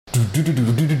Dean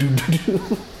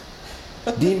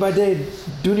by day,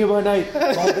 Dunya by night.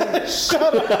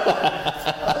 Shut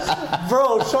up,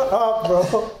 bro. Shut up,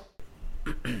 bro.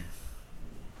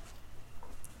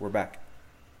 We're back.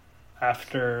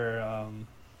 After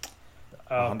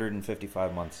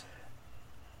 155 months.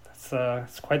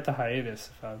 it's quite the hiatus,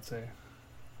 if I would say.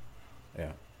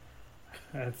 Yeah.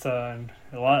 It's a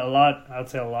lot. I would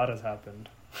say a lot has happened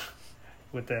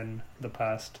within the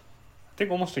past, I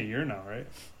think, almost a year now, right?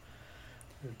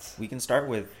 We can start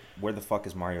with where the fuck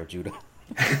is Mario Judah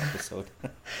episode.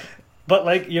 But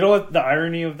like, you know what the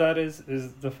irony of that is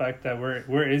the fact that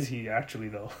where is he actually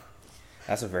though?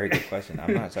 That's a very good question.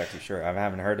 I'm not exactly sure. I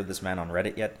haven't heard of this man on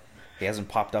Reddit yet. He hasn't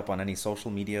popped up on any social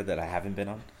media that I haven't been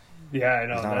on. Yeah, I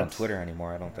know. He's not on Twitter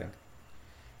anymore, I don't think.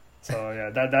 So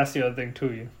yeah, that's the other thing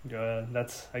too.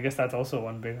 I guess that's also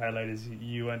one big highlight is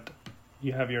you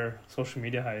have your social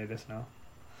media hiatus now.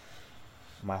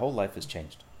 My whole life has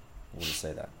changed. We'll just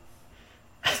say that.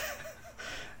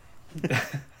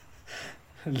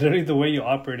 Literally, the way you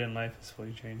operate in life is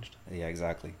fully changed. Yeah,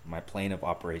 exactly. My plane of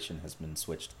operation has been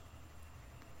switched.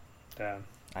 Damn.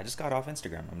 I just got off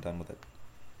Instagram. I'm done with it.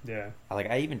 Yeah.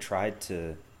 I even tried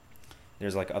to.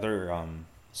 There's like other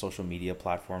social media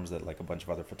platforms that like a bunch of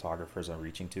other photographers are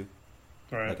reaching to.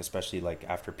 Right. Like especially like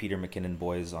after Peter McKinnon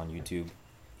Boys on YouTube,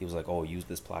 he was like, "Oh, use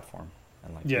this platform,"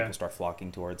 and like people start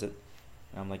flocking towards it.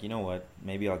 And I'm like, you know what?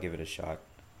 Maybe I'll give it a shot.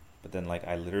 But then like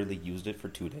I literally used it for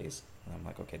 2 days, and I'm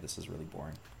like, okay, this is really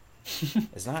boring.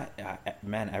 It's not,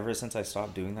 man. Ever since I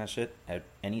stopped doing that shit,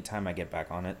 any time I get back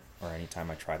on it, or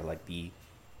anytime I try to like be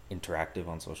interactive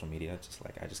on social media, it's just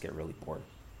like I just get really bored.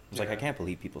 It's like I can't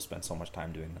believe people spend so much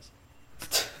time doing this.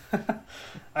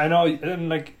 I know, and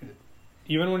like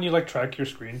even when you like track your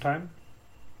screen time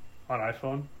on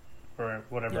iPhone or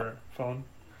whatever phone,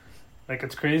 like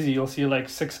it's crazy. You'll see like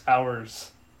 6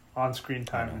 hours on screen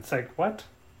time. It's like, what?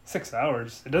 6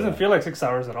 hours? It doesn't feel like 6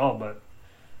 hours at all, but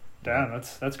damn,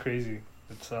 that's crazy.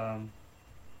 It's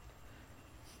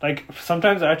like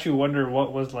sometimes I actually wonder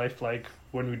what was life like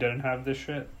when we didn't have this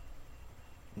shit.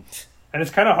 And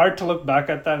it's kind of hard to look back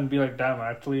at that and be like, damn, I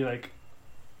actually like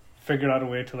figured out a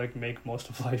way to like make most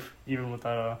of life even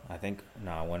without I think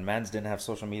when mans didn't have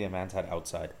social media, mans had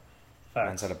outside. facts.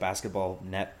 Mans had a basketball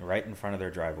net right in front of their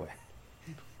driveway.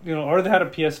 You know, or they had a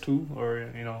PS2 or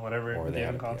whatever Or they had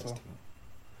gaming a console. PS2.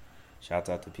 Shouts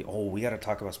out to people. Oh, we got to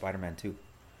talk about Spider-Man 2.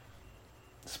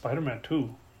 Spider-Man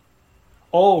 2.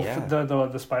 Oh, Yeah.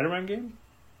 the Spider-Man game?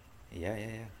 Yeah.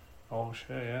 Oh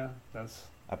shit, yeah. That's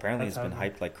Apparently that's it's been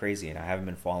happening. hyped like crazy, and I haven't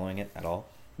been following it at all.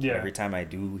 Yeah. Every time I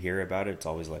do hear about it, it's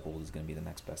always like, well, this is going to be the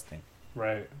next best thing.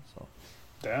 Right. So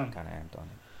Damn. I'm kind of amped on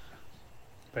it.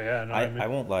 But yeah, no, I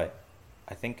won't lie.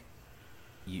 I think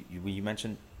you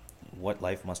mentioned what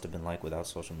life must have been like without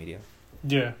social media.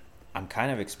 Yeah. I'm kind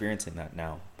of experiencing that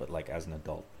now, but like as an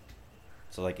adult.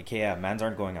 So like, okay, yeah, mans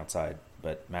aren't going outside,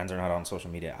 but mans are not on social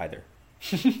media either.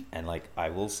 And like, I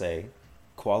will say,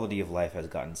 quality of life has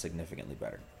gotten significantly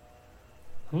better.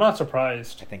 I'm not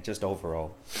surprised. I think just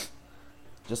overall,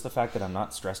 just the fact that I'm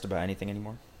not stressed about anything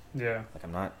anymore. Yeah. Like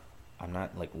I'm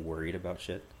not like worried about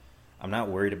shit. I'm not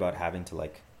worried about having to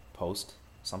like post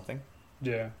something.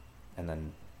 Yeah. And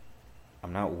then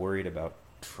I'm not worried about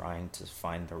trying to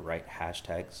find the right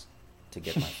hashtags to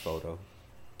get my photo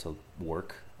to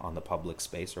work on the public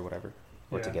space or whatever,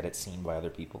 or to get it seen by other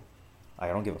people. I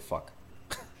don't give a fuck.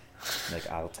 Like,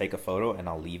 I'll take a photo and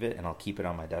I'll leave it and I'll keep it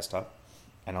on my desktop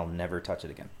and I'll never touch it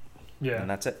again. Yeah. And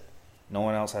that's it. No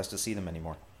one else has to see them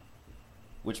anymore,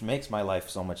 which makes my life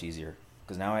so much easier,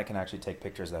 because now I can actually take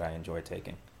pictures that I enjoy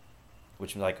taking,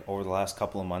 which like over the last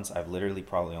couple of months I've literally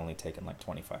probably only taken like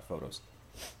 25 photos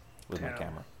with my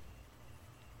camera.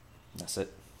 That's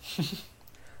it.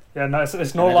 Yeah, no, it's no And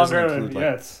that doesn't longer include, like-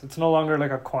 it's no longer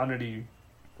like a quantity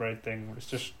right thing. It's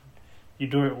just you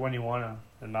do it when you wanna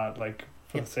and not like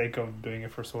for the sake of doing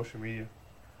it for social media.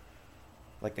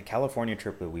 Like the California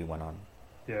trip that we went on,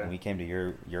 Yeah. when we came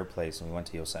to your place and we went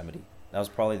to Yosemite, that was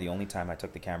probably the only time I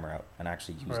took the camera out and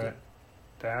actually used Right. it.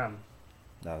 Damn.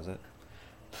 That was it.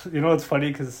 You know what's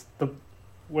funny? Because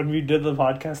when we did the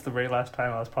podcast the very last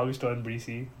time, I was probably still in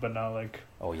BC, but now like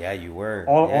Oh yeah, you were.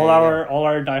 all Yeah, all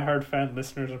our diehard fan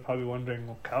listeners are probably wondering,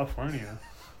 well, California.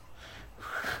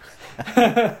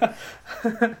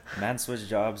 Man switched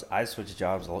jobs. I switched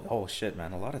jobs. Oh shit,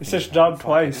 man! A lot of You things. switched happened. job Fuck, I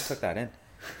twice. just took that in.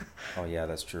 Oh yeah,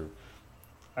 that's true.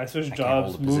 I switched I can't hold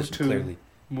jobs, a moved position to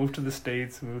clearly. the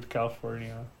States, moved to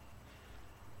California.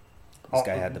 This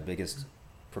guy had the biggest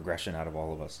progression out of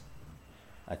all of us,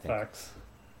 I think. Facts.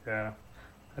 Yeah.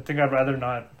 I think I'd rather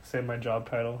not say my job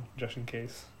title just in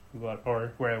case.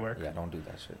 or where I work. Yeah, don't do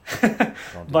that shit.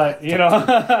 Don't do But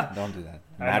that. Don't do that.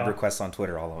 I Mad know. requests on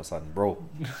Twitter all of a sudden, bro.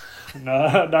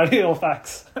 No, not real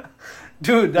facts.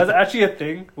 Dude, that's actually a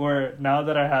thing where now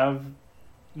that I have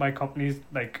my company's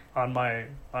like on my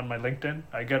LinkedIn,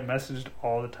 I get messaged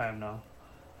all the time now.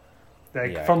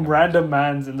 Like Yeah, I from can random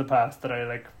mans in the past that I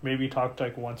like maybe talked to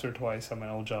like once or twice at my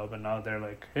old job, and now they're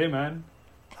like, "Hey man,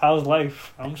 how's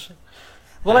life?" I'm just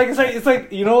well, like it's like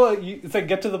it's like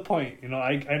get to the point.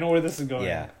 I know where this is going.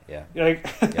 Yeah, yeah. Like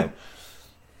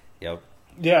Yep.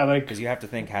 yeah, like Because you have to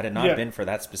think, had it not been for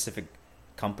that specific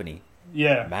company,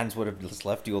 yeah. mans would have just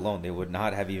left you alone. They would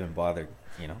not have even bothered,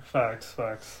 Facts.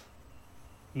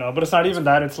 No, but it's not even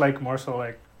that. It's like more so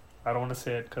like I don't want to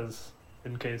say it because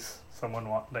in case someone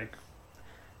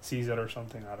sees it or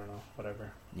something. I don't know.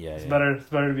 Whatever. Yeah, It's better. It's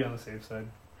better to be on the safe side.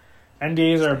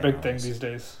 NDAs are a big thing honest. these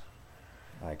days,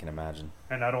 I can imagine.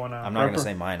 and I don't want to. I'm not going to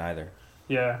say mine either.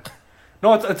 Yeah.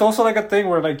 No, it's also like a thing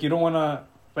where like you don't want to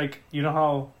like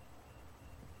how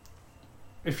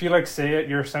if you like say it,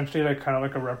 you're essentially like kind of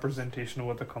like a representation of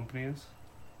what the company is.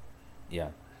 Yeah.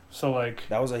 So like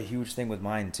That was a huge thing with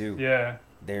mine too. yeah.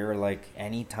 They were like,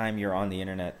 anytime you're on the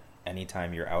internet,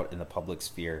 anytime you're out in the public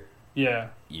sphere, Yeah.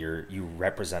 you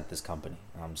represent this company.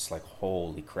 I'm just like,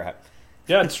 holy crap.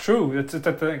 Yeah, it's true. It's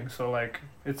a thing. So like,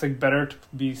 it's like better to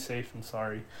be safe than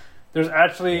sorry. There's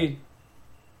actually,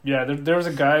 there was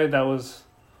a guy that was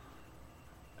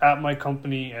at my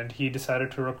company, and he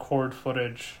decided to record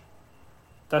footage.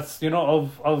 That's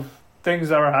of things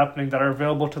that are happening that are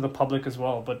available to the public as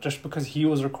well. But just because he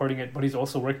was recording it, but he's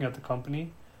also working at the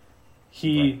company,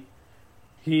 he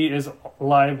is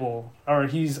liable, or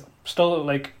he's still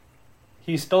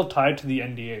tied to the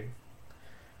NDA.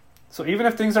 So even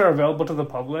if things are available to the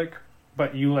public,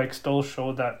 but you like still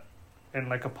show that in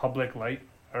like a public light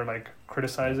or like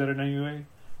criticize it in any way,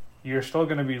 you're still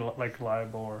going to be like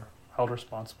liable or held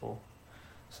responsible.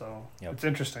 So It's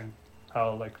interesting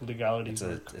how like legalities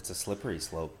work. It's a slippery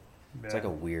slope. Yeah. It's like a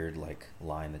weird like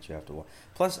line that you have to walk.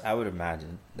 Plus, I would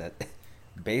imagine that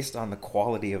based on the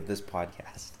quality of this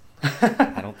podcast,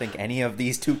 I don't think any of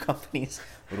these two companies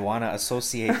would want to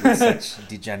associate with such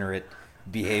degenerate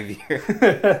behavior.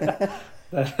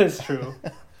 That is true.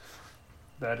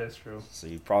 That is true. So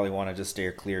you probably want to just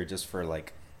steer clear just for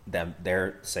like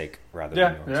their sake rather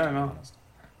Yeah, than yours. yeah, To I be know. honest.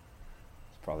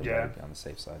 It's probably Yeah. better to be on the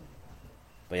safe side.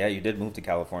 But yeah, you did move to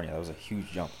California. That was a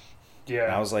huge jump. Yeah.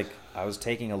 And I was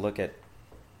taking a look at.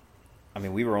 I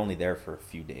mean, we were only there for a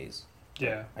few days.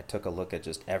 Yeah. I took a look at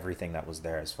just everything that was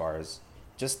there as far as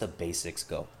just the basics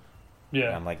go. Yeah.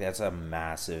 And I'm like, that's a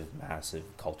massive, massive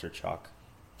culture shock.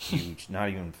 Huge. Not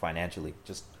even financially,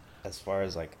 just as far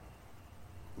as like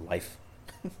life,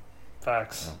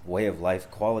 Facts. way of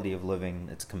life, quality of living.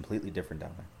 It's completely different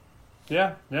down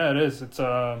there. Yeah, it is. It's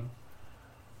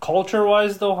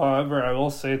culture-wise though, however, I will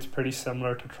say it's pretty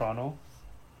similar to Toronto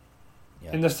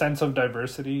Yeah. in the sense of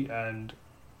diversity, and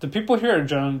the people here are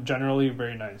generally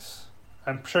very nice.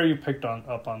 I'm sure you picked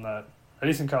up on that, at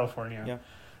least in California. Yeah.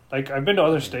 Like I've been to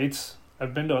other states.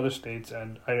 And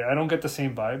I don't get the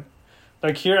same vibe.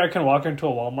 Like here, I can walk into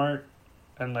a Walmart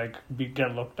and like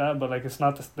get looked at, but like it's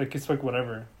not it's like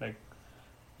whatever. Like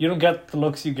you don't get the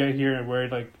looks you get here where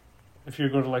like if you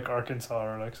go to like Arkansas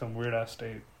or like some weird ass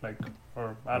state, like,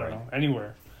 or I don't know,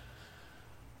 anywhere.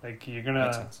 Like you're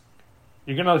Makes gonna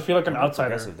sense. feel like an More outsider.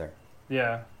 progressive there.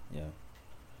 Yeah. Yeah.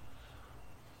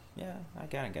 Yeah, I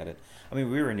kind of get it. I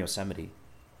mean, we were in Yosemite,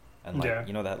 and like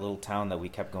that little town that we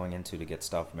kept going into to get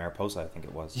stuff, Mariposa, I think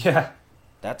it was. Yeah.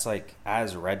 That's like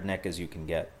as redneck as you can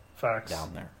get. Facts.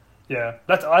 Down there. Yeah,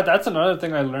 that's another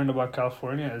thing I learned about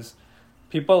California is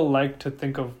people like to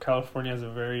think of California as a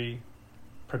very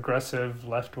progressive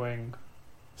left-wing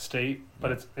state,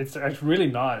 but it's really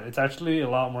not. It's actually a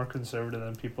lot more conservative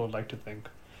than people would like to think.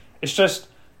 It's just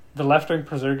the left-wing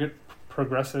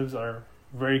progressives are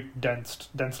very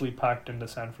densely packed into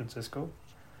San Francisco,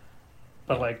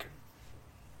 but like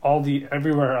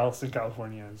everywhere else in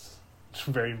California is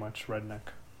very much redneck.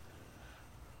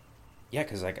 Yeah,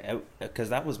 because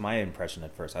that was my impression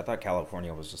at first. I thought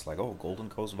California was just like, oh, Golden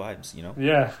Coast vibes,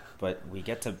 Yeah. But we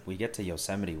get to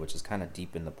Yosemite, which is kind of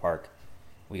deep in the park.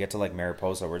 We get to like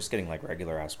Mariposa, we're just getting like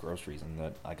regular ass groceries,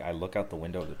 and I look out the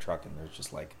window of the truck, and there's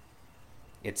just like,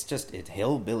 it's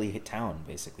hillbilly town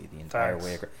basically the entire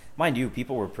way. Mind you,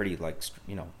 people were pretty like,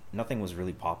 nothing was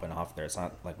really popping off there. It's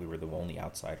not like we were the only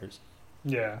outsiders.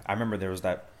 Yeah. I remember there was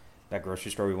that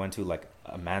grocery store we went to, like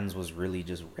a man's was really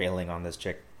just railing on this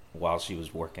chick while she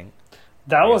was working.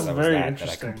 That was very interesting.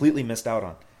 That I completely missed out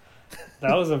on.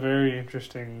 That was a very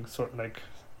interesting sort of like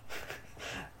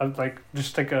like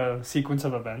just like a sequence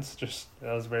of events. Just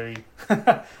that was very.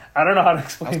 I don't know how to I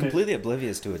explain was it. completely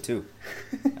oblivious to it too.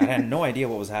 I had no idea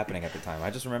what was happening at the time. I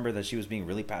just remember that she was being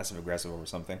really passive aggressive over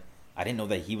something. I didn't know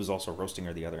that he was also roasting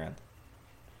her the other end.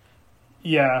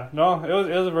 Yeah, no, it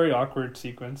was a very awkward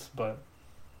sequence, but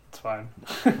it's fine.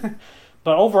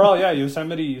 But overall, yeah,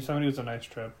 Yosemite was a nice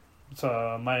trip. It's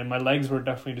my legs were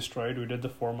definitely destroyed. We did the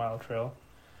 4 mile trail,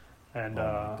 and Oh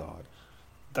my god.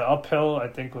 the uphill I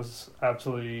think was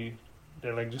absolutely,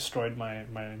 they like destroyed my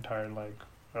entire leg,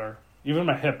 or even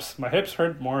my hips. My hips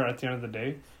hurt more at the end of the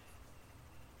day.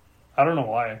 I don't know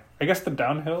why. I guess the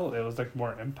downhill it was like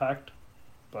more impact,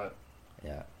 but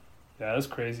Yeah. yeah, it was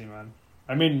crazy, man.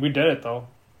 I mean, we did it though.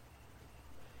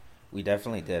 We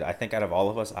definitely did. I think out of all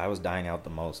of us, I was dying out the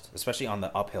most, especially on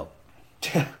the uphill.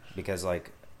 Because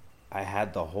like I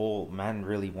had the whole man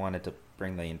really wanted to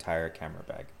bring the entire camera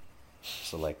bag.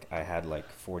 So like I had like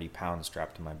 40 pounds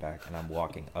strapped to my back and I'm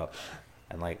walking up.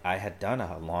 And like I had done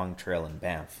a long trail in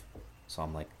Banff. So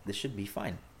I'm like, this should be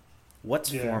fine. What's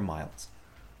 4 miles?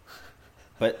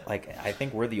 But like I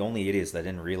think we're the only idiots that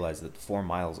didn't realize that 4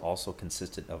 miles also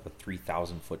consisted of a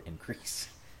 3,000-foot increase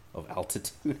of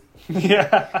altitude.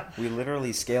 Yeah. We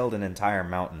literally scaled an entire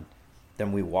mountain.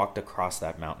 Then we walked across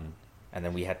that mountain. And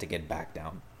then we had to get back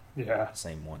down. Yeah.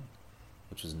 Same one.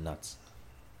 Which was nuts.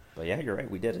 But yeah, you're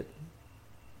right. We did it.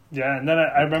 Yeah, and then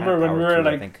I remember when we were powered through,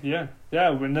 I like, think. yeah,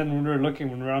 when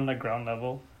we were on like ground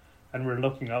level, and we are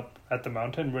looking up at the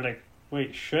mountain, we're like,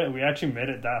 wait, shit, we actually made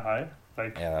it that high.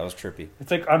 Like, Yeah, that was trippy. it's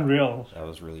like unreal. That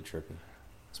was really trippy.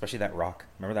 Especially that rock.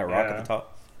 Remember that rock Yeah. at the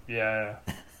top? Yeah.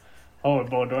 Oh,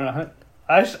 bro,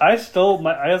 I still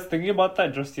I was thinking about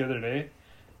that just the other day,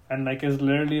 and like it's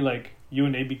literally like you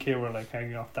and ABK were like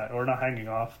hanging off that, or not hanging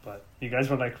off, but you guys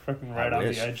were like freaking right on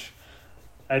wish.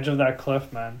 the edge of that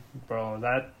cliff, man, bro.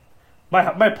 That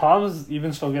my palms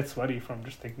even still get sweaty from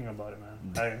just thinking about it,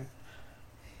 man.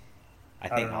 I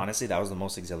don't think know. honestly that was the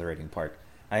most exhilarating part.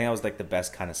 I think that was like the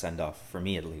best kind of send off for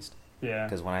me at least. Yeah.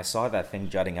 Because when I saw that thing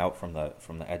jutting out from the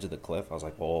edge of the cliff, I was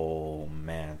like, oh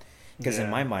man. Because in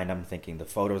Yeah. my mind, I'm thinking the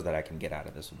photos that I can get out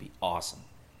of this would be awesome.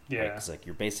 Yeah. Because like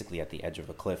you're basically at the edge of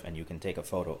a cliff and you can take a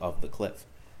photo of the cliff.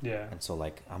 Yeah. And so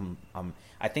like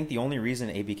I think the only reason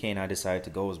ABK and I decided to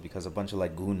go was because a bunch of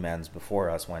like goon mans before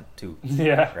us went too.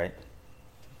 Yeah. Right.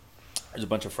 There's a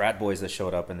bunch of frat boys that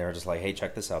showed up and they were just like, hey,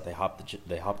 check this out. They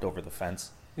hopped over the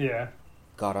fence, Yeah.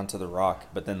 got onto the rock,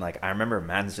 but then like I remember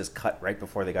man's just cut right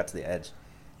before they got to the edge.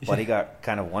 But he got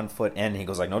kind of 1 foot in. He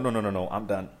goes like, no, I'm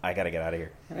done. I gotta get out of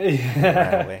here. Ran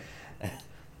Yeah. away.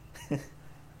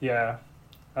 Yeah.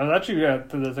 I was actually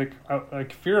there's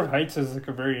like fear of heights is like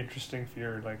a very interesting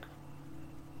fear. Like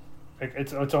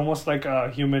it's almost like a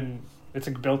human. It's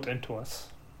like built into us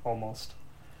almost.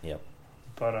 Yep.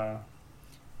 But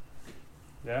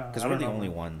yeah. Because I we're don't the know. only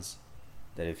ones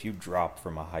that if you drop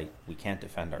from a height, we can't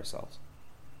defend ourselves.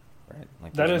 Right?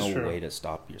 Like That there's is no true. way to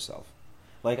stop yourself.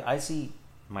 Like I see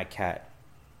my cat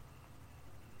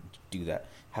do that.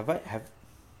 I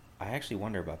actually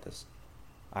wonder about this.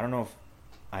 I don't know if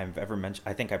I've ever mentioned.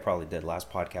 I think I probably did. Last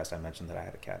podcast I mentioned that I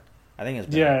had a cat. I think it's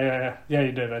been Yeah.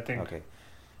 You did. I think. okay.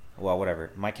 Well,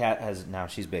 whatever. My cat has now.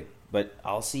 She's big, but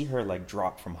I'll see her like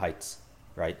drop from heights,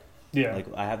 right? Yeah. Like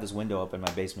I have this window up in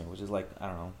my basement, which is like I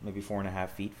don't know, maybe 4.5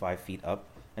 feet, 5 feet up,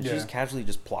 and she Yeah. just casually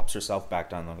just plops herself back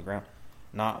down on the ground.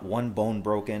 Not one bone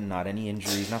broken, not any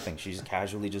injuries, nothing. She just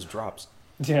casually just drops.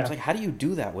 Yeah. It's like, how do you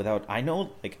do that without? I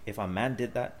know, like if a man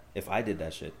did that, if I did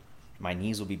that shit, my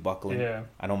knees will be buckling. Yeah.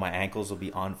 I know my ankles will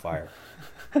be on fire.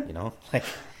 You know, like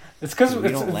It's because we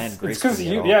don't land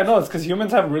gracefully at all. it's because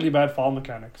humans have really bad fall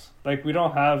mechanics. Like we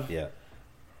don't have yeah,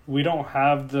 we don't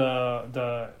have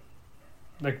the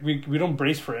like we don't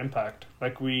brace for impact.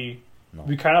 Like we no,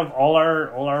 kind of all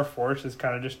our force is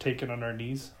kind of just taken on our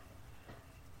knees,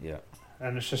 yeah,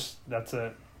 and it's just that's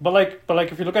it. But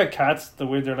like if you look at cats, the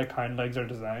way their like hind legs are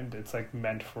designed, it's like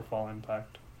meant for fall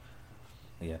impact.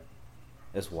 yeah.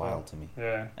 It's wild to me.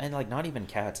 Yeah. And like not even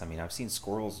cats. I mean, I've seen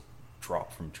squirrels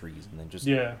drop from trees and then just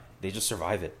they just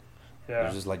survive it. Yeah.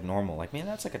 They're just like normal. Like, man,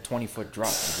 that's like a 20-foot drop.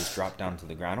 You just drop down to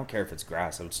the ground. I don't care if it's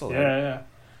grass. I would still. Yeah.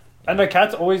 And the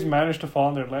cats always manage to fall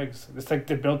on their legs. It's like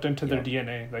they're built into their Yeah.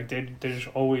 DNA. Like they just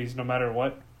always, no matter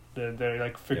what, they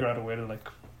like figure Yep. out a way to like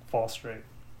fall straight.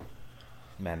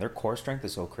 Man, their core strength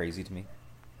is so crazy to me.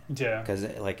 Yeah. Because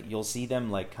like you'll see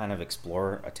them like kind of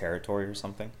explore a territory or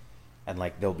something, and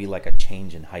like there'll be like a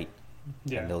change in height,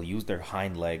 Yeah. and they'll use their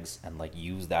hind legs and like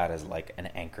use that as like an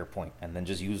anchor point, and then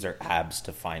just use their abs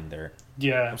to find their. I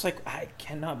Yeah. was like, I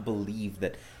cannot believe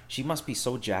that she must be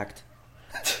so jacked.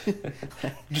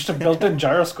 Just a built-in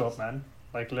gyroscope, man.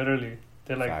 Like literally,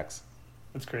 they're like Facts.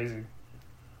 it's crazy.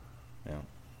 Yeah.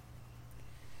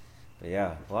 But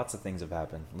yeah, lots of things have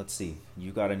happened. Let's see.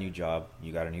 You got a new job.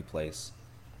 You got a new place.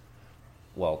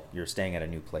 Well, you're staying at a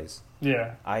new place.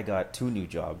 Yeah. I got 2 new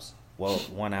jobs. Well,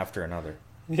 one after another.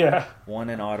 Yeah. One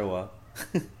in Ottawa,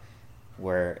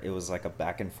 where it was like a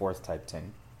back and forth type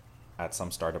thing at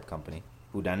some startup company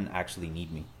who didn't actually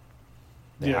need me.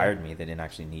 They hired me. They didn't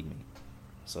actually need me.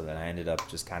 So then I ended up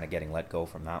just kind of getting let go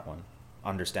from that one.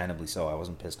 Understandably so. I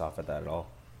wasn't pissed off at that at all.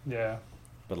 Yeah.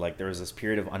 But like there was this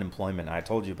period of unemployment. I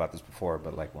told you about this before,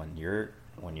 but like when you're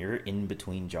in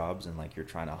between jobs and like you're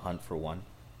trying to hunt for one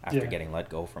after getting let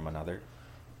go from another,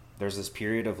 there's this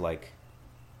period of like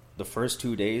the first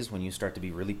 2 days when you start to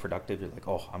be really productive. You're like,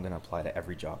 oh, I'm gonna apply to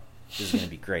every job. This is gonna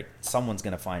be great. Someone's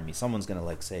gonna find me. Someone's gonna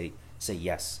like say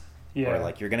yes. Or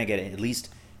like you're gonna get at least.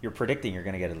 You're predicting you're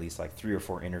gonna get at least like 3 or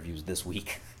 4 interviews this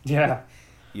week. Yeah.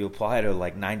 You apply to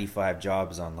like 95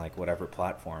 jobs on like whatever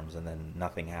platforms, and then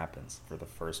nothing happens for the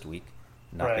first week.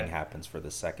 Nothing happens for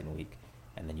the second week,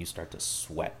 and then you start to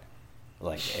sweat.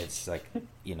 Like it's like,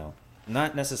 you know,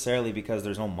 not necessarily because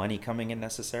there's no money coming in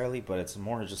necessarily, but it's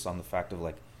more just on the fact of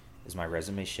like, is my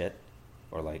resume shit?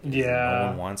 Or like, no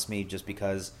one wants me just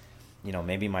because, you know,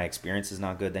 maybe my experience is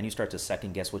not good. Then you start to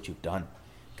second guess what you've done.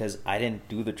 Because I didn't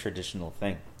do the traditional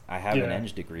thing. I have an eng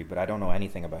degree, but I don't know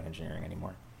anything about engineering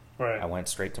anymore. Right. I went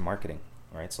straight to marketing,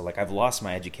 right? So like I've lost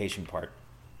my education part.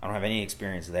 I don't have any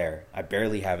experience there. I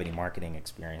barely have any marketing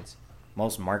experience.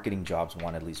 Most marketing jobs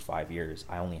want at least 5 years.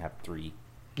 I only have 3.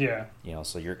 Yeah. You know,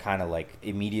 so you're kind of like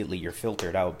immediately you're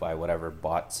filtered out by whatever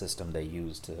bot system they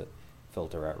use to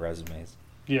filter out resumes.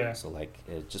 Yeah. So like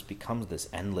it just becomes this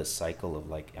endless cycle of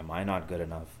like, am I not good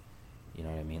enough? You know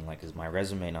what I mean? Like, is my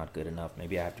resume not good enough?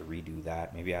 Maybe I have to redo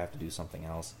that. Maybe I have to do something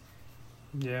else.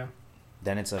 Yeah.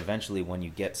 Then it's eventually when you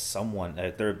get someone,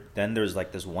 then there's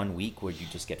like this 1 week where you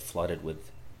just get flooded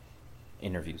with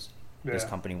interviews. Yeah. This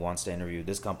company wants to interview.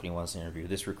 This company wants to interview.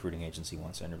 This recruiting agency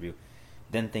wants to interview.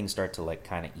 Then things start to like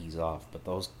kind of ease off. But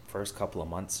those first couple of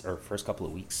months or first couple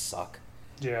of weeks suck.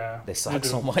 Yeah. They suck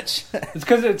so much. It's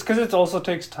because it also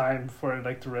takes time for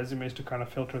like the resumes to kind of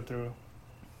filter through.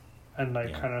 And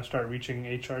like kind of start reaching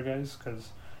HR guys, because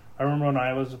I remember when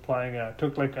I was applying, it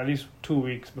took like at least 2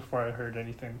 weeks before I heard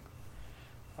anything.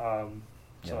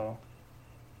 So.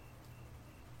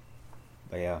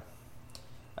 But yeah,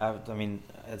 I mean,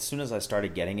 as soon as I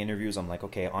started getting interviews, I'm like,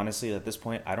 okay, honestly, at this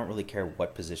point, I don't really care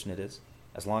what position it is,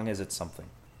 as long as it's something.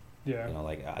 Yeah. You know,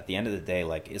 like at the end of the day,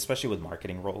 like especially with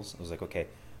marketing roles, it was like, okay,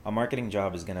 a marketing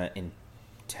job is gonna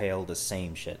entail the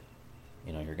same shit.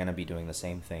 You know, you're going to be doing the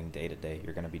same thing day to day.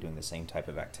 You're going to be doing the same type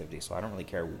of activity. So I don't really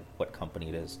care what company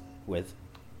it is with.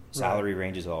 Salary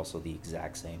range is also the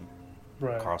exact same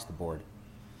across the board.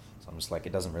 So I'm just like,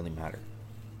 it doesn't really matter.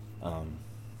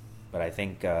 But I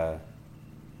think it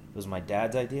was my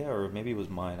dad's idea, or maybe it was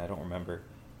mine, I don't remember,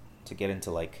 to get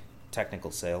into like technical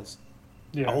sales.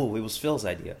 Yeah. Oh, it was Phil's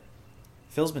idea.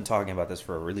 Phil's been talking about this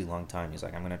for a really long time. He's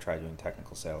like, I'm going to try doing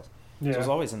technical sales. Yeah. So it was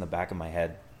always in the back of my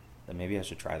head that maybe I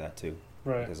should try that too.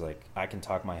 Right. Because like I can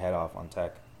talk my head off on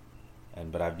tech,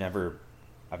 but I've never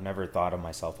thought of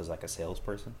myself as like a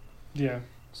salesperson. Yeah.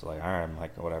 So like, all right, I'm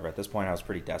like, whatever. At this point, I was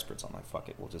pretty desperate, so I'm like, fuck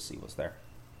it, we'll just see what's there.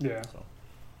 Yeah. So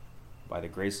by the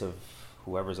grace of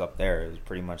whoever's up there, it was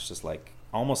pretty much just like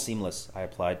almost seamless. I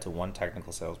applied to one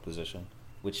technical sales position,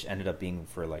 which ended up being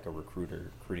for like a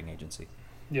recruiting agency.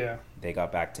 Yeah. They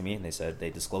got back to me and they said they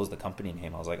disclosed the company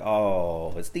name. I was like,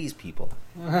 oh, it's these people.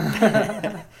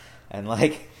 And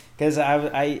like, because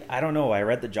I don't know, I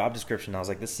read the job description. I was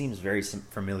like, this seems very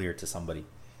familiar to somebody.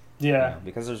 Yeah. You know,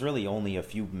 because there's really only a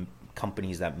few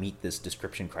companies that meet this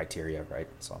description criteria, right?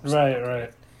 So I'm just like, okay,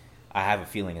 I have a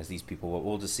feeling it's these people.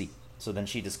 We'll just see. So then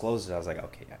she disclosed it. I was like,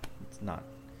 okay, yeah,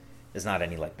 it's not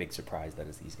any like big surprise that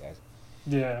it's these guys.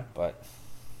 Yeah. But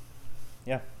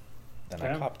yeah, then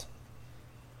I copped.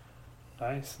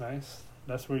 Nice.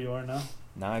 That's where you are now.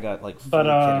 Now I got like fully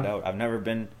kitted out. I've never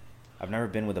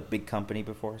been with a big company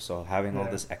before, so having all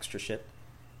this extra shit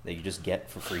that you just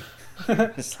get for free,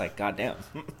 it's like goddamn.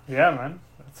 Yeah, man.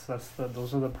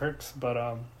 Those are the perks. But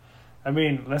I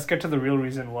mean, let's get to the real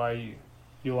reason why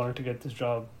you wanted to get this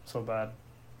job so bad.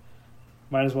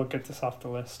 Might as well get this off the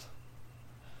list.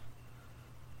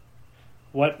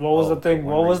 What was the thing?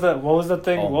 What was the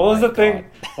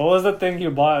thing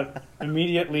you bought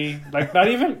immediately? Like not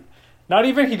even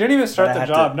he didn't even start the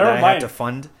job. Never mind. I had to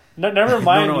fund. Never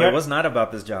mind. No, it was not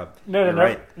about this job. No,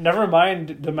 right. Never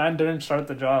mind. The man didn't start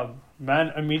the job.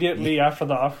 Man immediately after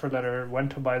the offer letter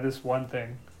went to buy this one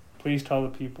thing. Please tell the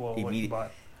people what you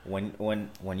bought.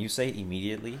 When you say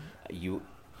immediately,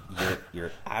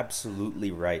 you're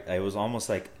absolutely right. It was almost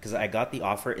like, because I got the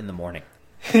offer in the morning.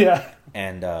 Yeah.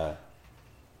 And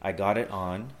I got it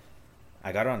on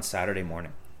I got it on Saturday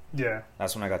morning. Yeah.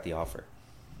 That's when I got the offer.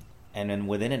 And then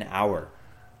within an hour,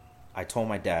 I told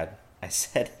my dad, I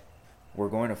said, we're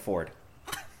going to Ford.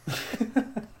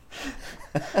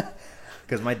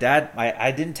 Because my dad,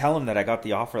 I didn't tell him that I got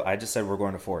the offer. I just said, we're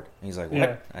going to Ford. And he's like, what?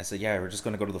 Yeah. I said, yeah, we're just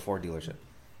going to go to the Ford dealership.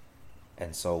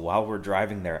 And so while we're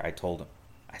driving there, I told him,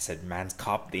 I said, man's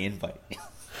copped the invite.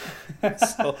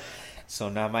 So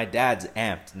now my dad's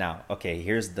amped. Now, okay,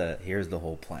 here's the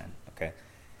whole plan, okay?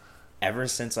 Ever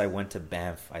since I went to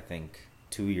Banff, I think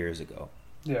 2 years ago,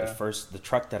 Yeah. the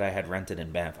truck that I had rented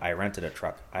in Banff, I rented a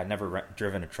truck. I had never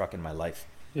driven a truck in my life.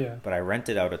 Yeah. But I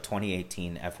rented out a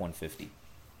 2018 F-150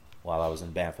 while I was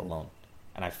in Banff alone.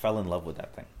 And I fell in love with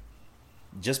that thing.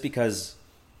 Just because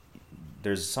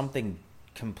there's something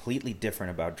completely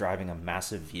different about driving a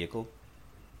massive vehicle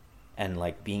and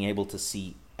like being able to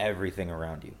see everything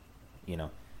around you, you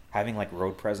know, having like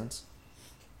road presence.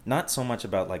 Not so much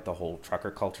about like the whole trucker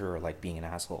culture or like being an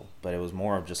asshole, but it was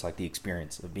more of just like the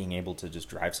experience of being able to just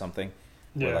drive something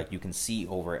where like you can see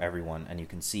over everyone and you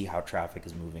can see how traffic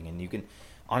is moving, and you can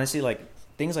honestly, like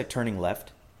things like turning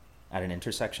left at an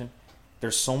intersection,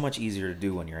 they're so much easier to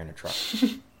do when you're in a truck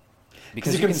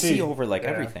because you can see over like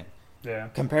everything. Yeah.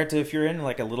 Compared to if you're in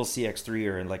like a little CX-3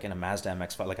 or like in a Mazda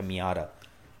MX-5, like a Miata,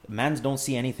 mans don't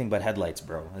see anything but headlights,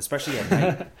 bro. Especially at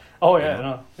night. Oh yeah, you know?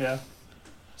 no, yeah.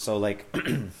 So like,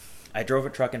 I drove a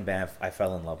truck in Banff. I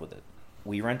fell in love with it.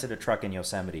 We rented a truck in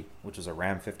Yosemite, which was a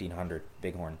Ram 1500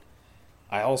 Bighorn.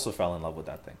 I also fell in love with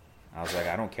that thing. I was like,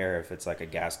 I don't care if it's like a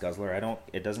gas guzzler.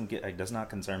 It does not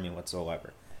concern me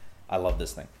whatsoever. I love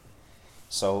this thing.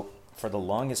 So for the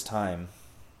longest time,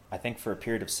 I think for a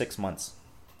period of 6 months,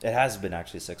 it has been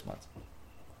actually 6 months,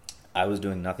 I was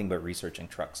doing nothing but researching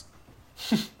trucks.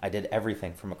 I did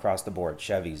everything from across the board: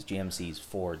 Chevys, GMCs,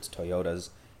 Fords, Toyotas,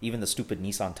 even the stupid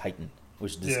Nissan Titan,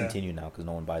 which is discontinued now because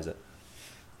no one buys it.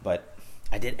 But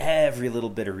I did every little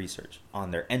bit of research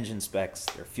on their engine specs,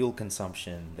 their fuel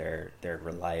consumption, their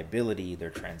reliability,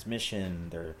 their transmission,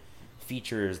 their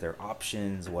features, their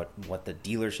options, what the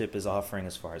dealership is offering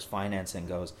as far as financing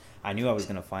goes. I knew I was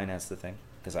going to finance the thing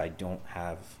because I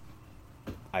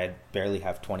barely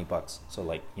have $20. So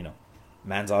like, you know,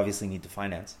 mans obviously need to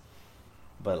finance.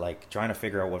 But like trying to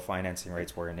figure out what financing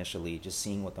rates were initially, just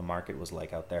seeing what the market was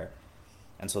like out there.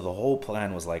 And so the whole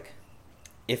plan was like,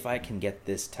 if I can get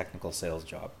this technical sales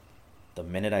job, the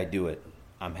minute I do it,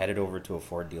 I'm headed over to a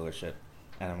Ford dealership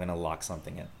and I'm going to lock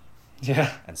something in.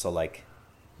 Yeah. And so like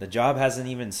the job hasn't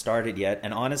even started yet.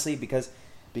 And honestly, because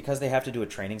they have to do a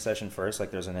training session first, like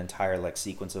there's an entire like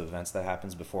sequence of events that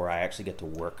happens before I actually get to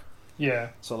work. Yeah.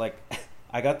 So like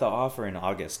I got the offer in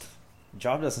August.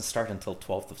 Job doesn't start until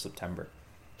 12th of September.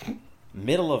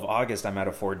 Middle of August, I'm at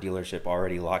a Ford dealership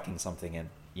already locking something in.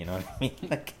 You know what I mean?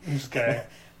 Like, okay.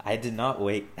 I did not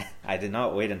wait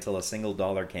until a single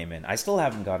dollar came in. I still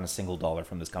haven't gotten a single dollar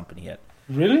from this company yet.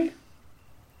 Really?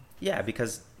 Yeah,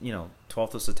 because, you know,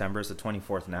 12th of September is the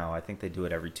 24th now. I think they do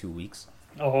it every 2 weeks.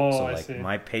 Oh, so I like see.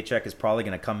 my paycheck is probably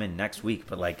going to come in next week,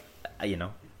 but like, you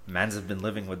know, mans have been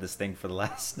living with this thing for the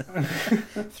last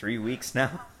 3 weeks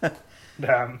now.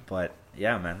 Damn. But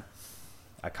yeah, man.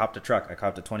 I copped a truck. I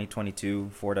copped a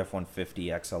 2022 Ford F-150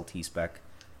 XLT spec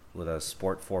with a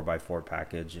sport 4x4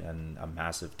 package and a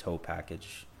massive tow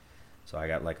package. So I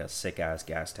got like a sick ass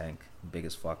gas tank, big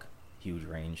as fuck, huge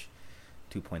range,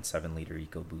 2.7 liter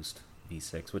EcoBoost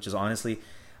V6, which is honestly,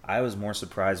 I was more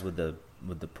surprised with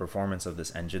the performance of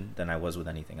this engine than I was with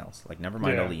anything else. Like never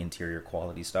mind all the interior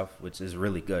quality stuff, which is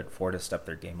really good. Ford has stepped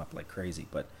their game up like crazy,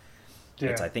 but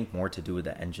it's I think more to do with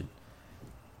the engine.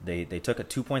 They took a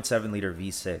 2.7 liter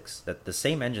V6, that the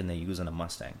same engine they use in a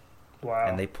Mustang. Wow.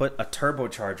 And they put a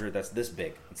turbocharger that's this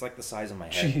big. It's like the size of my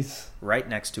head. Jeez. Right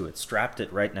next to it, strapped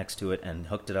it right next to it, and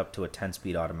hooked it up to a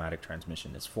 10-speed automatic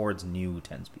transmission. It's Ford's new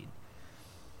 10-speed.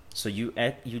 So you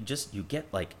get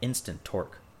like instant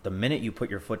torque the minute you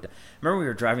put your foot down. Remember we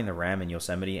were driving the Ram in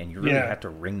Yosemite, and you really had to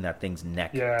wring that thing's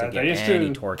neck to get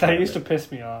any torque. That used to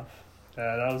piss me off.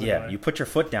 Yeah, that was annoying. You put your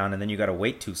foot down, and then you got to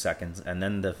wait 2 seconds, and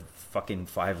then the fucking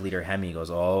 5-liter Hemi goes,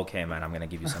 "Oh, okay, man, I'm gonna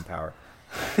give you some power."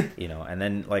 You know, and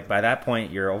then like by that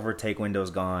point your overtake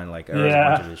window's gone, like there's a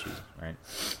bunch of issues, right?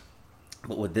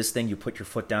 But with this thing, you put your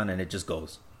foot down and it just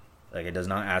goes. Like it does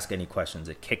not ask any questions.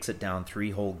 It kicks it down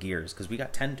 3 whole gears because we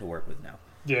got 10 to work with now.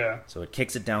 Yeah. So it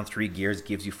kicks it down 3 gears,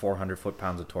 gives you 400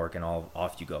 foot-pounds of torque, and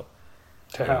off you go.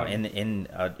 You know, in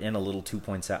a little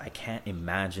 2.7, I can't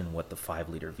imagine what the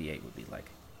 5-liter V8 would be like.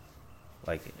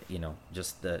 Like, you know,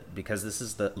 just because this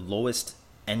is the lowest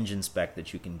engine spec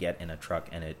that you can get in a truck,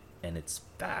 and it's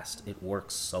fast. It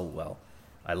works so well.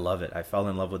 I love it. I fell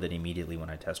in love with it immediately when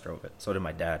I test drove it. So did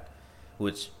my dad.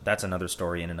 which that's another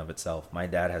story in and of itself. My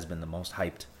dad has been the most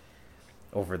hyped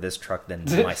over this truck than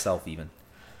myself even.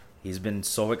 He's been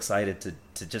so excited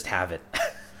to just have it.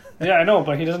 Yeah, I know,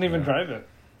 but he doesn't even drive it.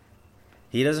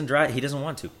 He doesn't drive. He doesn't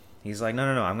want to. He's like, no.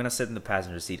 I'm gonna sit in the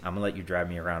passenger seat. I'm gonna let you drive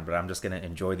me around, but I'm just gonna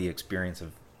enjoy the experience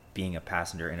of being a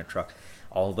passenger in a truck.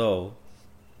 Although,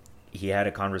 he had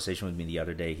a conversation with me the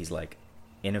other day. He's like,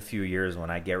 in a few years, when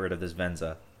I get rid of this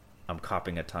Venza, I'm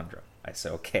copping a Tundra. I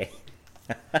said, okay.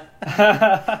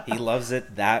 He loves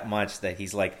it that much that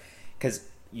he's like, because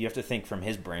you have to think from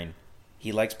his brain,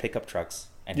 he likes pickup trucks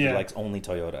and he likes only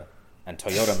Toyota, and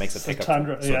Toyota makes a pickup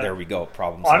Tundra, truck. So there we go.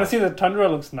 Problem Honestly, solved. the Tundra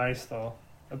looks nice though,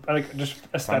 like just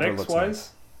aesthetics wise.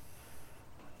 Nice.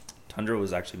 Tundra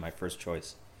was actually my first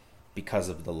choice because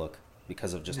of the look,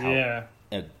 because of just how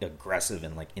aggressive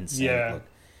and like insane it looked.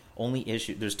 Only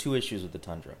issue, there's two issues with the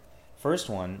Tundra. First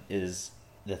one is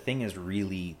the thing is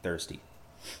really thirsty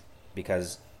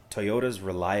because Toyota's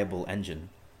reliable engine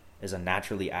is a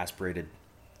naturally aspirated,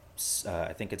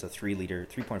 I think it's a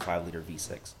 3.5 liter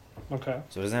V6. Okay.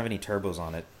 So it doesn't have any turbos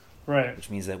on it. Right. Which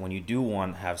means that when you do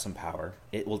want to have some power,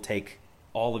 it will take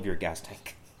all of your gas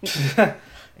tank.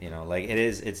 You know, like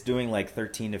it's doing like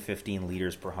 13 to 15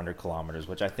 liters per 100 kilometers,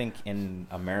 which I think in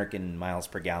American miles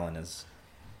per gallon is,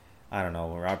 I don't know,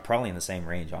 we're probably in the same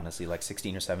range, honestly, like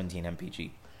 16 or 17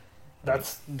 mpg.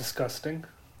 That's disgusting.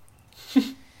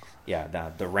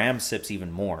 Yeah, the Ram sips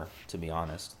even more, to be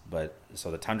honest. But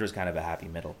so the Tundra's kind of a happy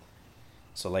middle.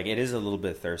 So like it is a little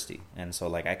bit thirsty, and so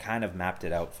like I kind of mapped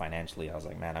it out financially. I was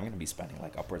like, man, I'm gonna be spending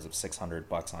like upwards of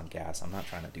 $600 on gas. I'm not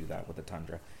trying to do that with the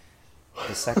Tundra.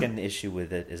 The second issue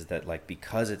with it is that like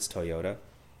because it's Toyota,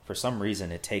 for some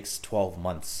reason it takes 12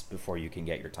 months before you can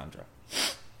get your Tundra.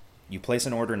 You place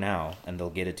an order now, and they'll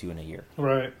get it to you in a year.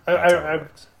 Right.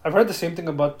 I've heard the same thing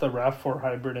about the RAV4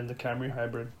 hybrid and the Camry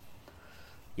hybrid.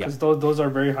 Because those are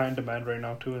very high in demand right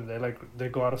now too, and they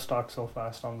go out of stock so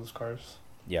fast on those cars.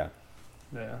 Yeah.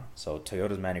 Yeah. So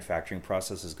Toyota's manufacturing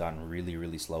process has gotten really,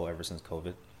 really slow ever since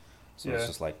COVID. So it's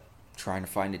just like trying to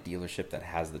find a dealership that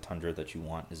has the Tundra that you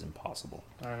want is impossible.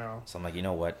 I know. So I'm like, you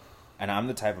know what? And I'm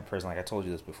the type of person, like I told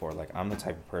you this before, like I'm the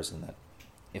type of person that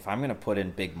if I'm going to put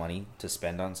in big money to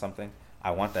spend on something,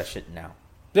 I want that shit now.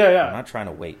 Yeah. I'm not trying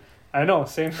to wait. I know,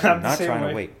 same. I'm not trying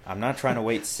to wait. I'm not trying to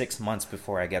wait 6 months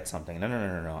before I get something.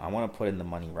 No. I want to put in the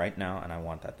money right now, and I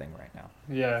want that thing right now.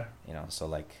 Yeah. You know, so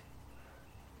like...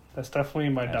 That's definitely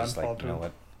my downfall, too. You know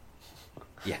what?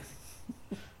 Yeah.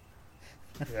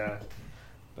 Yeah.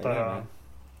 But yeah,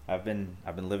 man.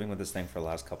 I've been living with this thing for the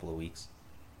last couple of weeks.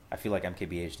 I feel like I'm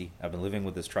KBHD. I've been living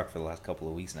with this truck for the last couple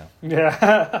of weeks now.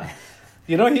 Yeah.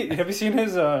 You know, have you seen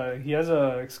his, he has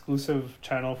a exclusive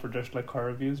channel for just like car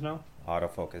reviews now?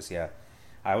 Autofocus, yeah.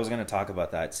 I was going to talk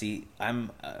about that. See, I'm,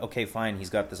 okay, fine,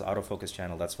 he's got this autofocus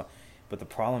channel, that's fine. But the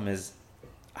problem is,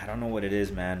 I don't know what it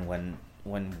is, man,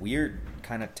 when weird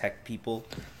kind of tech people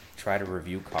try to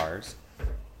review cars,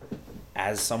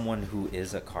 as someone who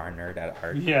is a car nerd at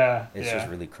heart, it's just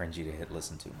really cringy to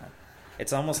listen to, man.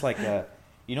 It's almost like,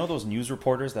 you know those news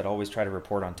reporters that always try to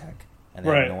report on tech, and they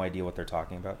have no idea what they're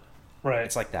talking about? Right.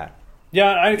 It's like that.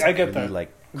 Yeah, I get really that.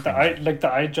 Like the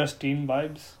iJustine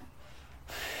vibes.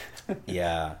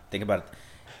 Yeah, think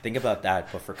about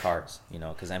that, but for cars, you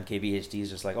know, because MKBHD is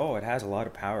just like, oh, it has a lot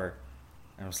of power,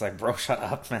 and I was like, bro, shut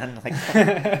up, man. Like,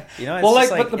 you know, it's well,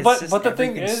 just like, but the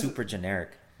thing is, super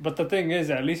generic. But the thing is,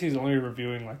 at least he's only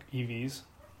reviewing like EVs,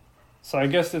 so I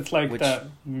guess it's like that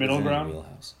middle ground.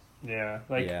 Wheelhouse.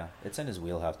 Yeah, it's in his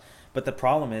wheelhouse. But the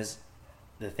problem is,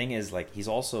 the thing is, like, he's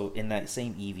also in that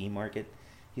same EV market.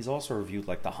 He's also reviewed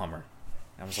like the Hummer.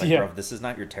 I was like, bro, this is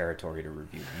not your territory to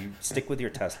review. You stick with your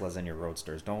Teslas and your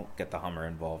Roadsters. Don't get the Hummer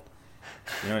involved.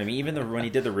 You know what I mean? Even when he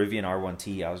did the Rivian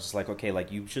R1T, I was just like, okay,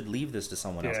 like you should leave this to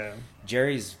someone else.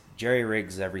 Jerry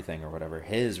Riggs everything or whatever.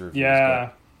 His review.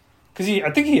 Yeah, because I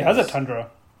think he has a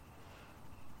Tundra.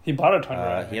 He bought a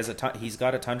Tundra. He's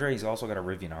got a Tundra. He's also got a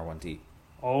Rivian R1T.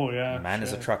 Oh yeah. Man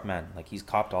is a truck man. Like he's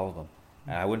copped all of them.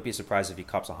 And I wouldn't be surprised if he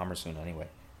cops a Hummer soon anyway.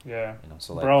 Yeah. You know,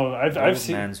 so like, bro, I've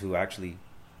seen mans who actually.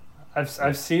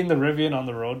 I've seen the Rivian on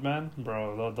the road, man.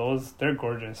 Bro, those they're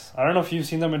gorgeous. I don't know if you've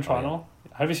seen them in Toronto. Oh,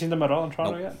 yeah. Have you seen them at all in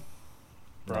Toronto yet?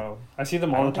 Bro, no. I see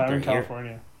them all the time in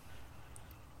California.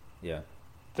 Here. Yeah.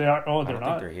 They are. Oh, they're not. I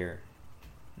don't think they're here.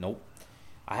 Nope.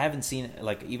 I haven't seen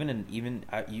like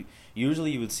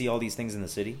usually you would see all these things in the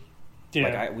city.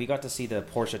 Yeah. Like we got to see the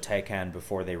Porsche Taycan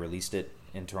before they released it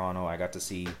in Toronto. I got to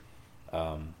see,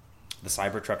 the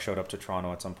Cybertruck showed up to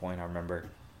Toronto at some point. I remember.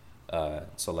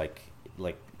 So like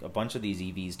a bunch of these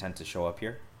EVs tend to show up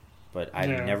here, but I've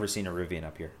never seen a Rivian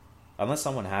up here, unless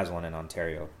someone has one in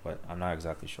Ontario. But I'm not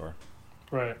exactly sure.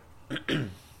 Right.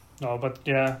 No, but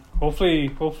yeah, hopefully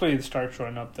they start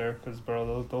showing up there because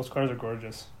bro, those cars are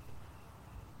gorgeous.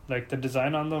 Like the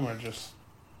design on them are just,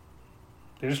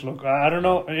 they just look. I don't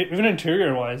know, even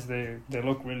interior wise, they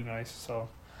look really nice. So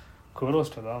kudos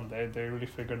to them. They really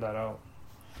figured that out.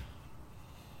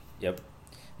 Yep,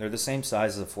 they're the same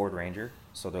size as a Ford Ranger,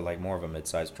 so they're like more of a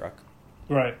mid-sized truck.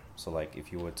 Right. So like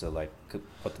if you were to like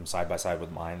put them side by side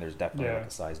with mine, there's definitely like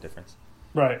a size difference.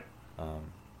 Right.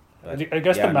 But I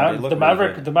guess yeah, the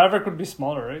Maverick would be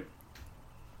smaller, right?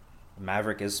 The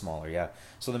Maverick is smaller, yeah.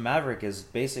 So the Maverick is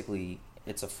basically,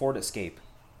 it's a Ford Escape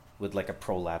with like a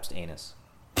prolapsed anus.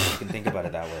 You can think about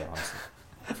it that way, honestly.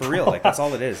 For real, like that's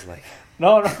all it is. Like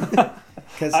no,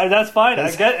 that's fine.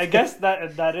 I guess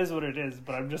that is what it is.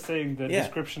 But I'm just saying the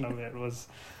description of it was.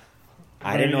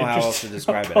 I didn't know how else to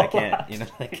describe it. I can't, you know,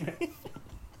 like.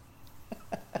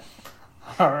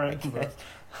 All right, bro.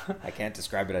 I can't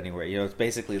describe it anywhere. You know, it's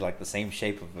basically like the same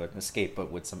shape of an Escape,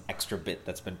 but with some extra bit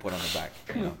that's been put on the back.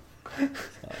 You know, so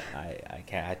I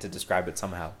can't. I had to describe it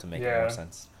somehow to make it more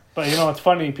sense. But you know, it's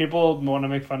funny. People want to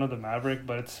make fun of the Maverick,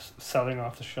 but it's selling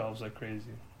off the shelves like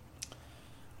crazy.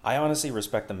 I honestly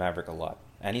respect the Maverick a lot.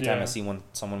 Anytime I see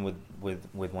someone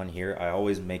with one here, I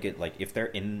always make it like if they're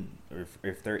in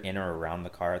or around the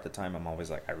car at the time, I'm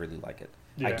always like, I really like it.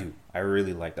 Yeah. I do. I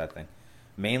really like that thing,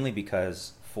 mainly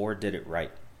because Ford did it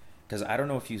right. Because I don't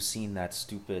know if you've seen that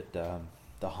stupid the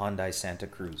Hyundai Santa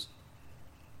Cruz.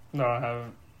 No, I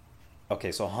haven't.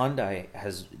 Okay, so Hyundai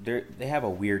they have a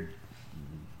weird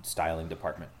styling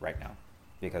department right now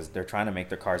because they're trying to make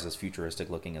their cars as futuristic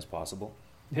looking as possible.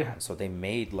 Yeah. So they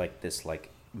made like this like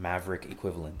Maverick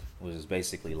equivalent, which is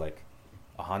basically like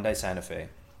a Hyundai Santa Fe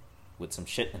with some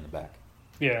shit in the back.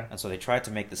 Yeah. And so they tried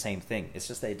to make the same thing. It's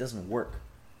just that it doesn't work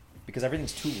because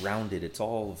everything's too rounded. It's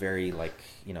all very like,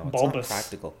 you know, it's bulbous. Not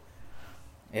practical.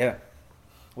 Yeah.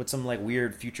 With some like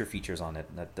weird future features on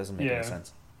it that doesn't make any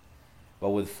sense. But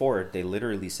with Ford, they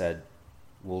literally said,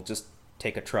 we'll just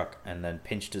take a truck and then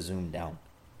pinch to zoom down.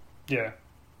 Yeah.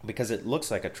 Because it looks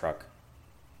like a truck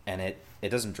and it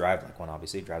doesn't drive like one,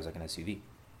 obviously. It drives like an SUV.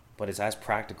 But it's as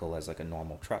practical as like a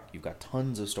normal truck. You've got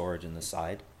tons of storage in the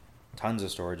side, tons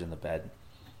of storage in the bed,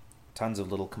 tons of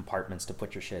little compartments to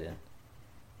put your shit in.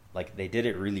 Like, they did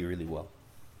it really, really well.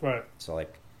 Right. So,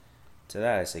 like, to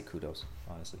that I say kudos,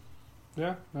 honestly.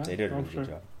 Yeah. They did a really good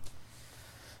job.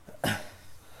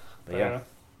 But yeah.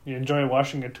 You enjoy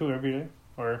washing it too every day?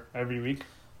 Or every week?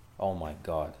 Oh my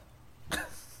God.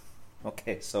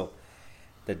 Okay, so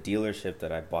the dealership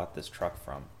that I bought this truck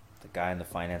from, the guy in the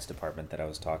finance department that I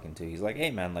was talking to, he's like,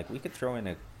 hey man, like we could throw in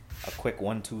a quick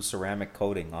 1-2 ceramic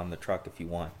coating on the truck if you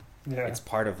want. Yeah. It's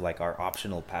part of like our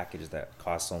optional package that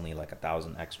costs only like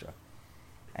 $1,000 extra.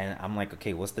 And I'm like,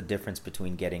 okay, what's the difference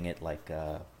between getting it like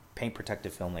paint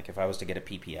protective film, like if I was to get a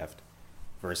PPF'd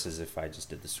versus if I just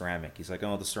did the ceramic? He's like,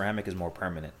 oh, the ceramic is more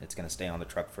permanent. It's going to stay on the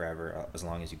truck forever as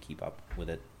long as you keep up with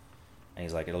it. And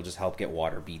he's like, it'll just help get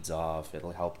water beads off.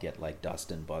 It'll help get like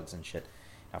dust and bugs and shit.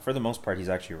 Now, for the most part, he's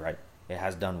actually right. It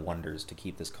has done wonders to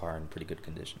keep this car in pretty good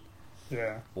condition.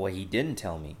 Yeah. What he didn't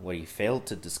tell me, what he failed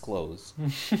to disclose,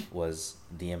 was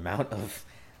the amount of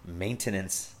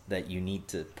maintenance that you need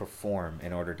to perform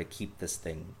in order to keep this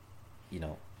thing, you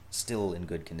know, still in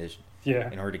good condition.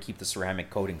 Yeah. In order to keep the ceramic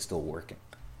coating still working.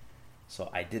 So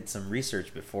I did some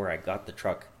research before I got the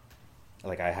truck.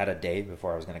 Like, I had a day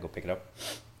before I was going to go pick it up.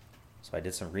 So I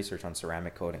did some research on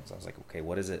ceramic coatings. I was like, okay,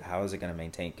 what is it? How is it going to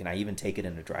maintain? Can I even take it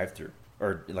in a drive-through?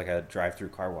 Or like a drive-through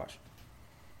car wash?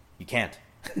 You can't.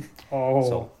 Oh.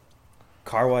 So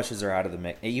car washes are out of the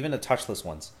mix. Even the touchless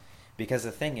ones. Because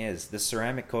the thing is, the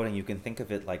ceramic coating, you can think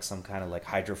of it like some kind of like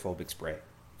hydrophobic spray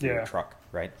for your truck,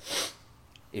 right?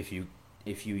 If you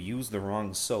use the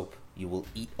wrong soap, you will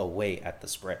eat away at the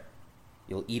spray.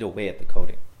 You'll eat away at the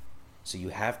coating. So you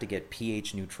have to get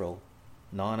pH neutral,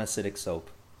 non-acidic soap.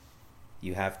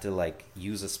 You have to like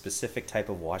use a specific type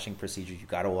of washing procedure. You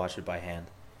got to wash it by hand.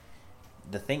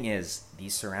 The thing is,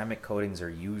 these ceramic coatings are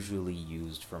usually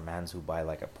used for mans who buy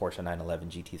like a Porsche 911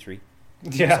 GT3.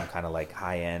 Yeah. Some kind of like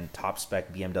high-end,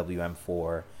 top-spec BMW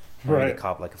M4. Right. They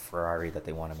cop like a Ferrari that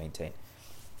they want to maintain.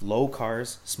 Low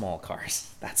cars, small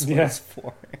cars. That's what it's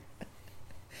for.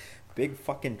 Big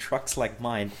fucking trucks like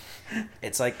mine,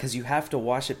 it's like, because you have to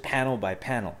wash it panel by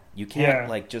panel. You can't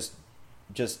like just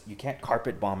you can't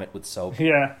carpet bomb it with soap.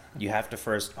 Yeah. You have to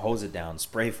first hose it down,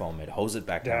 spray foam it, hose it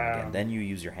back down again. Then you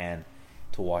use your hand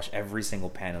to wash every single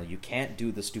panel. You can't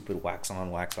do the stupid wax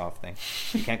on, wax off thing.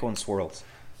 You can't go in swirls.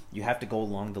 You have to go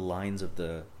along the lines of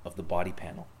the body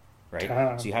panel,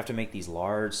 right? So you have to make these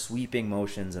large sweeping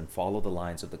motions and follow the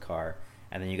lines of the car.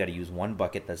 And then you got to use one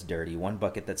bucket that's dirty, one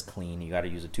bucket that's clean. You got to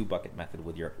use a 2-bucket method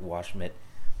with your wash mitt.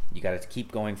 You got to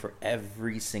keep going for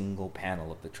every single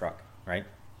panel of the truck, right?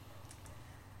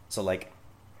 So like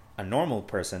a normal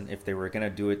person, if they were going to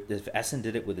do it, if Essen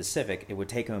did it with a Civic, it would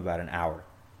take him about an hour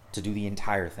to do the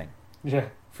entire thing. Yeah.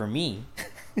 For me,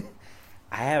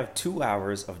 I have 2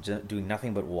 hours of doing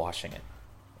nothing but washing it.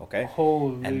 Okay?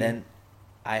 Holy. And then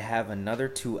I have another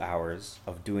 2 hours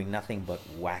of doing nothing but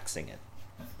waxing it.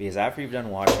 Because after you've done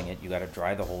washing it, you got to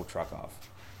dry the whole truck off.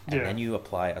 And then you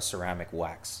apply a ceramic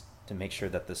wax to make sure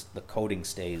that the coating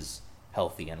stays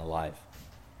healthy and alive.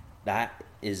 That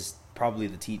is probably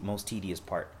the most tedious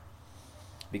part.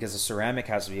 Because the ceramic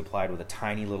has to be applied with a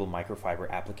tiny little microfiber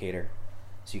applicator.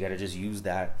 So you got to just use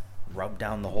that, rub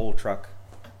down the whole truck,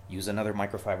 use another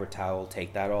microfiber towel,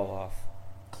 take that all off,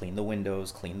 clean the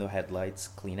windows, clean the headlights,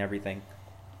 clean everything.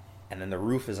 And then the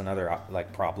roof is another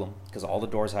like problem because all the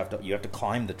doors you have to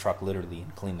climb the truck literally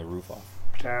and clean the roof off.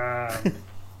 Damn.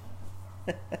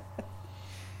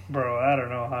 Bro, I don't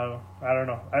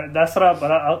know. That's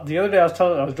what the other day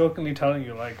I was jokingly telling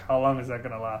you, like, how long is that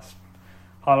gonna last?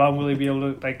 How long will he be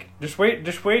able to, like, just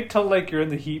wait till, like, you're in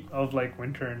the heat of, like,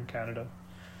 winter in Canada.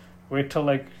 Wait till,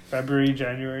 like, February,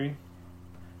 January.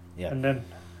 Yeah. And then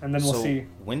we'll see.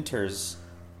 Winters,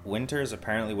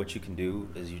 apparently what you can do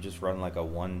is you just run, like, a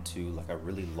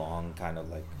really long kind of,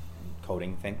 like,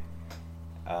 coating thing.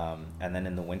 And then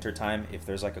in the wintertime, if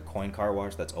there's, like, a coin car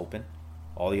wash that's open,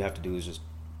 all you have to do is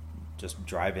just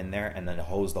drive in there and then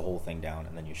hose the whole thing down,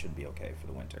 and then you should be okay for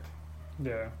the winter.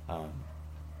 Yeah.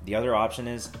 The other option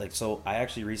is, like, so I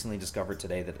actually recently discovered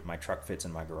today that my truck fits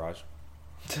in my garage,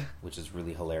 which is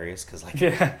really hilarious because, like,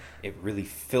 it really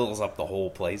fills up the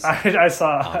whole place. I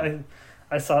saw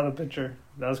the picture.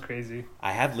 That was crazy.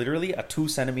 I have literally a 2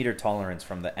 centimeter tolerance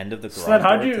from the end of the garage. So then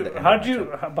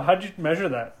how'd you measure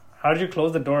that? How did you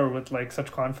close the door with, like,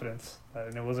 such confidence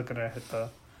that it wasn't gonna hit the?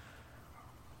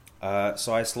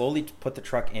 So I slowly put the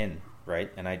truck in,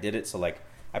 right? And I did it so, like,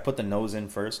 I put the nose in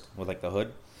first with, like, the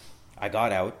hood. I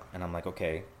got out and I'm like,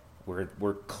 okay, we're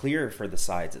clear for the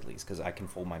sides at least because I can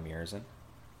fold my mirrors in.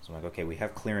 So I'm like, okay, we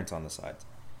have clearance on the sides.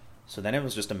 So then it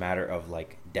was just a matter of,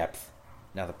 like, depth.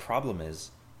 Now the problem is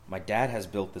my dad has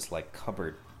built this, like,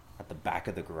 cupboard at the back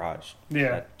of the garage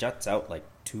that juts out like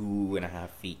 2.5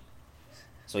 feet.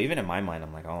 So even in my mind,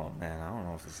 I'm like, oh man, I don't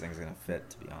know if this thing's gonna fit,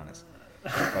 to be honest.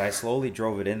 But I slowly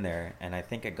drove it in there, and I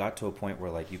think it got to a point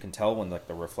where, like, you can tell when, like,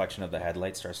 the reflection of the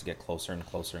headlight starts to get closer and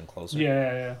closer and closer.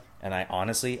 Yeah. And I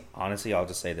honestly, I'll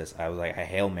just say this: I was like, I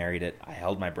Hail Married it. I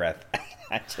held my breath.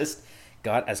 I just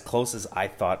got as close as I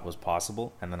thought was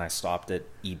possible, and then I stopped it,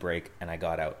 e-brake, and I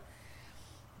got out.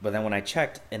 But then when I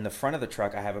checked in the front of the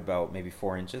truck, I have about maybe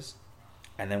 4 inches,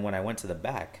 and then when I went to the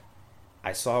back,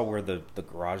 I saw where the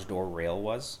garage door rail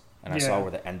was, and I saw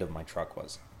where the end of my truck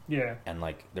was. Yeah. And,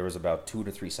 like, there was about 2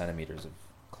 to 3 centimeters of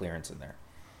clearance in there.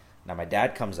 Now my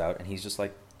dad comes out and he's just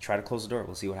like, try to close the door.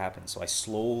 We'll see what happens. So I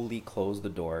slowly closed the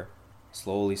door,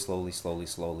 slowly.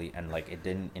 And, like, it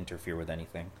didn't interfere with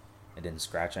anything. It didn't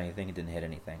scratch anything. It didn't hit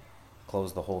anything.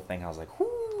 Closed the whole thing. I was like,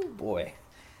 whoo, boy.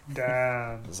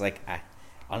 Damn. It was like, I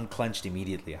unclenched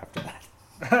immediately after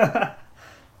that.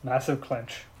 Massive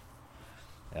clench.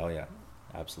 Oh yeah,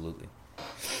 absolutely.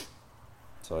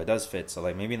 So it does fit. So,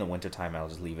 like, maybe in the wintertime I'll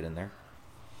just leave it in there.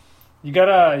 You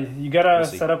gotta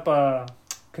set up a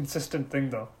consistent thing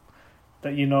though,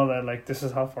 that you know that, like, this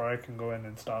is how far I can go in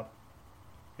and stop.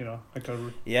 You know, like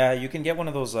yeah, you can get one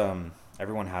of those.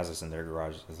 Everyone has this in their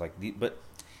garage. It's like but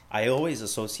I always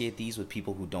associate these with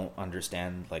people who don't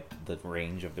understand, like, the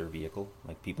range of their vehicle.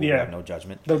 Like, people who have no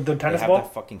judgment. The tennis they ball. have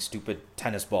that fucking stupid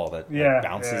tennis ball that like,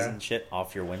 bounces and shit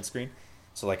off your windscreen.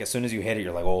 So, like, as soon as you hit it,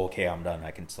 you're like, oh, okay, I'm done.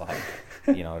 I can slide.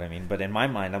 You know what I mean? But in my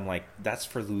mind, I'm like, that's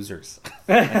for losers.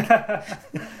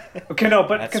 Okay, no,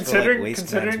 but considering your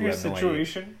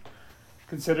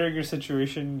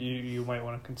situation, you might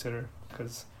want to consider,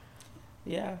 because.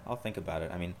 Yeah, I'll think about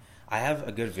it. I mean, I have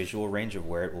a good visual range of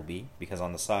where it will be, because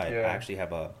on the side, I actually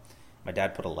have my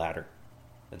dad put a ladder.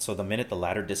 And so the minute the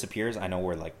ladder disappears, I know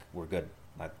we're good.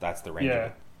 That's the range of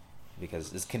it.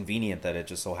 Because it's convenient that it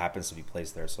just so happens to be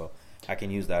placed there. So I can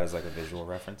use that as, like, a visual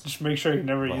reference. Just make sure he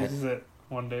never uses it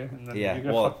one day, and then you get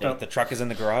fucked up. If the truck is in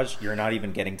the garage, you're not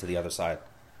even getting to the other side.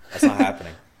 That's not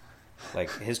happening.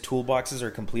 Like, his toolboxes are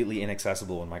completely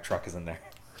inaccessible when my truck is in there.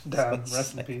 Damn,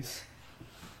 rest in peace.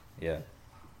 Yeah.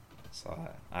 So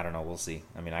I don't know. We'll see.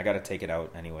 I mean, I got to take it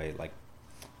out anyway, like,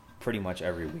 pretty much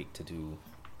every week to do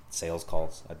sales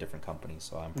calls at different companies.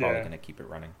 So I'm probably going to keep it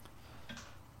running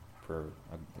for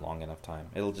a long enough time.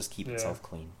 It'll just keep itself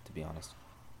clean, to be honest.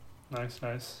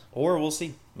 Nice. Or we'll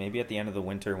see. Maybe at the end of the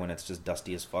winter when it's just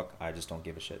dusty as fuck, I just don't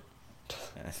give a shit.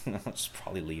 I'll just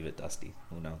probably leave it dusty.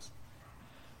 Who knows?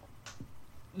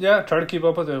 Yeah, try to keep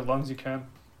up with it as long as you can.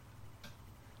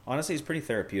 Honestly, it's pretty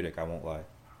therapeutic, I won't lie.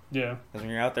 Yeah. Because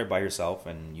when you're out there by yourself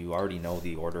and you already know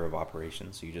the order of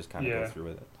operations, so you just kind of go through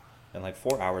with it. And like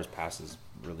 4 hours passes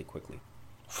really quickly.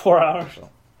 4 hours? So,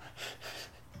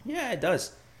 yeah, it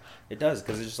does. It does,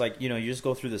 because it's just like, you know, you just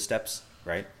go through the steps,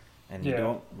 right? And you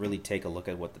don't really take a look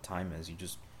at what the time is. You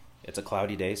just, it's a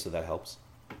cloudy day, so that helps.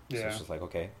 So it's just like,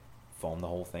 okay, foam the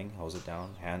whole thing, hose it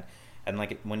down, hand. And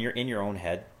like when you're in your own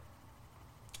head,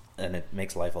 and it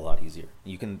makes life a lot easier.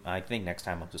 You can, I think next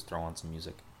time I'll just throw on some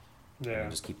music. Yeah.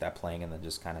 And just keep that playing and then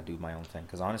just kind of do my own thing.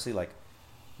 Because honestly, like,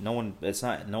 no one's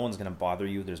going to bother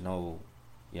you. There's no,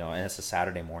 you know, and it's a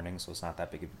Saturday morning, so it's not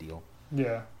that big of a deal.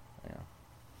 Yeah. Yeah.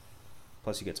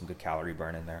 Plus, you get some good calorie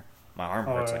burn in there. My arm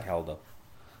hurts like hell, though.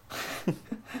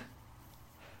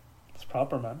 It's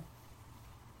proper, man.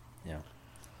 Yeah.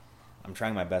 I'm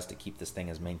trying my best to keep this thing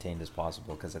as maintained as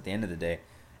possible because at the end of the day,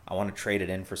 I want to trade it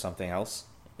in for something else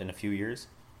in a few years.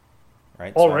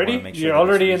 Right? Already? So you're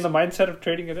already in the mindset of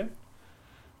trading it in?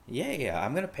 Yeah.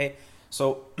 I'm going to pay.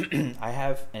 So I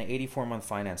have an 84-month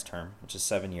finance term, which is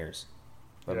 7 years.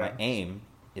 But my aim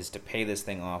is to pay this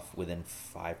thing off within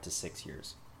 5 to 6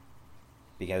 years.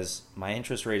 Because my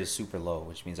interest rate is super low,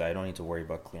 which means I don't need to worry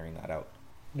about clearing that out.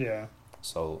 Yeah.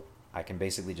 So I can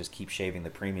basically just keep shaving the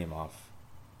premium off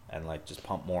and like just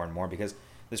pump more and more because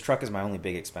this truck is my only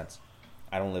big expense.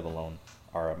 I don't live alone,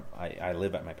 or I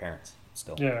live at my parents'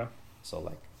 still. Yeah. So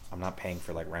like I'm not paying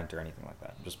for like rent or anything like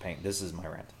that. I'm just paying. This is my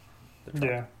rent. The truck.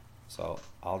 Yeah. So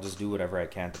I'll just do whatever I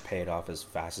can to pay it off as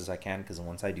fast as I can because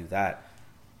once I do that,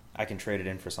 I can trade it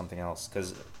in for something else.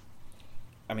 Because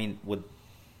I mean, with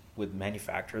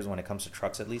manufacturers when it comes to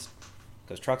trucks at least,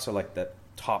 because trucks are like the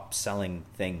top selling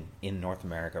thing in North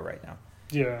America right now.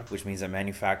 Yeah. Which means that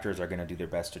manufacturers are going to do their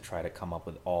best to try to come up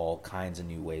with all kinds of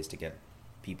new ways to get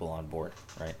people on board,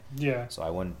 right? Yeah. So I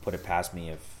wouldn't put it past me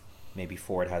if maybe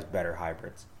Ford has better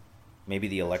hybrids. Maybe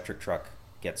the electric truck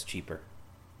gets cheaper.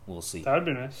 We'll see. That would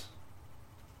be nice.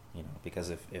 You know, because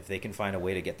if they can find a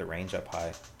way to get the range up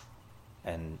high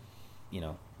and, you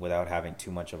know, without having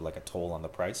too much of like a toll on the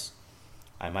price,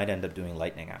 I might end up doing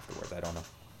Lightning afterwards. I don't know.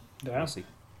 Yeah. We'll see.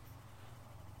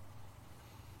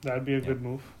 That'd be a good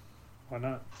move. Why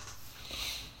not?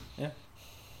 Yeah.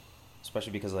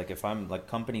 Especially because like if I'm like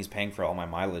companies paying for all my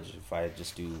mileage, if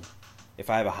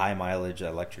I have a high mileage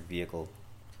electric vehicle,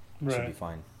 it should be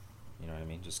fine. You know what I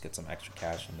mean? Just get some extra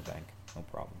cash in the bank. No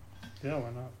problem. Yeah,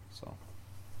 why not? So.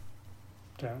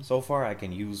 Damn. So far I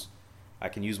can use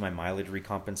my mileage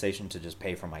recompensation to just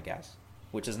pay for my gas,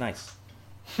 which is nice.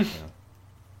 You know.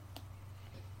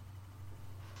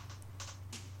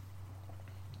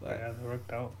 But yeah, they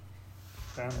worked out.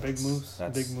 Damn, big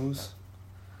moves.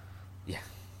 Yeah.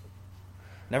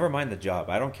 Never mind the job.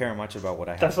 I don't care much about what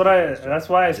I have. That's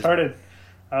why I started.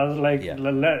 I was like,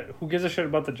 who gives a shit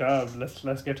about the job?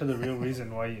 Let's get to the real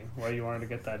reason why you wanted to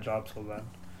get that job so bad.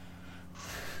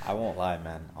 I won't lie,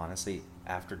 man. Honestly,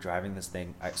 after driving this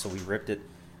thing, so we ripped it.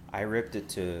 I ripped it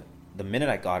to the minute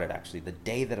I got it. Actually, the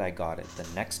day that I got it, the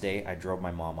next day I drove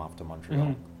my mom off to Montreal.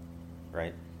 Mm-hmm.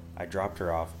 Right. I dropped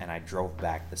her off and I drove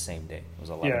back the same day. It was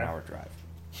an 11-hour drive.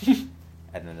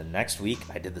 And then the next week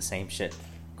I did the same shit.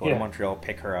 Go to Montreal,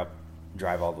 pick her up,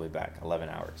 drive all the way back, 11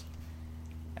 hours.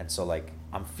 And so like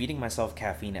I'm feeding myself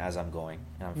caffeine as I'm going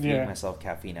and I'm feeding myself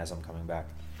caffeine as I'm coming back.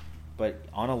 But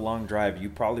on a long drive, you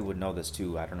probably would know this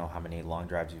too. I don't know how many long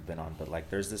drives you've been on, but like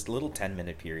there's this little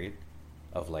 10-minute period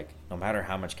of like no matter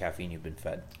how much caffeine you've been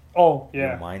fed. Oh, yeah.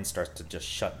 Your mind starts to just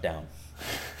shut down,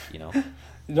 you know?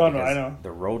 No, I know.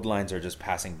 The road lines are just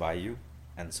passing by you,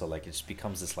 and so like it just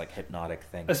becomes this like hypnotic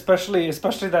thing. Especially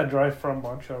that drive from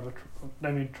Montreal to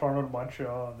Toronto to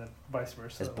Montreal, and then vice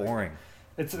versa. It's boring.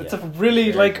 It's a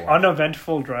really like boring,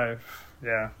 uneventful drive.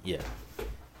 Yeah. Yeah.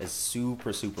 It's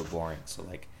super boring. So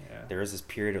like there is this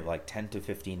period of like 10 to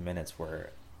 15 minutes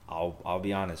where I'll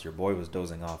be honest, your boy was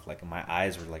dozing off. Like my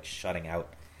eyes were like shutting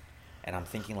out, and I'm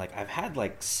thinking like I've had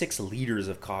like 6 liters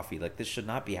of coffee. Like this should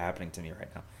not be happening to me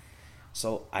right now.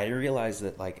 So I realized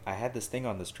that like I had this thing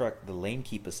on this truck, the lane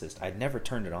keep assist. I'd never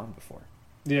turned it on before.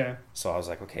 Yeah. So I was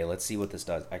like, okay, let's see what this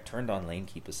does. I turned on lane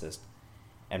keep assist.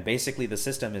 And basically the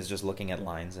system is just looking at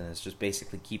lines and it's just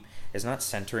basically it's not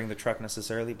centering the truck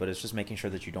necessarily, but it's just making sure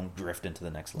that you don't drift into the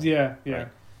next lane. Yeah. Right?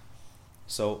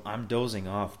 So I'm dozing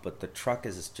off, but the truck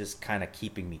is just kind of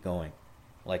keeping me going.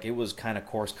 Like it was kind of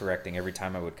course correcting every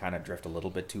time I would kind of drift a little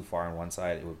bit too far on one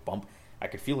side. It would bump. I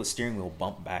could feel the steering wheel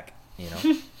bump back, you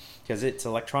know. Because it's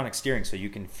electronic steering, so you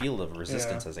can feel the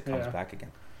resistance as it comes back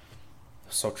again.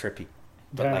 So trippy.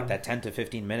 But like that 10 to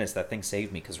 15 minutes, that thing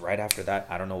saved me. Because right after that,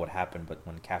 I don't know what happened, but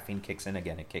when caffeine kicks in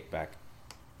again, it kicked back.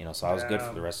 You know, so I was good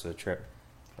for the rest of the trip.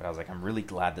 But I was like, I'm really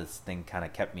glad this thing kind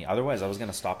of kept me. Otherwise, I was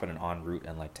gonna stop at an en route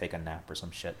and like take a nap or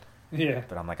some shit. Yeah.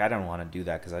 But I'm like, I don't want to do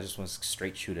that because I just want to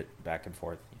straight shoot it back and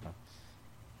forth, you know.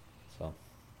 So.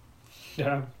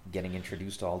 Yeah. Getting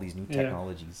introduced to all these new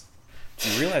technologies.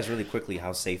 You realize really quickly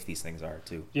how safe these things are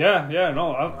too. Yeah. Yeah.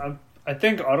 No, I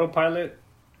think autopilot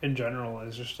in general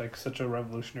is just like such a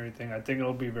revolutionary thing. I think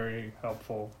it'll be very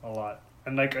helpful a lot.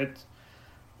 And like it's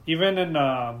even in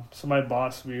so my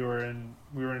boss, we were in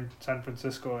San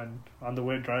Francisco, and on the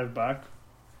way drive back,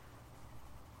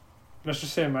 let's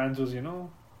just say man's was, you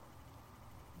know,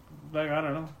 like I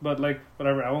don't know, but like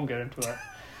whatever, I won't get into that.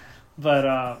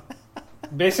 But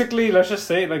basically, let's just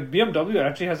say like BMW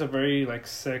actually has a very like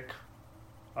sick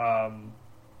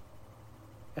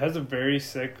it has a very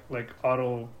sick like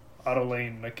auto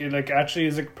lane. Like it like actually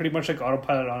is like pretty much like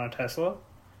autopilot on a Tesla.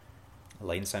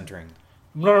 Lane centering.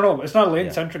 No, it's not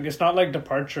lane centering. It's not like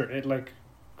departure. It like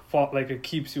it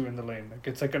keeps you in the lane. Like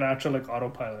it's like an actual like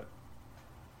autopilot.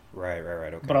 Right.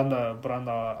 Okay. But on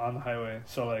the highway,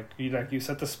 so like you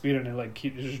set the speed and it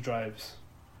just drives.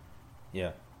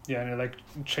 Yeah. Yeah, and it like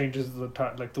changes the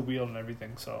like the wheel and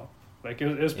everything. So like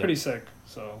it was pretty sick.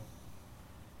 So.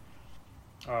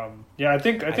 Yeah, I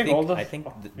think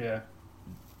the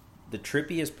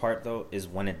trippiest part though is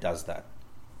when it does that.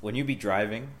 When you be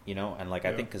driving, you know, and like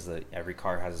I think because every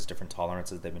car has its different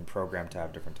tolerances, they've been programmed to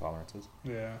have different tolerances.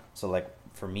 Yeah. So like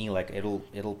for me, like it'll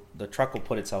the truck will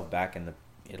put itself back and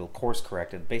it'll course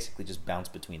correct and basically just bounce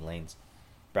between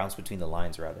the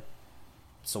lines rather.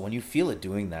 So when you feel it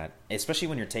doing that, especially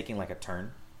when you're taking like a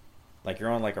turn, like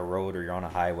you're on like a road or you're on a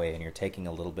highway and you're taking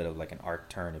a little bit of like an arc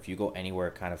turn, if you go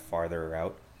anywhere kind of farther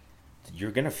out,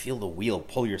 you're gonna feel the wheel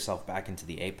pull yourself back into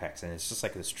the apex, and it's just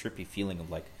like this trippy feeling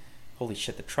of like, holy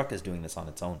shit, the truck is doing this on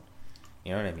its own.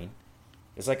 You know what I mean?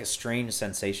 It's like a strange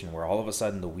sensation where all of a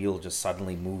sudden the wheel just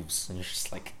suddenly moves and you're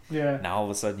just like, now all of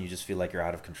a sudden you just feel like you're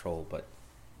out of control. But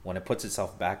when it puts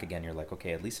itself back again, you're like,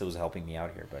 okay, at least it was helping me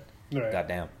out here, but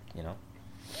goddamn, you know?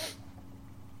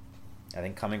 I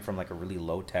think coming from like a really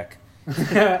low tech, you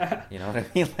know what I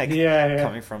mean? Like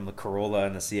coming from the Corolla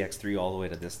and the CX-3 all the way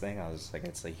to this thing, I was like,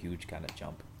 it's a huge kind of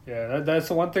jump. Yeah, that's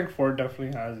the one thing Ford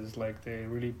definitely has is like they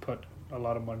really put a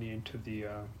lot of money into the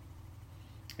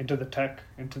tech,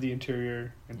 into the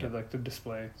interior, into like the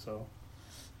display. So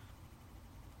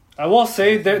I will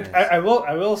say that I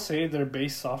will say their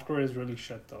base software is really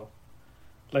shit though.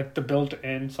 Like the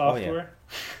built-in software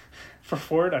for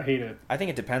Ford, I hate it. I think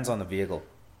it depends on the vehicle.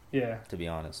 Yeah. To be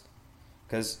honest,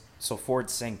 because Ford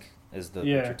Sync is what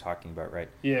you're talking about, right?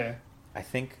 Yeah. I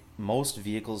think most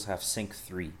vehicles have Sync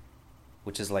 3,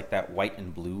 which is like that white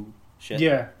and blue shit.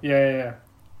 Yeah.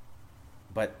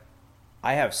 But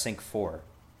I have Sync 4,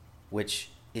 which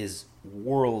is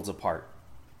worlds apart,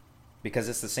 because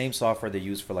it's the same software they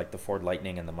use for like the Ford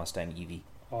Lightning and the Mustang EV.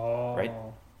 Oh. Right.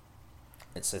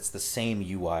 It's the same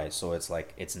UI, so it's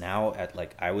like it's now at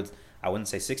like I wouldn't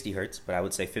say 60 hertz, but I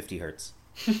would say 50 hertz.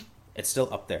 It's still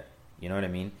up there. You know what I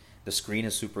mean? The screen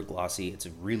is super glossy. It's a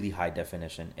really high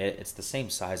definition. It's the same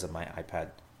size of my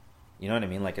iPad. You know what I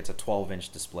mean? Like it's a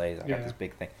 12-inch display. I got this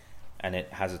big thing. And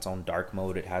it has its own dark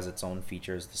mode. It has its own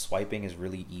features. The swiping is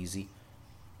really easy.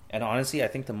 And honestly, I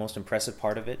think the most impressive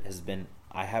part of it has been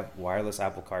I have wireless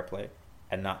Apple CarPlay,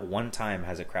 and not one time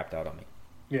has it crapped out on me.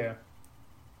 Yeah.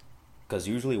 Because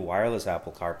usually wireless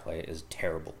Apple CarPlay is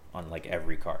terrible on like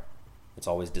every car. It's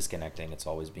always disconnecting. It's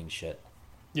always being shit.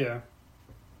 Yeah.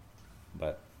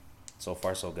 But so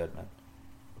far so good, man.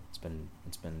 It's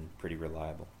been pretty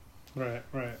reliable. Right.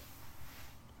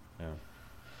 Yeah.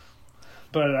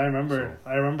 But I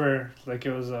remember like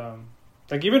it was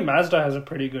like even Mazda has a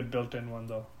pretty good built-in one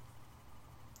though.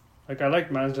 Like I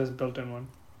like Mazda's built-in one.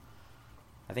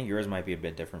 I think yours might be a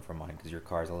bit different from mine because your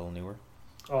car's a little newer.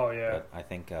 Oh yeah. But I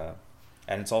think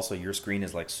and it's also your screen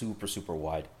is like super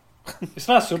wide. It's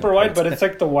not super wide, but it's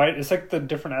like the wide. It's like the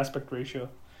different aspect ratio.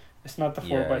 It's not the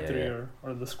 4x3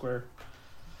 or the square.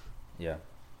 Yeah.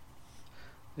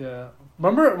 Yeah.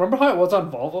 Remember how it was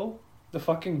on Volvo, the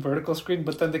fucking vertical screen,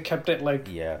 but then they kept it like.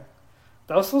 Yeah.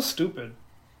 That was so stupid.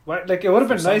 Why? Like it would have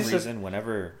been nice. For some reason,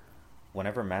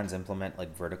 whenever mans implement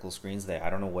like vertical screens, I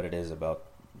don't know what it is about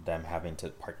them having to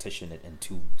partition it in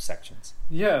two sections.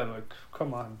 Yeah, like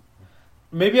come on.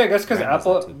 Maybe I guess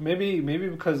because maybe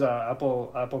because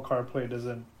Apple CarPlay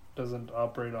doesn't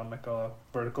operate on like a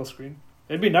vertical screen.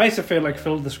 It'd be nice if it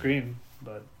filled the screen,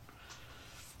 but.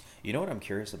 You know what I'm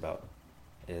curious about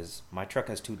is my truck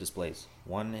has two displays,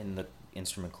 one in the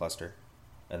instrument cluster,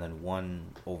 and then one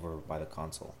over by the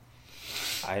console.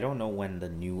 I don't know when the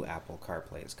new Apple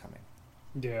CarPlay is coming.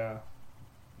 Yeah.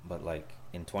 But like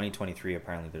in 2023,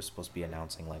 apparently they're supposed to be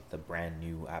announcing like the brand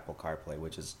new Apple CarPlay,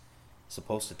 which is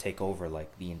supposed to take over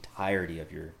like the entirety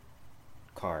of your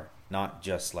car, not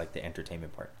just like the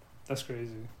entertainment part. That's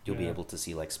crazy. You'll be able to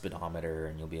see like speedometer,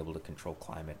 and you'll be able to control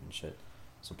climate and shit.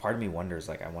 So part of me wonders,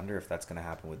 like, I wonder if that's gonna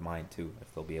happen with mine too,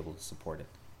 if they'll be able to support it,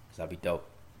 because that'd be dope.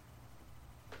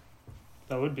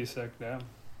 That would be sick. Damn.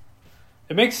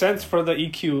 It makes sense for the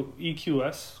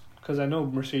EQS, because I know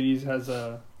Mercedes has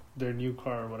their new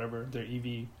car or whatever, their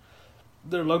EV,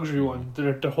 their luxury one.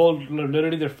 The whole,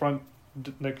 literally their front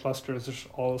like cluster is just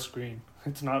all screen.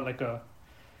 It's not like a.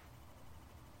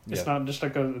 It's not just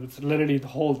like a. It's literally the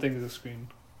whole thing is a screen.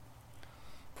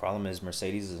 Problem is,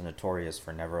 Mercedes is notorious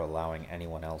for never allowing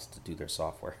anyone else to do their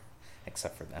software,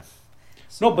 except for them.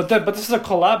 So, no, but this is a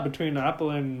collab between Apple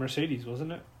and Mercedes,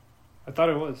 wasn't it? I thought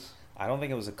it was. I don't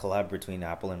think it was a collab between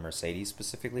Apple and Mercedes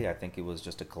specifically. I think it was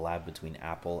just a collab between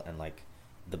Apple and like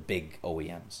the big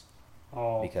OEMs.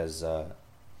 Oh. Because a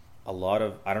lot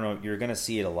of, I don't know, you're gonna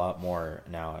see it a lot more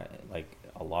now. Like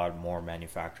a lot more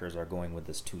manufacturers are going with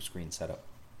this 2-screen setup.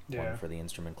 Yeah. One for the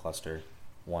instrument cluster,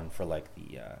 one for like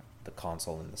the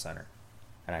console in the center.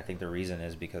 And I think the reason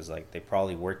is because like they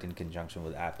probably worked in conjunction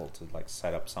with Apple to like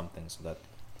set up something so that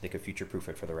they could future proof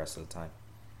it for the rest of the time.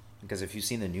 Because if you've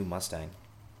seen the new Mustang,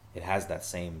 it has that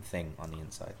same thing on the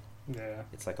inside. Yeah.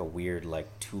 It's like a weird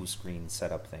like 2-screen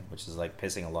setup thing, which is like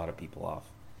pissing a lot of people off.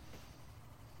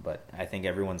 But I think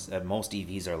most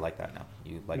EVs are like that now.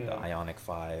 You like the Ioniq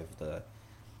 5, the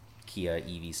Kia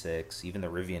EV6, even the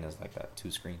Rivian is like that,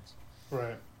 2 screens.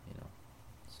 Right. You know,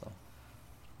 so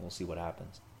we'll see what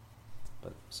happens.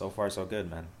 But so far so good,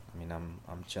 man. I mean,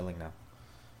 I'm chilling now.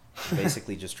 I'm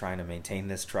basically just trying to maintain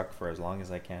this truck for as long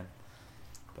as I can.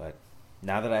 But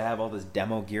now that I have all this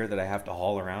demo gear that I have to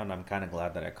haul around, I'm kind of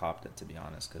glad that I copped it, to be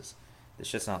honest, because this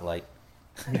shit's not light.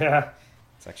 Yeah.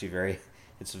 It's actually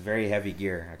it's very heavy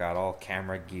gear. I got all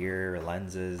camera gear,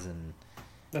 lenses, and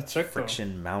that's sick,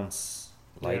 friction mounts,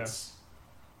 lights.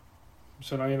 Yeah.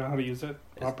 So now you know how to use it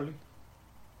properly?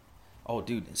 Oh,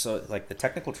 dude. So like the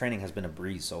technical training has been a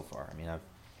breeze so far. I mean,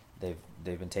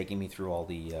 they've been taking me through all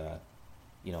the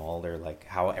all their like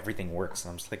how everything works,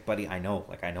 and I'm just like, buddy, I know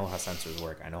how sensors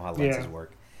work, I know how lenses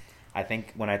work. I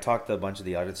think when I talked to a bunch of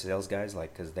the other sales guys,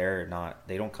 like, because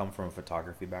they don't come from a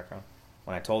photography background.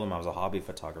 When I told them I was a hobby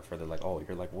photographer, they're like, oh,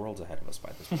 you're like worlds ahead of us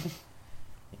by this point.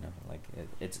 You know, like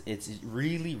it's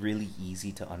really, really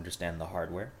easy to understand the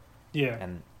hardware. Yeah.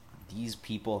 And these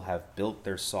people have built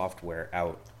their software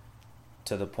out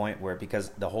to the point where, because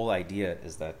the whole idea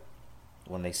is that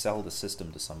when they sell the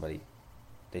system to somebody,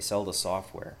 they sell the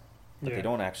software, but they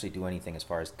don't actually do anything as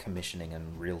far as commissioning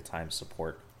and real-time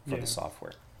support for the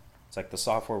software. It's like the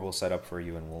software will set up for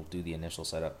you and we'll do the initial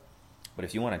setup. But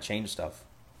if you want to change stuff,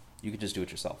 you can just do it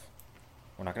yourself.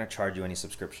 We're not going to charge you any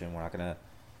subscription. We're not going to,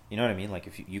 you know what I mean? Like,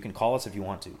 if you can call us if you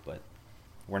want to, but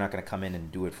we're not going to come in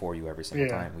and do it for you every single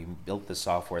time. We built this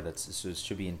software that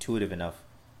should be intuitive enough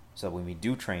so that when we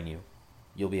do train you,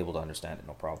 you'll be able to understand it,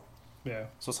 no problem. Yeah.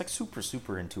 So it's like super,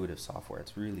 super intuitive software.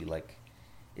 It's really like,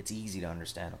 it's easy to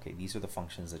understand. Okay, these are the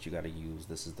functions that you got to use.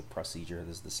 This is the procedure.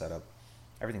 This is the setup.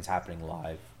 Everything's happening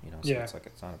live, you know, so it's like,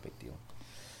 it's not a big deal.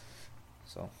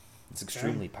 So it's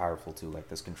extremely powerful too. Like,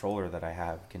 this controller that I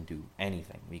have can do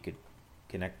anything. We could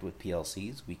connect with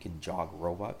PLCs. We can jog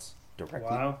robots directly.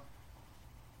 Wow.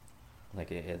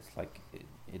 Like, it's like,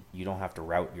 you don't have to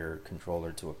route your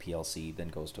controller to a PLC, then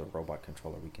goes to a robot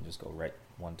controller. We can just go right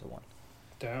one-to-one.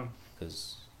 Damn.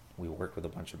 Because we work with a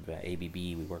bunch of ABB,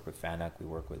 we work with Fanuc, we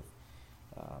work with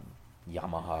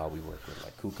Yamaha, we work with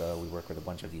like KUKA, we work with a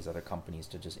bunch of these other companies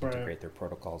to just integrate their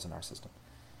protocols in our system.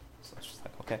 So it's just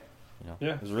like, okay, you know,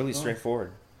 it was really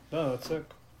straightforward. No, that's sick.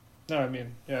 No, I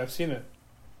mean, I've seen it.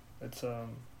 It's you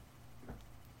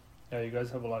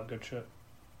guys have a lot of good shit.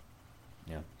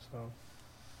 Yeah.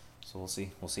 So we'll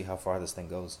see how far this thing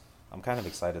goes. I'm kind of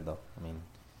excited though. I mean,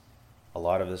 a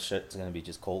lot of this shit is going to be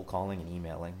just cold calling and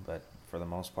emailing, but for the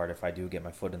most part, if I do get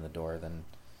my foot in the door, then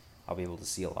I'll be able to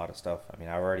see a lot of stuff. I mean,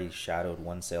 I already shadowed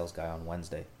one sales guy on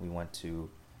Wednesday. We went to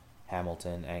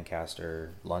Hamilton,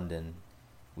 Ancaster, London.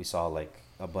 We saw like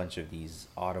a bunch of these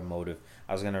automotive,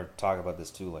 I was going to talk about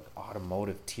this too, like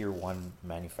automotive tier 1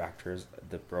 manufacturers.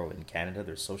 Bro, in Canada,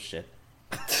 they're so shit.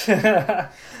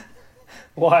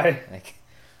 Why? Like,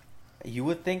 you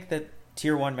would think that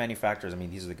tier 1 manufacturers, I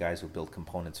mean, these are the guys who build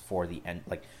components for the end.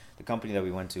 Like, the company that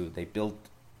we went to, they built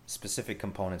specific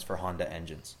components for Honda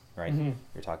engines, right? Mm-hmm.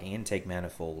 You're talking intake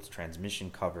manifolds, transmission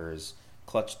covers,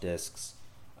 clutch discs,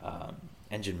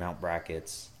 engine mount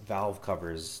brackets, valve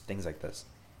covers, things like this.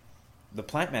 The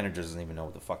plant manager doesn't even know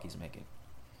what the fuck he's making.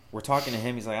 We're talking to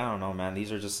him, he's like, I don't know, man,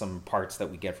 these are just some parts that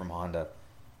we get from Honda.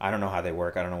 I don't know how they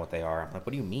work. I don't know what they are. I'm like,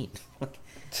 what do you mean?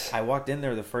 I walked in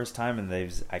there the first time and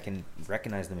I can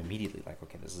recognize them immediately. Like,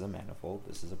 okay, this is a manifold.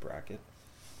 This is a bracket.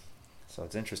 So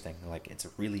it's interesting. Like, it's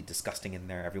really disgusting in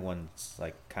there. Everyone's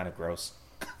like kind of gross.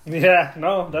 Yeah,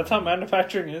 no, that's how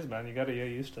manufacturing is, man. You got to get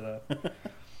used to that.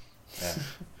 Yeah.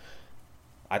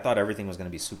 I thought everything was going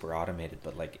to be super automated,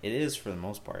 but like it is for the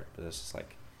most part. But it's just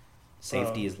like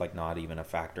safety is like not even a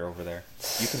factor over there.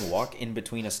 You can walk in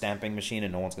between a stamping machine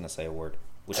and no one's going to say a word,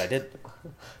 which I did.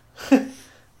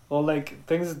 Well, like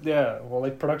things, yeah. Well,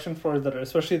 like production floors that are,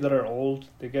 especially that are old,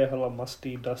 they get hella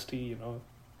musty, dusty. You know,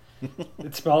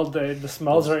 it smelled. The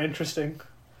smells are interesting.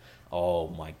 Oh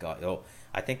my god! Oh,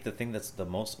 I think the thing that's the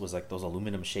most was like those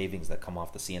aluminum shavings that come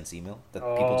off the CNC mill that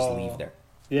people just leave there.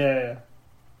 Yeah.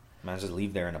 Man, just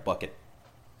leave there in a bucket,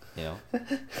 you know,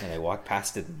 and they walk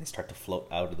past it and they start to float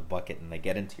out of the bucket and they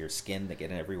get into your skin. They get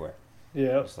in everywhere.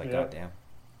 Yeah. It's like goddamn.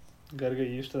 You gotta get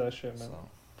used to that shit, man. So.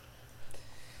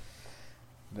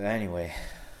 But anyway,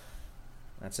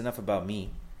 that's enough about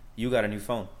me. You got a new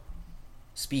phone.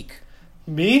 Speak.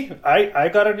 Me? I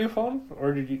got a new phone,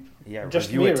 or did you? Yeah,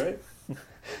 just me, right?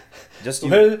 Just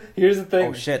you. Here's the thing.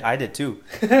 Oh shit, I did too.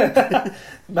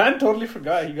 Man, totally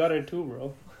forgot he got it too,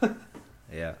 bro.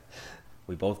 Yeah,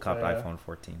 we both copped iPhone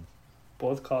 14.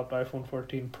 Both copped iPhone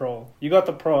 14 Pro. You got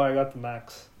the Pro, I got the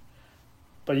Max.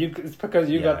 But it's because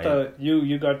you got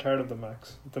you got tired of the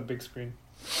Max, the big screen.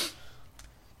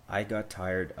 I got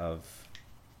tired of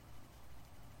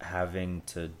having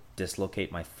to dislocate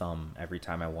my thumb every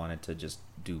time I wanted to just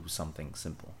do something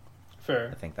simple. Fair.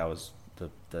 I think that was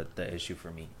the issue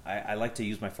for me. I like to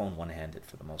use my phone one-handed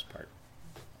for the most part.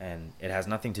 And it has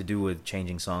nothing to do with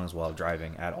changing songs while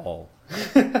driving at all.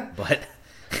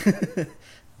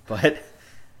 But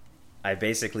I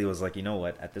basically was like, you know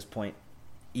what, at this point,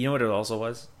 you know what it also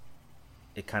was?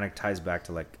 It kind of ties back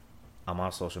to like, I'm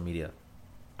off social media.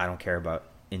 I don't care about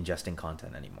ingesting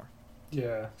content anymore.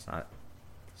 Yeah. It's not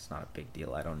a big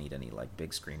deal. I don't need any like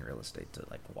big screen real estate to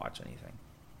like watch anything.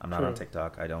 I'm not on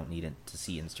TikTok. I don't need it to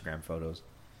see Instagram photos.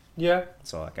 Yeah.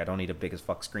 So like I don't need a big as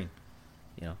fuck screen,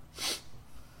 you know.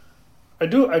 I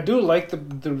do like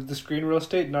the screen real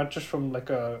estate, not just from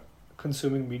like a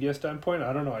consuming media standpoint.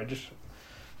 I don't know.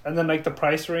 And then like the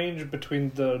price range between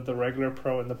the regular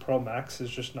Pro and the Pro Max is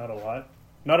just not a lot.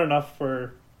 Not enough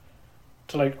for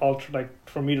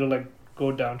me to like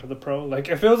go down to the Pro. Like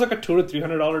if it was like a $200 to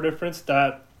 $300 difference,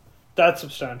 that's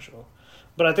substantial.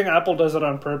 But I think Apple does it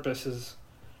on purpose. Is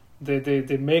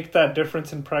they make that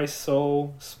difference in price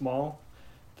so small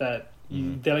that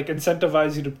they like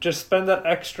incentivize you to just spend that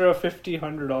extra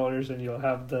 $50-$100 and you'll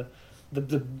have the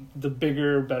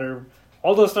bigger, better.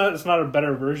 Although it's not a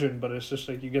better version, but it's just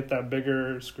like you get that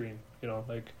bigger screen, you know,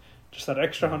 like just that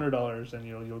extra $100 and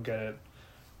you'll get it.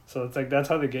 So it's like that's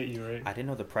how they get you, right? I didn't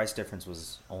know the price difference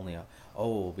was only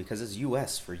because it's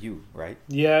US for you, right?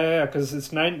 Yeah, because it's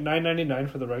 $9.99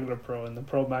 for the regular Pro and the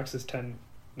Pro Max is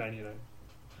 $10.99.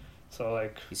 So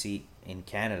like you see, in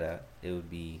Canada it would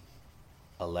be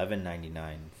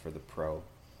 $11.99 for the Pro.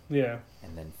 Yeah.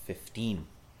 And then $15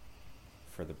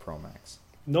 for the Pro Max.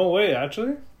 No way,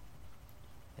 actually?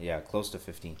 Yeah, close to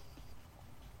 15.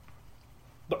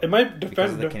 But it might depend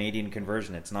because of the Canadian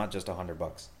conversion. It's not just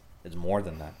 $100. It's more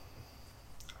than that.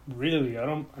 Really,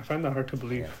 I find that hard to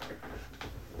believe.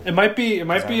 Yeah. It might be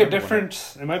a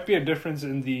difference. It might be a difference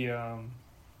in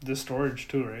the storage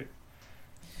too, right?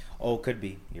 Oh, could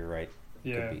be. You're right.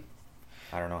 Yeah. Could be.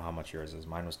 I don't know how much yours is.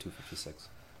 Mine was 256.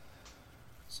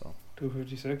 So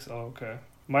 256. Oh, okay.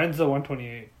 Mine's the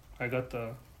 128. I got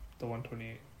the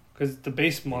 128 because the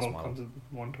base model comes with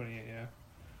 128. Yeah.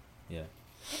 Yeah.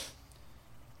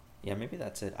 Yeah, maybe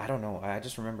that's it. I don't know. I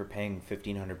just remember paying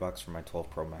 $1,500 for my 12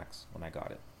 Pro Max when I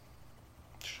got it.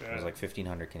 Shit. It was like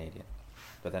 1,500 Canadian.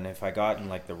 But then if I got in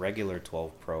like the regular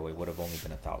 12 Pro, it would have only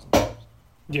been $1,000.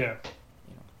 Yeah.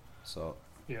 You know. So.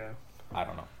 Yeah. I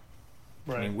don't know.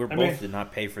 Right. I mean, we both did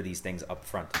not pay for these things up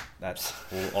front.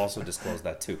 We'll also disclose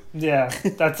that too. Yeah,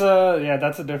 that's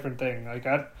a different thing. Like,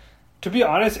 to be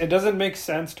honest, it doesn't make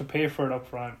sense to pay for it up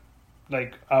front,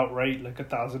 like outright, like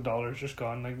 $1,000 just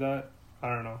gone like that.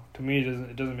 I don't know. To me,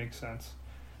 it doesn't make sense,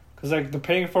 because like the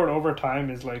paying for it over time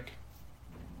is like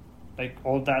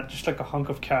all that, just like a hunk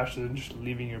of cash and just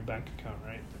leaving your bank account,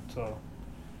 right? So.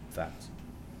 Facts.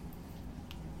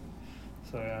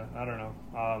 So yeah, I don't know.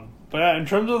 But yeah, in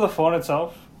terms of the phone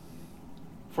itself,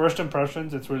 first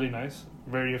impressions, it's really nice,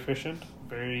 very efficient,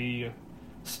 very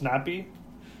snappy,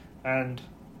 and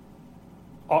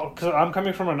because I'm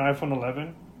coming from an iPhone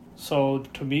 11, so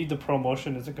to me the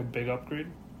ProMotion is like a big upgrade.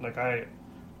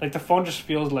 Like the phone just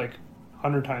feels like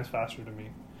 100 times faster to me.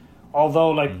 Although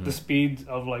like the speed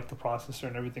of like the processor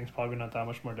and everything's probably not that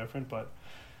much more different, but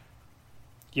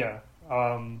yeah,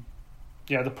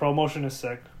 yeah, the ProMotion is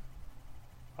sick.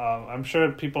 I'm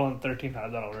sure people on 13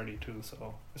 had that already too,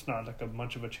 so it's not like a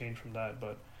much of a change from that.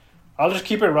 But I'll just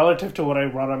keep it relative to what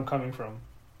I'm coming from.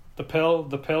 The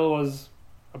pill was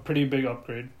a pretty big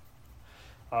upgrade.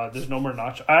 There's no more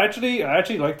notch. I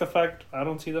actually like the fact I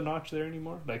don't see the notch there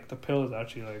anymore. Like the pill is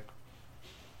actually like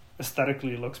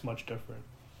aesthetically looks much different.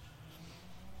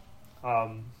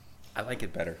 I like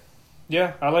it better.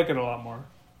 Yeah, I like it a lot more.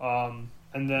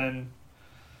 And then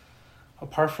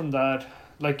apart from that,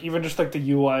 like even just like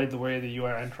the UI, the way the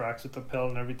UI interacts with the pill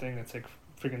and everything, it's like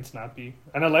freaking snappy.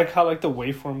 And I like how like the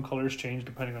waveform colors change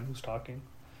depending on who's talking.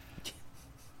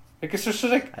 Like it's just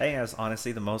like, I think that's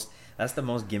honestly the most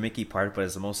gimmicky part, but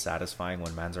it's the most satisfying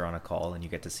when mans are on a call and you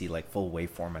get to see like full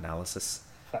waveform analysis.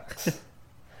 facts.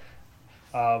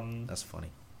 That's funny.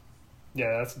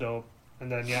 Yeah, that's dope.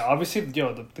 And then yeah, obviously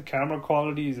the camera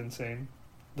quality is insane.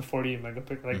 The 48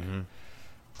 megapixel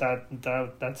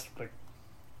that's like,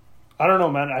 I don't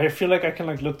know, man. I feel like I can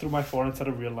like look through my phone instead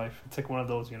of real life. It's like one of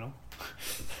those, you know.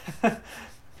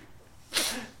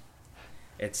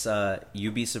 It's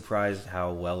you'd be surprised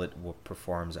how well it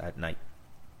performs at night.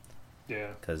 Yeah.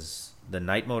 Because the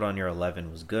night mode on your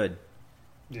 11 was good.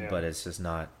 Yeah. But it's just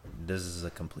not. This is a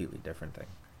completely different thing.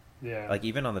 Yeah. Like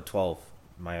even on the 12,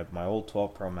 my old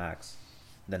 12 Pro Max,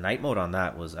 the night mode on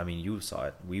that was. I mean, you saw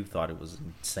it. We thought it was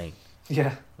insane.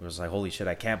 Yeah. It was like, holy shit!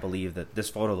 I can't believe that this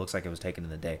photo looks like it was taken in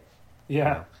the day. Yeah.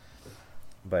 You know?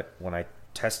 But when I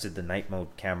tested the night mode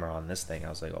camera on this thing, I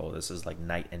was like, oh, this is like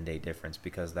night and day difference,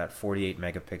 because that 48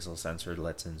 megapixel sensor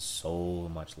lets in so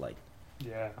much light.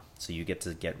 Yeah. So you get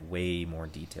to get way more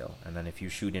detail. And then if you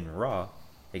shoot in RAW,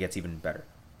 it gets even better.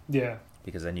 Yeah.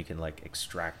 Because then you can like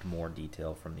extract more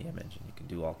detail from the image and you can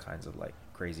do all kinds of like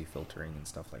crazy filtering and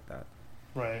stuff like that.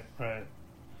 Right.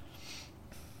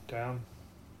 Damn.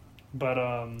 But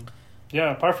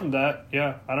yeah, apart from that,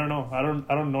 yeah, I don't know. I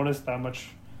don't notice that much.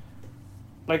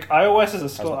 Like iOS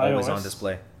is still always iOS on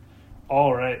display.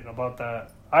 All right, about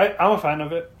that. I'm a fan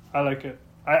of it. I like it.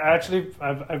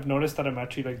 I've noticed that I'm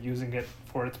actually like using it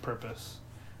for its purpose.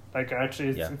 Like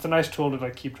actually it's a nice tool to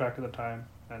like keep track of the time,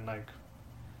 and like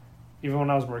even when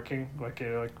I was working, like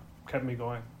it like kept me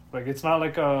going. Like it's not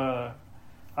like a,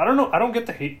 I don't know, I don't get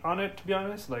the hate on it, to be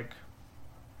honest. Like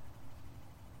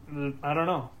I don't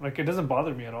know. Like it doesn't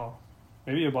bother me at all.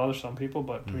 Maybe it bothers some people,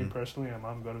 but to me personally,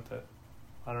 I'm good with it.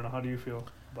 I don't know. How do you feel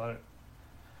about it?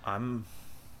 I'm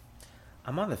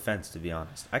on the fence, to be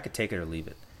honest. I could take it or leave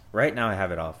it. Right now I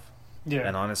have it off. Yeah.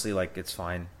 And honestly, like it's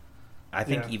fine. I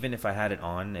think even if I had it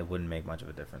on, it wouldn't make much of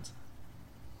a difference.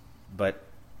 But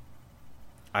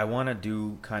I want to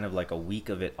do kind of like a week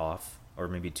of it off, or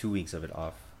maybe 2 weeks of it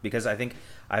off, because I think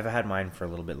I've had mine for a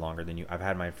little bit longer than you. I've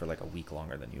had mine for like a week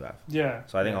longer than you have. Yeah.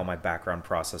 So I think all my background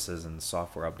processes and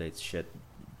software updates shit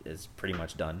is pretty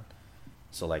much done.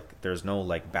 So like there's no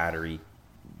like battery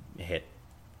hit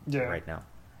right now.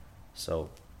 So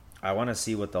I want to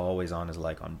see what the always on is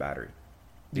like on battery,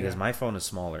 because my phone is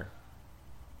smaller,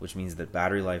 which means that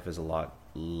battery life is a lot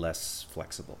less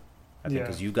flexible. I think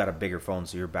because you've got a bigger phone,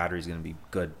 so your battery's going to be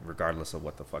good regardless of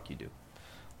what the fuck you do.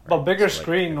 Right? But bigger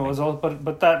screen was all,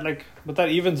 but that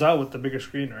evens out with the bigger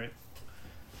screen, right?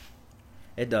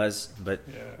 It does, but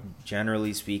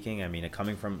generally speaking, I mean,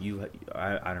 coming from you,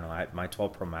 I don't know. My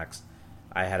 12 Pro Max,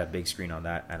 I had a big screen on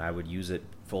that, and I would use it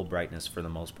full brightness for the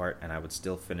most part, and I would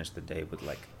still finish the day with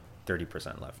like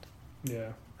 30% left.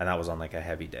 Yeah. And that was on like a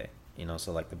heavy day, you know.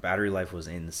 So like the battery life was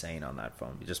insane on that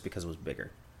phone, just because it was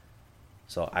bigger.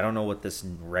 So I don't know what this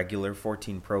regular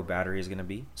 14 Pro battery is going to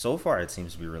be. So far, it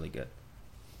seems to be really good.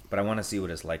 But I want to see what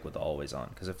it's like with the always on,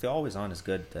 because if the always on is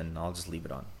good, then I'll just leave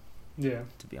it on. Yeah.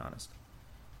 To be honest.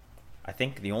 I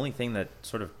think the only thing that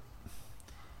sort of,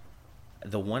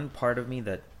 the one part of me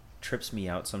that trips me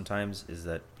out sometimes is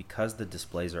that because the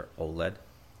displays are OLED,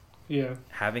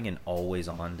 having an always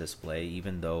on display,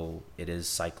 even though it is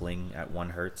cycling at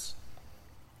 1 hertz,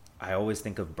 I always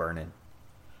think of burn-in,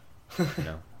 you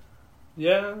know?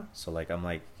 Yeah. So like I'm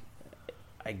like,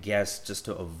 I guess just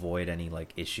to avoid any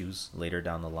like issues later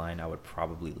down the line, I would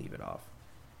probably leave it off.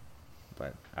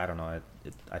 But I don't know.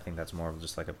 I think that's more of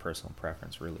just like a personal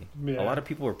preference, really. Yeah. A lot of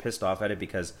people were pissed off at it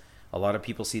because a lot of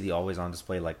people see the always on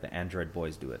display like the Android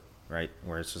boys do it, right?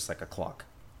 Where it's just like a clock.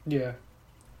 Yeah.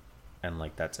 And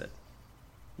like that's it.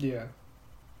 Yeah.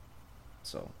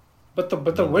 So. But the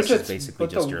widgets this is basically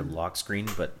just your lock screen,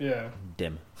 but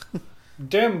dim.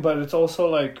 Dim, but it's also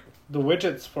like the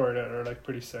widgets for it are like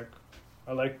pretty sick.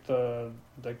 I like the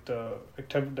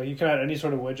activity. You can add any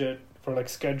sort of widget for like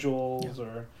schedules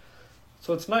or.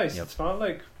 So it's nice. It's not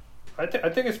like I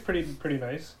think it's pretty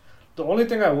nice. The only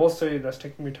thing I will say that's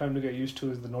taking me time to get used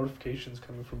to is the notifications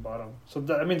coming from bottom. So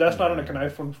I mean that's not like an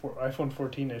iPhone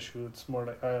 14 issue. It's more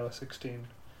like iOS 16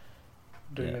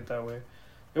 doing it that way.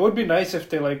 It would be nice if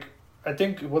they like. I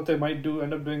think what they might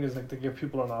end up doing is like they give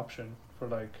people an option for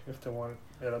like if they want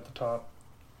it at the top.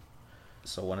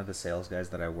 So one of the sales guys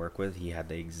that I work with, he had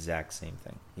the exact same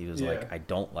thing. He was like, I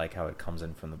don't like how it comes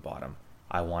in from the bottom.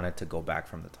 I want it to go back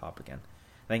from the top again.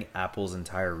 I think Apple's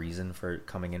entire reason for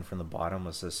coming in from the bottom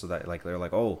was just so that like they're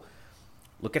like, oh,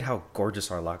 look at how gorgeous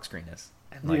our lock screen is,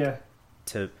 and like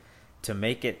to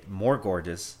make it more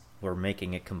gorgeous, we're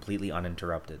making it completely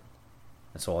uninterrupted,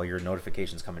 and so all your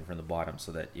notifications come in from the bottom,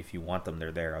 so that if you want them,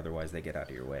 they're there. Otherwise, they get out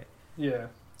of your way. Yeah.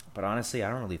 But honestly, I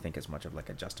don't really think it's much of like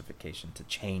a justification to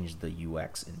change the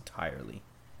UX entirely.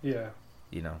 Yeah.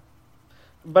 You know.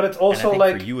 But it's also and I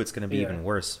think like for you, it's going to be even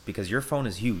worse because your phone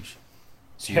is huge,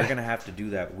 so you're going to have to do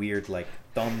that weird like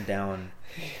thumb down,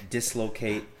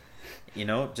 dislocate, you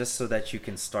know, just so that you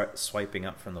can start swiping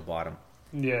up from the bottom.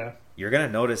 Yeah. You're going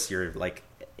to notice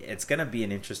it's going to be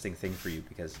an interesting thing for you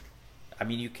because, I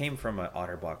mean, you came from an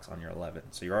OtterBox on your 11,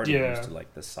 so you're already used to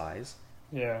like the size.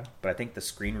 Yeah. But I think the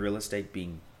screen real estate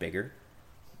being bigger,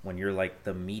 when you're like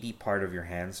the meaty part of your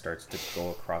hand starts to go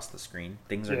across the screen,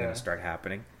 things are going to start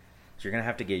happening. So you're going to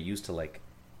have to get used to like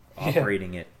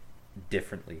operating it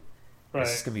differently. Right.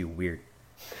 It's going to be weird.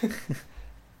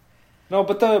 No,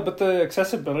 but the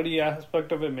accessibility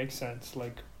aspect of it makes sense.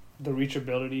 Like the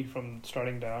reachability from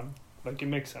starting down, like it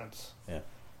makes sense. Yeah.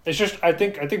 It's just I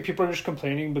think people are just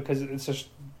complaining because it's just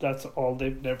that's all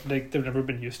they've never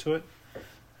been used to it.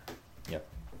 Yep.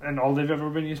 And all they've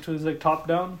ever been used to is like top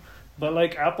down. But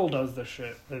like Apple does this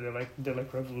shit. They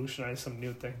like revolutionize some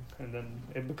new thing and then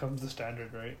it becomes the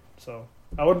standard, right? So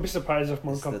I wouldn't be surprised if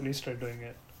more companies start doing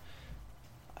it.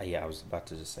 Yeah, I was about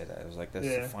to just say that. It was like, that's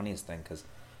the funniest thing because,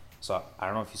 so I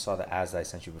don't know if you saw the ads that I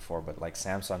sent you before, but like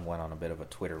Samsung went on a bit of a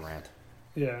Twitter rant.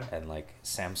 Yeah. And like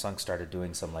Samsung started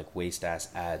doing some like waste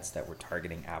ass ads that were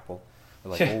targeting Apple.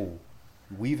 They're like, oh,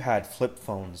 we've had flip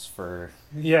phones for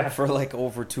like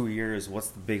over 2 years. What's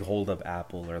the big hold of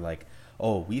Apple? Or like,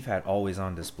 oh, we've had always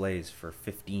on displays for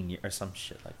 15 years or some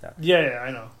shit like that. Yeah, I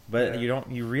know. But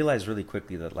you realize really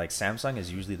quickly that like Samsung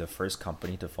is usually the first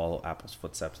company to follow Apple's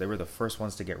footsteps. They were the first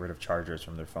ones to get rid of chargers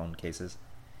from their phone cases.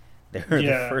 They were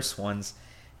the first ones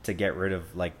to get rid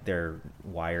of like their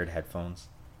wired headphones.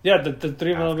 Yeah, the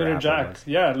 3mm jack.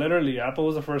 Yeah, literally, Apple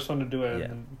was the first one to do it. Yeah.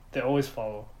 And they always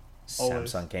follow.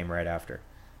 Samsung came right after.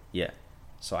 Yeah.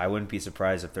 So I wouldn't be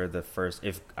surprised if they're the first.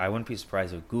 I wouldn't be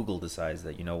surprised if Google decides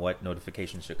that, you know what,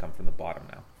 notifications should come from the bottom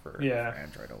now for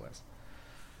Android OS.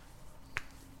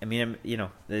 I mean, you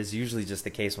know, there's usually just the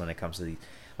case when it comes to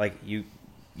like you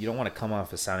don't want to come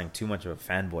off as sounding too much of a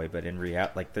fanboy, but in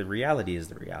like the reality is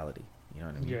the reality. You know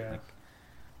what I mean? Yeah. Like,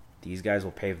 these guys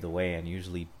will pave the way, and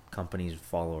usually companies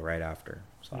follow right after.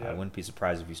 So I wouldn't be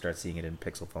surprised if you start seeing it in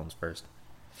Pixel phones first.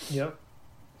 Yep.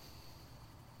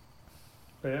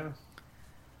 But yeah.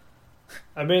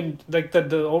 I mean, like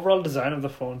the overall design of the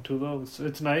phone too, though,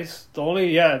 it's nice. The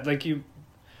only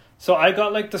so I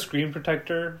got like the screen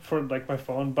protector for like my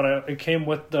phone, but it came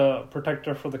with the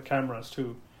protector for the cameras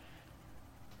too.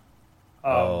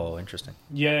 Interesting.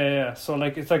 Yeah. So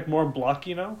like it's like more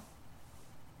blocky now,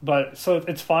 but so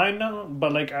it's fine now.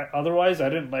 But like otherwise, I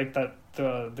didn't like that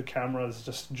the cameras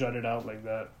just jutted out like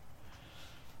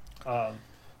that.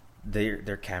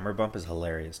 Their camera bump is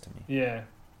hilarious to me. Yeah.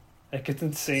 Like it's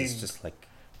insane. It's just like,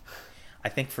 I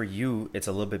think for you it's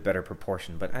a little bit better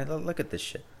proportion, but look at this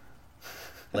shit.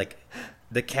 Like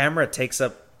the camera takes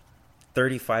up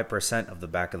 35% of the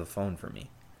back of the phone for me.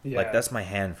 Yeah. Like that's my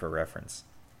hand for reference.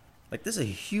 Like this is a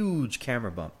huge camera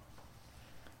bump.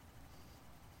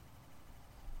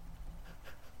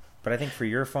 But I think for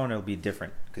your phone it'll be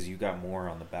different because you got more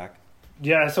on the back.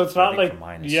 Yeah, so it's not like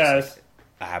mine is just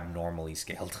like abnormally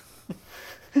scaled.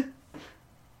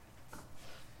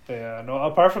 Yeah, no,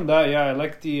 apart from that, I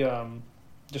like the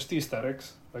just the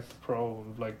aesthetics, like the Pro,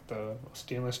 like the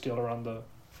stainless steel around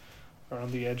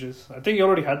the edges. I think you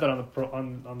already had that on the Pro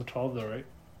on the 12 though, right?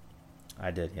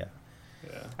 I did, yeah.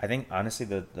 Yeah. I think honestly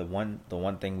the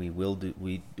one thing we will do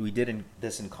we did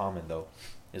this in common though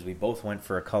is we both went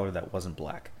for a color that wasn't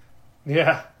black.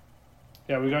 Yeah.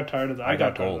 Yeah, we got tired of that. I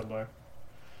got tired gold. of the black.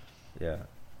 Yeah.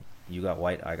 You got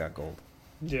white, I got gold.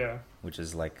 Yeah. Which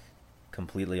is like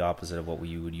completely opposite of what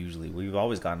we've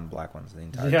always gotten black ones the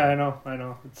entire time. I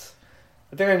know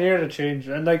I think I needed a change,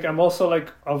 and like I'm also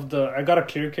like I got a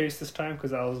clear case this time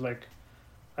because I was like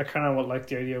I kind of like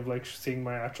the idea of like seeing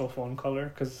my actual phone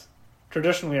color because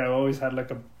traditionally I always had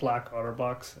like a black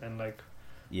OtterBox and like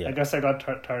I guess I got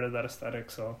tired of that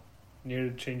aesthetic, so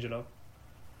Needed to change it up.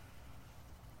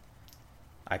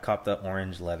 I copped the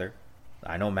orange leather.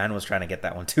 I know man was trying to get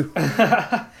that one too.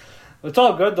 It's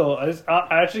all good though.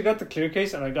 I actually got the clear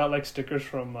case and I got like stickers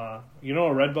from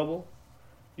Redbubble.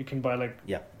 You can buy like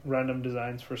random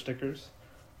designs for stickers.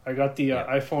 I got the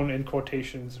iPhone in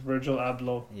quotations, Virgil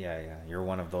Abloh. Yeah, you're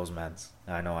one of those mans.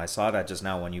 I know. I saw that just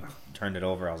now when you turned it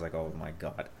over. I was like, oh my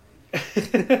god.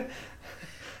 Hey,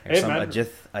 man. A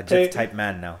GIF type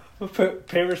man now.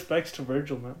 Pay respects to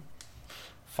Virgil, man.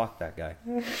 Fuck that guy.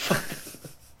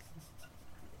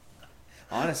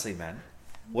 Honestly, man,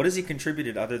 what has he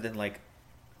contributed other than like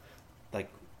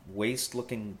waste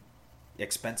looking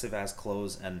expensive ass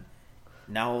clothes, and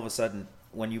now all of a sudden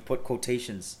when you put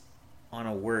quotations on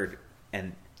a word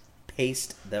and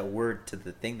paste that word to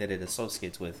the thing that it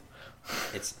associates with,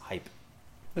 it's hype.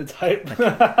 It's hype.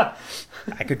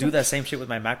 I could do that same shit with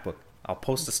my MacBook. I'll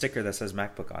post a sticker that says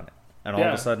MacBook on it, and all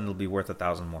of a sudden it'll be worth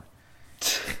 1,000 more.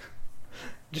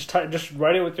 Just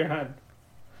write it with your hand.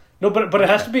 No, but it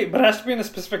has to be in a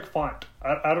specific font.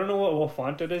 I don't know what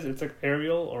font it is. It's like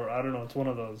Arial or I don't know. It's one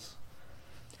of those.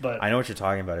 But I know what you're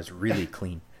talking about. It's really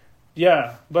clean.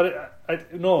 Yeah, but I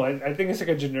think it's like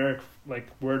a generic like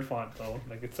word font though.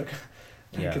 Like it's like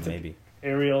it's maybe like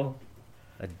Arial.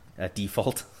 A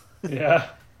default. Yeah.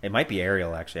 It might be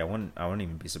Arial actually. I wouldn't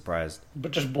even be surprised.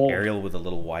 But just bold. Arial with a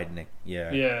little widening.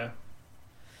 Yeah. Yeah.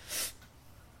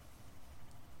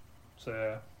 So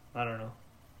yeah, I don't know.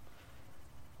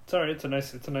 It's alright. It's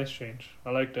a nice change. I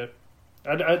liked it.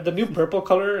 The new purple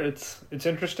color. It's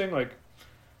interesting. Like,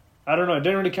 I don't know. It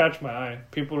didn't really catch my eye.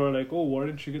 People are like, "Oh, why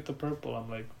didn't you get the purple?" I'm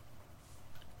like,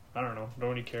 I don't know. Don't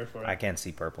really care for it. I can't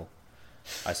see purple.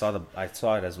 I saw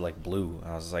it as like blue.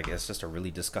 I was like, it's just a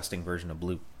really disgusting version of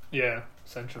blue. Yeah,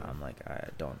 essentially. I'm like, I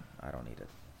don't need it.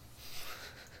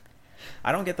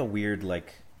 I don't get the weird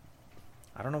like.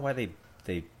 I don't know why they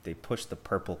push the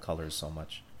purple colors so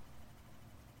much.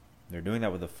 They're doing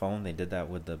that with the phone. They did that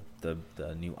with the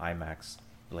new iMacs.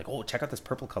 They're like, oh, check out this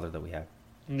purple color that we have.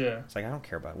 Yeah. It's like, I don't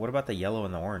care about it. What about the yellow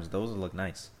and the orange? Those look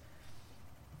nice.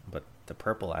 But the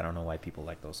purple, I don't know why people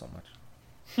like those so much.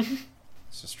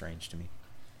 It's just strange to me.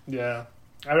 Yeah.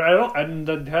 I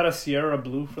had a Sierra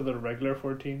blue for the regular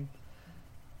 14.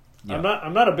 Yeah.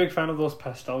 I'm not a big fan of those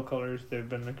pastel colors they've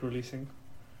been like releasing.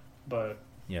 But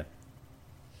yeah.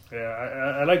 Yeah,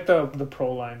 I like the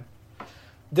Pro line.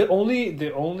 They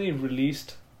only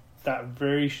released that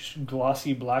very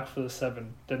glossy black for the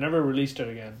 7. They never released it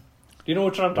again. Do you know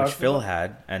which one I'm talking about? Which Phil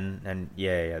had, and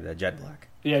the jet black.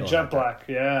 Yeah, Phil jet black,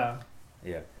 yeah.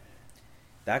 Yeah.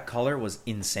 That color was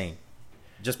insane.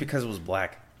 Just because it was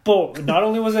black. But not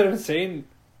only was it insane,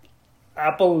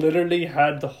 Apple literally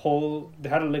had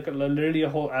literally a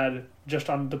whole ad just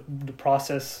on the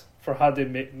process for how they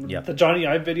made the Johnny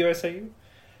Ive video I sent you.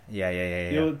 Yeah.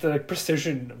 You know, the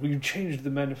precision. We changed the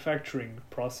manufacturing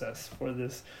process for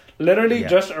this. Literally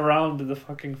just around the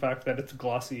fucking fact that it's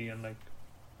glossy and like.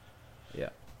 Yeah.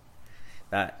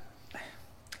 That.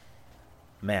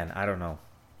 Man, I don't know.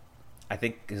 I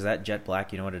think because that jet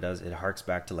black, you know what it does? It harks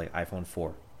back to like iPhone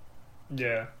 4.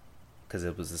 Yeah. Because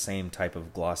it was the same type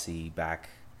of glossy back.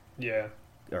 Yeah.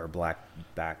 Or black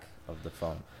back of the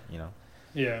phone, you know?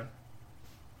 Yeah.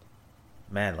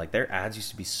 Man, like their ads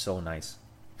used to be so nice.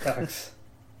 Facts.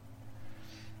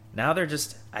 Now they're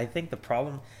just, I think the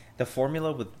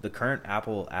formula with the current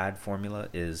Apple ad formula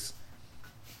is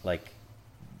like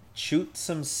shoot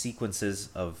some sequences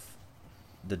of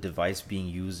the device being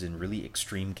used in really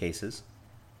extreme cases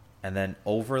and then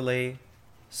overlay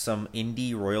some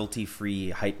indie royalty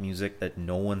free hype music that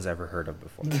no one's ever heard of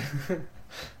before.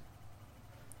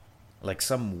 Like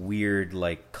some weird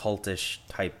like cultish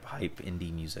type hype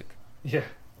indie music. Yeah.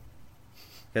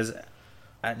 Because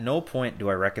at no point do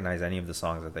I recognize any of the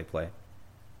songs that they play.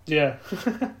 Yeah.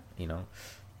 You know?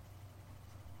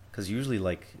 Because usually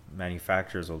like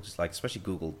manufacturers will just like, especially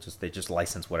Google, they just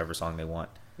license whatever song they want.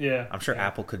 Yeah. I'm sure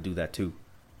Apple could do that too.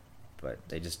 But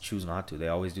they just choose not to. They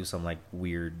always do some like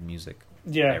weird music.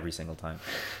 Yeah. Every single time.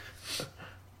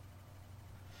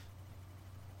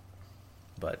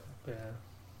 But yeah,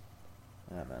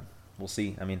 man, we'll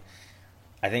see. I mean,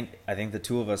 I think the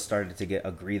two of us started to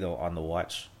agree though on the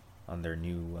watch, on their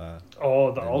new the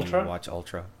Ultra Watch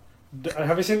Ultra.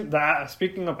 Have you seen that?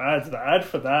 Speaking of ads, the ad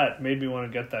for that made me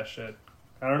want to get that shit.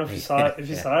 I don't know if you saw it. If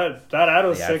you saw it, that ad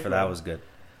was sick. The ad for that was good.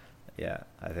 Yeah,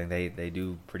 I think they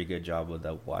do pretty good job with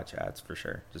the watch ads for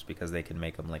sure. Just because they can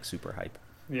make them like super hype.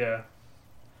 Yeah.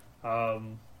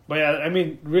 But yeah, I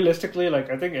mean, realistically, like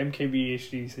I think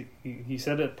MKBHD he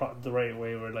said it the right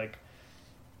way. Where like,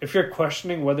 if you're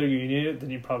questioning whether you need it, then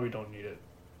you probably don't need it.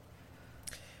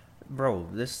 Bro,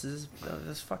 this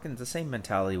fucking the same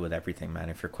mentality with everything, man.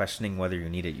 If you're questioning whether you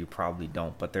need it, you probably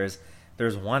don't. But there's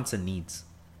wants and needs.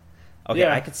 Okay,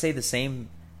 I Yeah, could say the same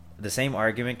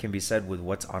argument can be said with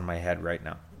what's on my head right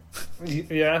now.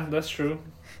 yeah, that's true.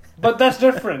 But that's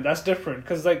different. That's different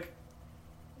because like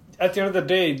at the end of the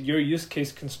day, your use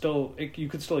case can still you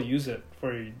could still use it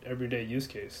for your everyday use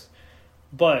case,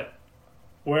 but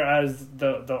whereas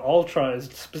the Ultra is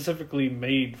specifically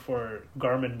made for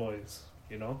Garmin boys,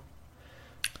 you know.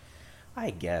 I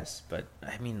guess, but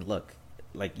I mean, look,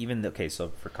 like okay, so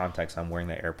for context, I'm wearing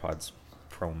the AirPods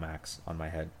Pro Max on my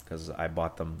head because I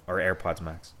bought them, or AirPods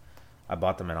Max. I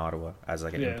bought them in Ottawa as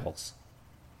like an Yeah. impulse.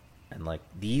 And like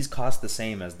these cost the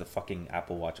same as the fucking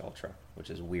Apple Watch Ultra, which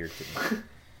is weird to me.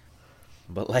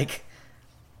 But like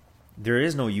there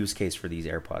is no use case for these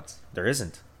AirPods. There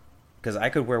isn't. Because I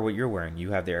could wear what you're wearing.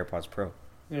 You have the AirPods Pro.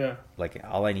 Yeah. Like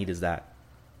all I need is that.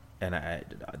 And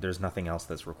there's nothing else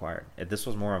that's required. This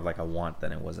was more of like a want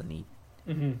than it was a need.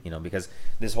 Mm-hmm. You know, because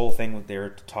this whole thing they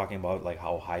were talking about like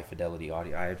how high fidelity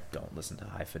audio. I don't listen to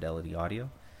high fidelity audio.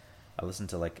 I listen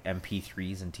to like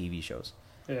MP3s and TV shows.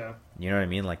 Yeah. You know what I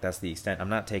mean? Like that's the extent. I'm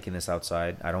not taking this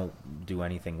outside. I don't do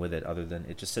anything with it other than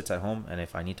it just sits at home. And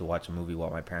if I need to watch a movie while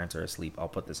my parents are asleep, I'll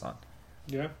put this on.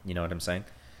 Yeah. You know what I'm saying?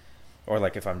 Or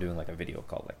like if I'm doing like a video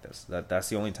call like this, that's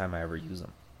the only time I ever use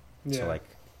them. Yeah. So like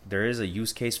there is a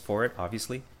use case for it.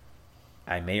 Obviously,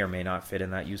 I may or may not fit in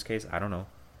that use case. I don't know.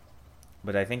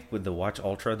 But I think with the Watch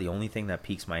Ultra, the only thing that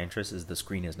piques my interest is the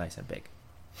screen is nice and big.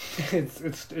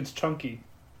 it's chunky.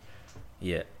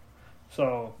 Yeah.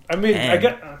 So I mean, And I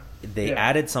get they yeah.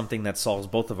 added something that solves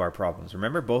both of our problems.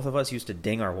 Remember, both of us used to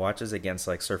ding our watches against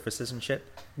like surfaces and shit.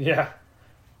 Yeah.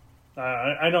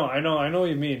 I know what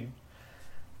you mean.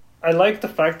 I like the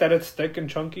fact that it's thick and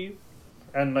chunky,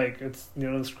 and like it's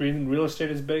the screen real estate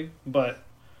is big, but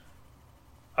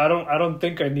I don't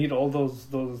think I need all those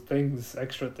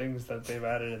extra things that they've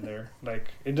added in there. Like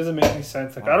it doesn't make any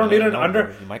sense. Like I don't need an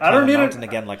under. You might I don't climb a need mountain an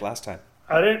again like last time.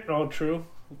 I didn't know true,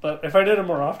 but if I did it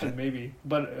more often, maybe.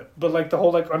 But like the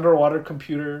whole like underwater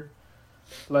computer,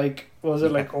 like was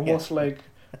it like almost like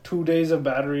 2 days of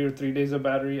battery or 3 days of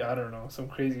battery? I don't know, some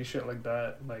crazy shit like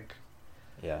that. Like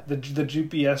Yeah. the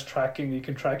GPS tracking, you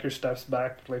can track your steps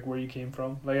back, like where you came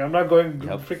from. Like I'm not going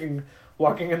freaking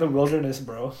walking in the wilderness,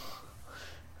 bro.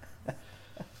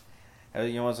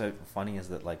 You know what's funny is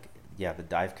that like the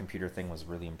dive computer thing was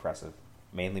really impressive,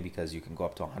 mainly because you can go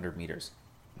up to 100 meters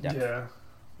depth. Yeah,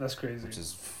 that's crazy. Which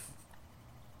is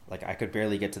like I could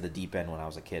barely get to the deep end when I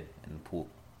was a kid in the pool.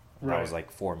 Right. That was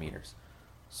like 4 meters,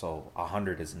 so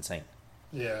 100 is insane.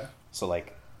 Yeah. So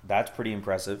like that's pretty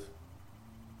impressive.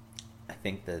 I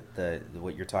think that the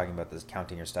what you're talking about, this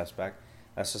counting your steps back,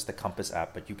 that's just the Compass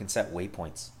app, but you can set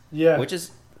waypoints. Yeah. Which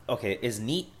is is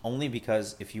neat only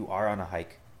because if you are on a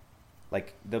hike,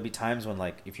 like there'll be times when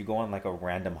like if you go on like a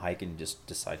random hike and just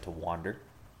decide to wander,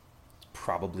 it's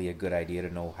probably a good idea to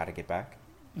know how to get back.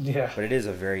 Yeah. But it is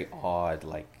a very odd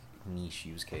like niche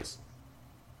use case.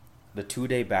 The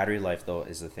 2-day battery life though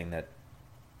is the thing that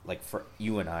like for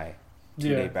you and I,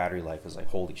 2-day battery life is like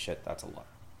holy shit, that's a lot.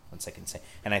 That's like insane.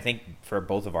 And I think for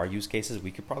both of our use cases,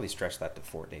 we could probably stretch that to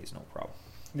 4 days, no problem.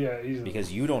 Yeah, easily.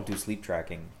 Because you don't do sleep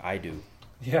tracking, I do.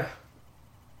 Yeah.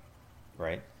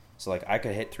 Right? So like I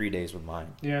could hit 3 days with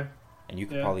mine. Yeah. And you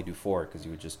could probably do 4 because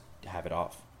you would just have it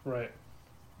off. Right.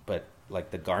 But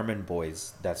like the Garmin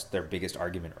boys, that's their biggest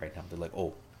argument right now. They're like,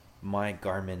 oh, my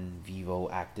Garmin Vivo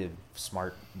Active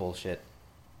Smart bullshit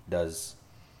does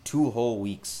 2 whole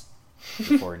weeks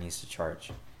before it needs to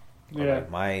charge. Or Yeah. like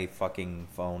my fucking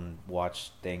phone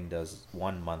watch thing does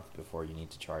 1 month before you need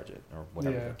to charge it, or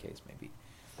whatever the case may be.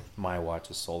 My watch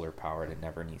is solar powered; it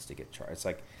never needs to get charged. It's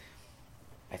like,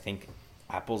 I think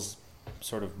Apple's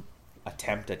sort of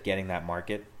attempt at getting that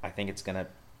market, I think it's gonna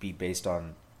be based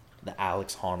on the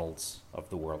Alex Honnolds of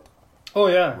the world. Oh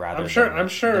yeah, Rather I'm sure. than I'm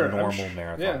sure. the normal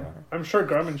marathon runner. I'm sure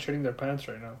Garmin's shitting their pants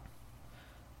right now,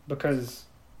 because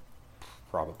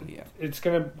Probably, yeah. it's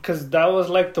because that was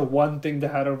like the one thing they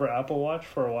had over Apple Watch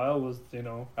for a while was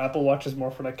Apple Watch is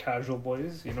more for like casual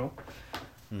boys,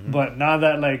 Mm-hmm. but now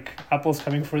that like Apple's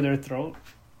coming for their throat,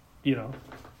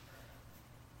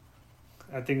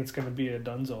 I think it's gonna be a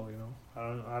dunzo.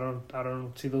 I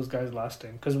don't see those guys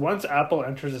lasting, because once Apple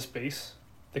enters a space,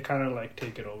 they kind of like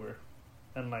take it over,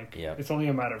 and like it's only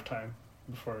a matter of time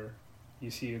before you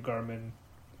see a Garmin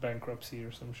bankruptcy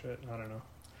or some shit. I don't know.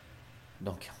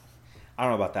 Don't kill. I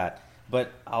don't know about that,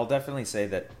 but I'll definitely say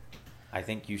that I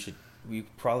think we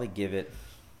probably give it,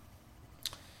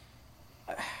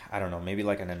 I don't know, maybe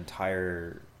like an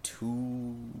entire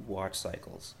 2 watch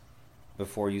cycles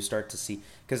before you start to see,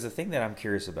 because the thing that I'm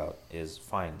curious about is,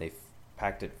 fine, they've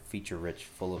packed it feature rich,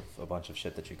 full of a bunch of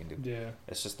shit that you can do. Yeah.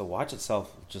 It's just the watch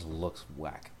itself just looks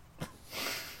whack.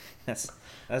 that's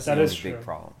That the is only true. big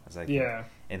problem. It's like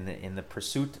in the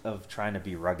pursuit of trying to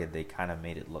be rugged, they kind of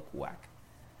made it look whack.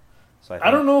 So I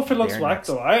don't know if it looks their whack next-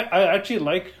 though. I actually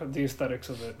like the aesthetics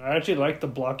of it. I actually like the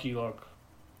blocky look.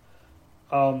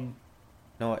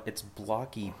 No, it's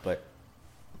blocky, but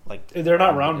like They're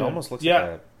not it rounded. almost looks Yeah.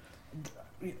 like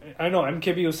I know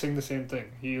MKB was saying the same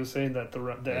thing. He was saying that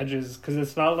the edges, because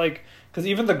it's not like, because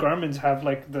even the Garmin's have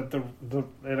like the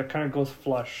it kind of goes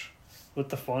flush with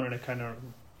the phone, and it kind of,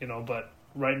 you know, but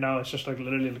right now it's just like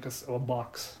literally like a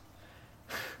box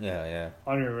yeah.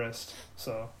 on your wrist.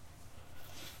 So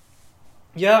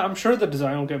yeah, I'm sure the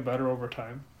design will get better over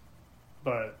time,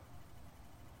 but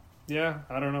yeah,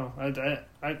 I don't know.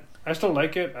 I still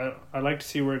like it. I like to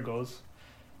see where it goes.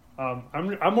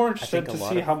 I'm more interested to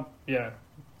see how. Yeah,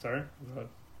 sorry. Go ahead.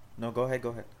 No, go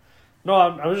ahead. No,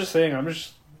 I was just saying.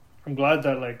 I'm glad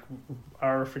that like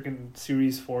our freaking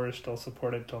Series 4 is still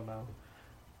supported till now.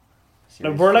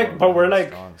 Series we're like, 4 but we're runs like,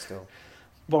 strong still.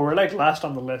 but we're like last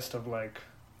on the list of like.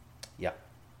 Yeah.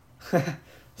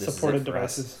 supported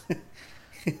devices.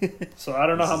 So I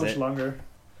don't know This how is much it. longer.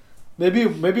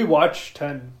 Maybe watch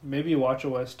 10. Maybe watch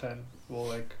OS 10. Well,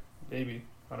 like maybe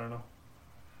I don't know.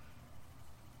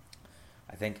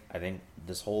 I think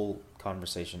this whole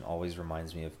conversation always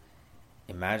reminds me of,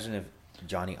 imagine if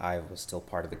Johnny Ive was still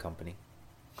part of the company.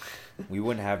 We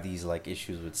wouldn't have these like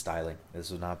issues with styling.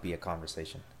 This would not be a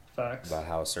conversation Facts. about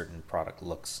how a certain product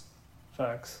looks,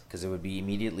 Facts. because it would be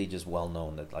immediately just well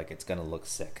known that like it's gonna look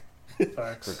sick,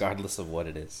 Facts. regardless of what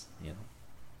it is. You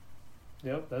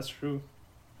know, Yep, that's true.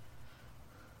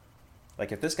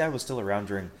 like if this guy was still around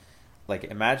during, like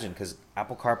imagine, because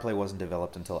Apple CarPlay wasn't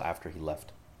developed until after he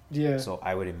left. Yeah. So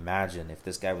I would imagine if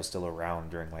this guy was still around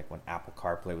during like when Apple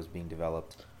CarPlay was being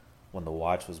developed, when the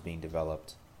watch was being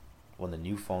developed, when the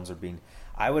new phones are being,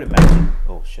 I would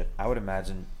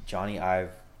imagine Johnny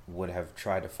Ive would have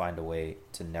tried to find a way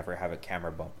to never have a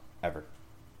camera bump ever.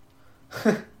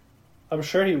 I'm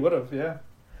sure he would have, yeah.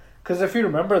 Because if you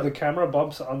remember the camera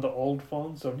bumps on the old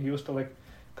phones, when he was still like,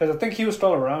 because I think he was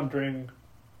still around during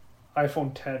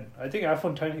iPhone 10. I think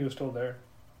iPhone 10 he was still there.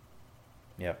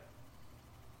 Yeah.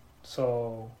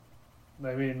 So,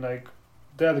 I mean, like,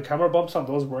 yeah, the camera bumps on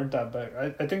those weren't that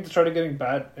bad. I think they started getting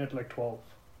bad at like 12.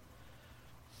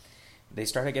 They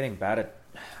started getting bad at,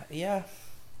 yeah.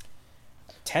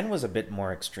 10 was a bit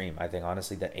more extreme. I think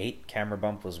honestly the 8 camera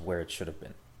bump was where it should have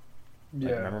been. Yeah.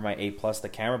 Like, remember my 8 Plus? The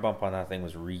camera bump on that thing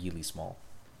was really small.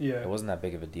 Yeah. It wasn't that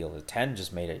big of a deal. The 10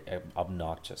 just made it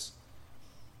obnoxious.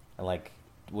 And like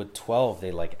with 12,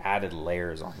 they like added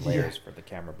layers on layers for the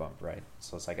camera bump, right?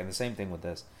 So it's like, and the same thing with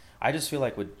this. I just feel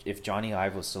like if Johnny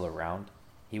Ive was still around,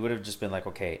 he would have just been like,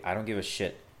 okay, I don't give a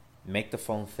shit. Make the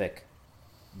phone thick,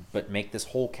 but make this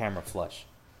whole camera flush.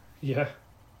 Yeah.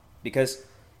 Because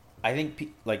I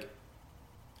think like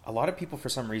a lot of people, for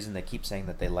some reason, they keep saying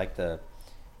that they like the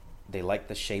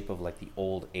shape of like the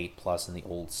old 8 Plus and the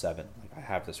old 7. Like I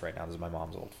have this right now. This is my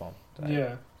mom's old phone that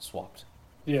I swapped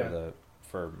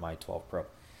for my 12 Pro.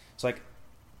 So like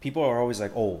people are always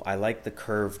like, oh, I like the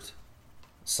curved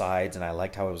sides and I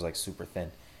liked how it was like super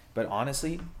thin. But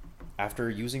honestly, after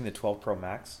using the 12 Pro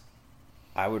Max,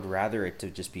 I would rather it to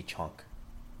just be chunk.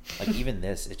 Like even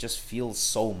this, it just feels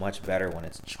so much better when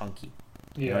it's chunky.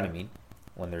 You know what I mean?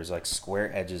 When there's like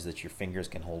square edges that your fingers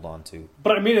can hold on to.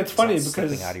 But I mean, it's funny not because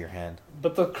slipping out of your hand.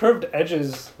 But the curved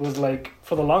edges was like,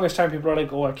 for the longest time, people are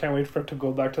like, "Oh, I can't wait for it to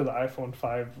go back to the iPhone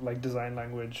 5 like design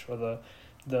language or the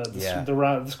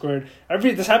round, the squared."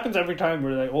 This happens every time.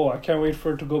 We're like, "Oh, I can't wait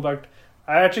for it to go back."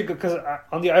 I actually, because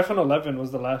on the iPhone 11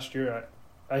 was the last year,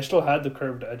 I still had the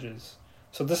curved edges.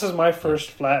 So this is my first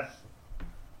flat,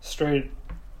 straight,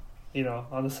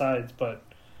 on the sides. But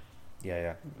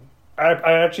yeah.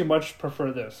 I actually much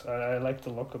prefer this. I like the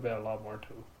look of it a lot more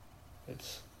too.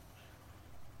 It's,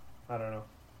 I don't know,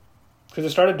 because I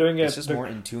started doing it. It's just more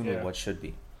in tune with what should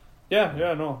be. Yeah,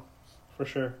 no, for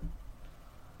sure.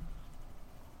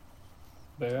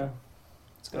 But yeah,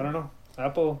 I don't know.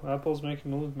 Apple's making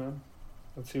moves, man.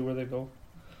 Let's see where they go.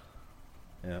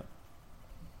 Yeah.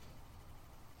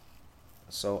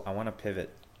 So I want to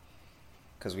pivot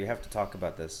because we have to talk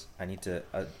about this. I need to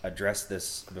address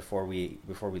this before we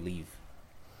leave,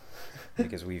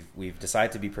 because we've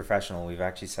decided to be professional. We've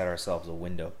actually set ourselves a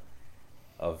window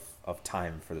of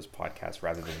time for this podcast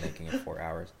rather than making it 4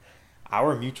 hours.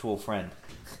 Our mutual friend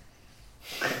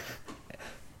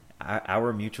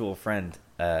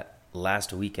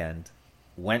last weekend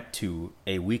went to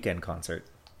a weekend concert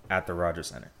at the Rogers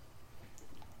Center.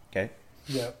 Okay?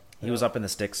 Yeah. He was up in the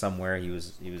sticks somewhere. He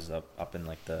was up in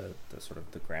like the sort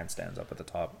of the grandstands up at the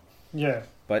top. Yeah.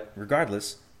 But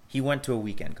regardless, he went to a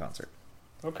Weeknd concert.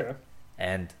 Okay.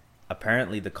 And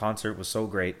apparently the concert was so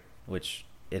great, which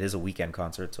it is a Weeknd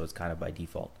concert, so it's kind of by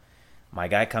default. My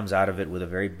guy comes out of it with a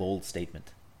very bold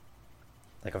statement.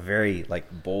 Like a very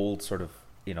like bold sort of,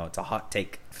 it's a hot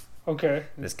take. Okay.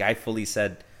 This guy fully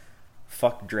said,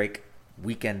 "Fuck Drake,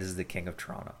 Weeknd is the king of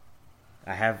Toronto."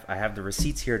 I have the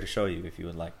receipts here to show you if you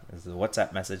would like. This is a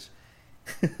WhatsApp message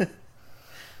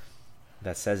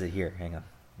that says it here. Hang on.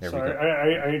 There we go.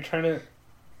 Are you trying to...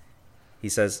 He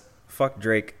says, "Fuck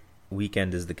Drake,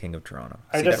 Weeknd is the king of Toronto."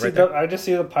 I just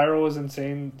see the pyro was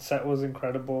insane. Set was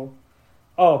incredible.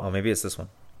 Oh, maybe it's this one.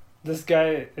 This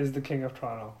guy is the king of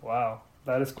Toronto. Wow.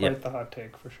 That is quite the hot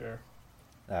take for sure.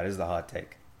 That is the hot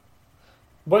take.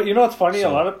 But you know what's funny?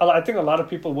 I think a lot of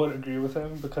people would agree with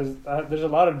him because there's a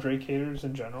lot of Drake haters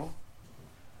in general.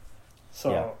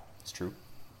 So yeah, it's true.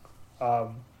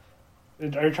 Are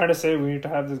you trying to say we need to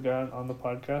have this guy on the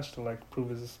podcast to like prove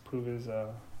his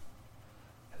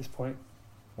point?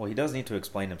 Well, he does need to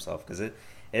explain himself because it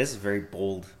is very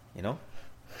bold.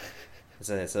 It's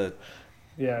a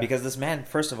yeah. Because this man,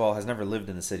 first of all, has never lived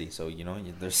in the city, so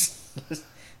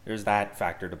there's that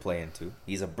factor to play into.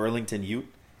 He's a Burlington Ute.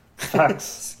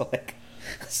 Facts.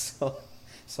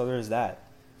 so there's that.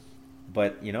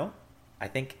 But I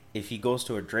think if he goes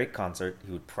to a Drake concert,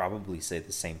 he would probably say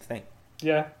the same thing.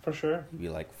 Yeah, for sure. He'd be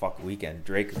like, "Fuck Weeknd,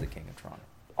 Drake is the king of Toronto."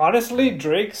 Honestly,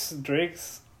 Drake's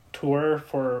tour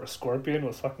for Scorpion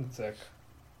was fucking sick.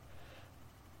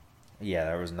 Yeah,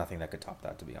 there was nothing that could top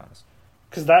that, to be honest.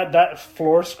 Because that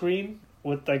floor screen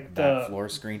with like that floor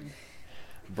screen,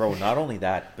 bro. Not only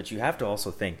that, but you have to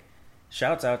also think.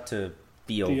 Shouts out to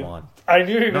Theo Von. I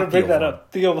knew you were gonna bring that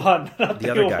up. Theo Von, not the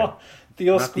Theo other guy. Von.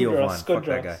 Theo not Theo Von. Fuck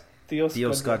that guy. Theo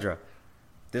Scudra.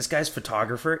 This guy's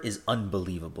photographer is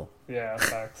unbelievable. Yeah,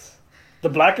 facts. The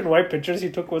black and white pictures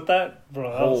he took with that, bro.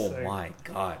 Oh my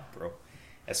god, bro!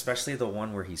 Especially the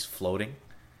one where he's floating.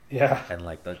 Yeah. And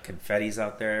like the confetti's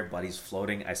out there, but he's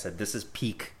floating. I said, this is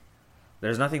peak.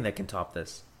 There's nothing that can top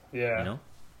this. Yeah.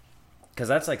 Because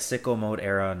that's like Sicko Mode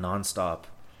era, nonstop.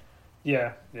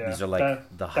 Yeah. These are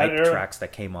like the hype tracks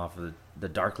that came off of the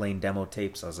Dark Lane demo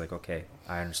tapes. I was like, okay,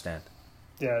 I understand.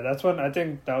 Yeah, that's when I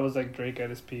think that was like Drake at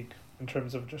his peak in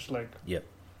terms of just like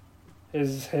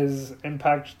his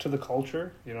impact to the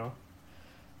culture.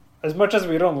 As much as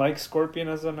we don't like Scorpion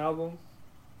as an album,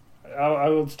 I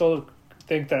would still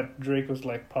think that Drake was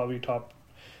like probably top.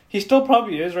 He still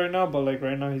probably is right now, but like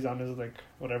right now he's on his like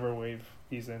whatever wave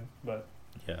he's in. But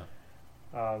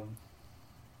I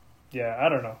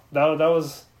don't know. That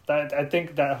was that. I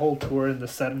think that whole tour and the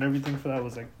set and everything for that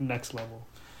was like next level.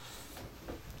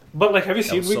 But like, have you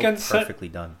seen Weeknd's set? Perfectly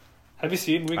done. Have you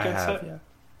seen Weeknd's set? Yeah.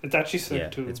 It's actually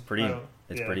sick too. It's pretty.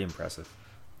 It's pretty impressive.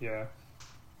 Yeah.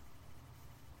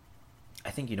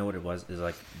 I think you know what it was is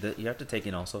like you have to take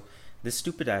in also this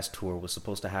stupid ass tour was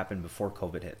supposed to happen before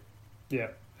COVID hit. Yeah,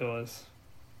 it was.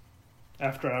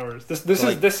 After hours. This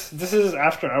is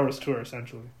after hours tour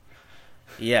essentially.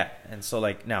 Yeah, and so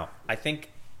like now I think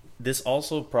this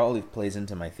also probably plays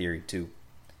into my theory too.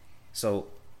 So,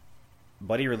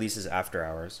 Buddy releases After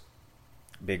Hours,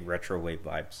 big retro wave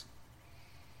vibes,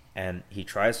 and he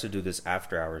tries to do this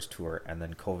After Hours tour, and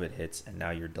then COVID hits, and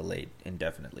now you're delayed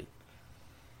indefinitely.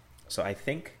 So I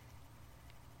think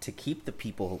to keep the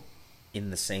people in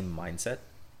the same mindset,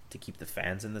 to keep the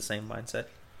fans in the same mindset,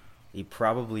 he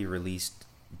probably released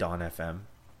Dawn FM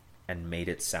and made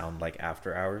it sound like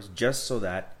After Hours, just so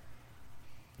that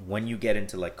when you get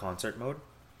into like concert mode,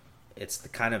 it's the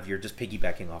kind of, you're just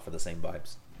piggybacking off of the same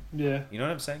vibes. Yeah. You know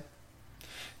what I'm saying?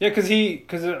 Yeah,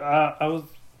 because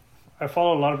I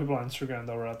follow a lot of people on Instagram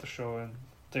that were at the show, and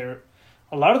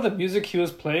a lot of the music he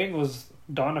was playing was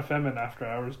Dawn FM and After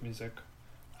Hours music.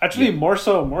 Actually, more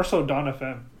so Dawn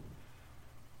FM.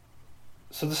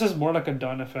 So this is more like a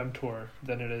Dawn FM tour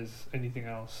than it is anything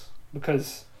else,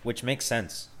 which makes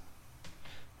sense,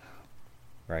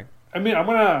 right? I mean,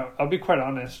 I'll be quite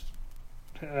honest.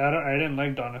 I didn't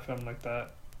like Dawn FM like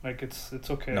that. Like it's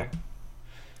okay. No.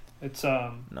 It's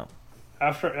no.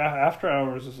 After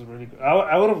Hours is really good.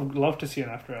 I would have loved to see an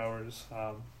After Hours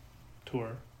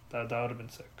tour. That would have been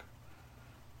sick.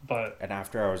 But an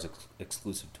After Hours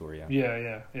exclusive tour,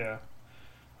 yeah. Yeah.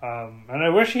 And I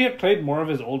wish he had played more of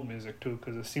his old music too,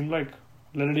 because it seemed like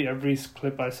literally every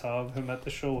clip I saw of him at the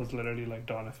show was literally like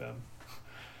Dawn FM.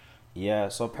 Yeah,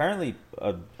 so apparently,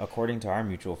 according to our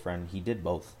mutual friend, he did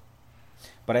both.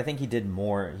 But I think he did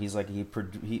more. He's like,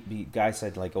 guy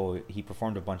said like, oh, he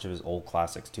performed a bunch of his old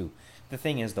classics too. The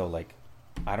thing is though, like,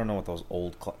 I don't know what those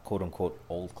old quote unquote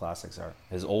old classics are.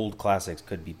 His old classics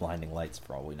could be Blinding Lights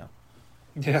for all we know.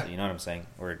 Yeah. So you know what I'm saying?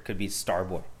 Or it could be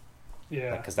Starboy.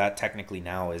 Yeah. Because that technically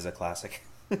now is a classic.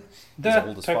 He's That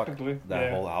old as fuck. technically, That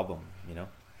yeah. whole album, you know.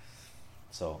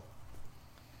 So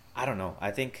I don't know.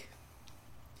 I think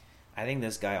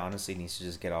this guy honestly needs to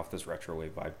just get off this retro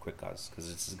wave vibe quick, because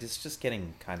it's just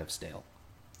getting kind of stale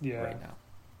Yeah. right now.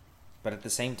 But at the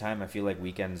same time, I feel like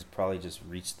Weeknd's probably just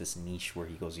reached this niche where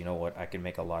he goes, you know what, I can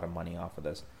make a lot of money off of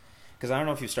this. Because I don't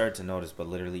know if you started to notice, but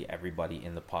literally everybody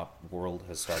in the pop world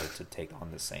has started to take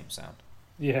on the same sound.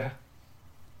 Yeah.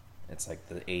 It's like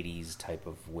the 80s type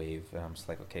of wave. And I'm just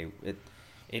like, okay,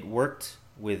 it worked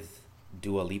with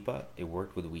Dua Lipa. It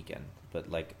worked with Weeknd.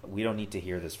 But, like, we don't need to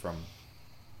hear this from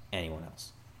anyone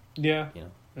else. Yeah. You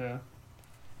know? Yeah.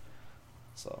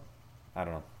 So, I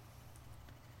don't know.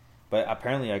 But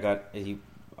apparently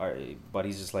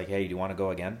Buddy's just like, hey, do you want to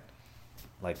go again?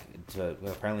 Like,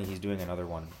 apparently he's doing another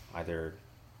one either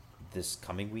this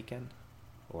coming weekend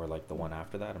or, like, the one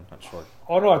after that. I'm not sure.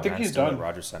 Oh, no, I think And he's still done. at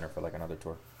Rogers Center for, like, another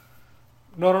tour.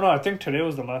 No. I think today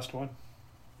was the last one.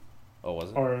 Oh,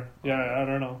 was it? Or, yeah, I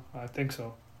don't know. I think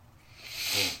so.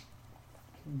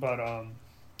 But,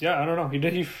 yeah, I don't know.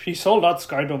 He sold out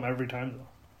Skydome every time, though.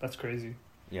 That's crazy.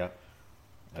 Yeah.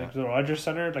 Like, the Rogers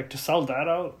Center, like, to sell that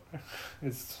out,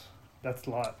 that's a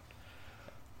lot.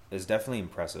 It's definitely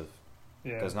impressive.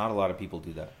 Yeah. Because not a lot of people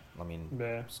do that. I mean,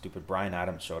 Yeah. stupid Bryan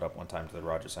Adams showed up one time to the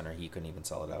Rogers Center. He couldn't even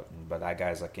sell it out. But that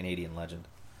guy's a Canadian legend.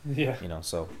 Yeah. You know,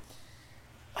 so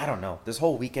I don't know. This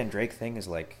whole Weeknd Drake thing is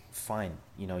like, fine.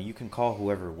 You know, you can call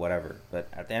whoever whatever. But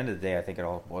at the end of the day, I think it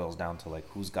all boils down to, like,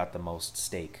 who's got the most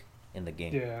stake in the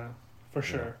game. Yeah, for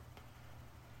sure. You know?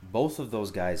 Both of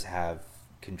those guys have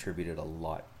contributed a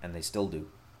lot, and they still do.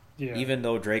 Yeah. Even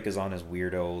though Drake is on his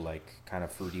weirdo, like, kind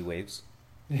of fruity waves.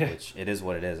 Yeah. Which it is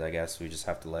what it is, I guess. We just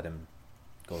have to let him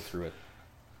go through it.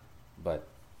 But,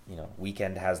 you know,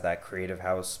 Weeknd has that Creative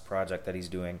House project that he's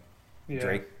doing. Yeah.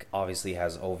 Drake obviously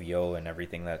has OVO and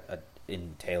everything that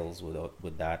entails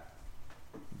with that.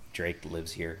 Drake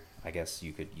lives here. I guess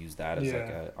you could use that as like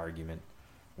Yeah. an argument.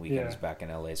 Weeknd's Yeah. back in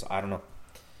LA, so I don't know.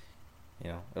 You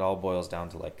know, it all boils down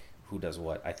to, like, who does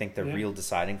what. I think the Yeah. real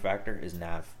deciding factor is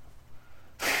Nav.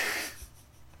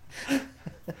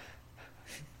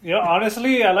 Yeah,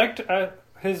 honestly, I liked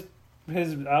his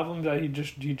album that he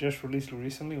just released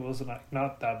recently was not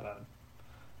that bad.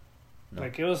 No.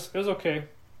 Like, it was okay,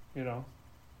 you know.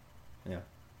 Yeah.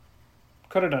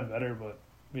 Could have done better, but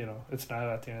you know, it's not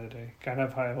at the end of the day. Can't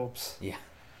have high hopes. Yeah.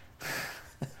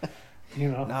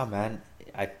 You know. Nah, man.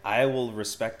 I will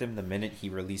respect him the minute he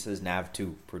releases Nav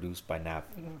 2, produced by Nav.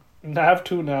 Nav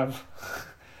to Nav.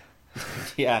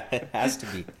 Yeah, it has to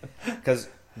be. Because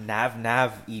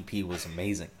Nav EP was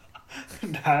amazing.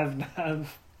 Nav.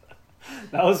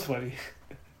 That was funny.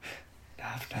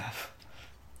 Nav.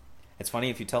 It's funny,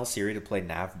 if you tell Siri to play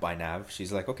Nav by Nav,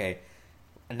 she's like, okay,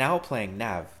 now playing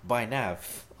Nav by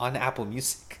Nav on Apple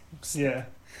Music. Yeah.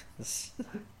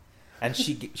 And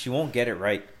she won't get it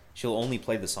right. She'll only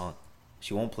play the song.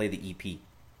 She won't play the EP.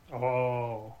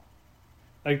 Oh.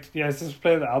 Like, yeah, it's just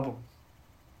play the album.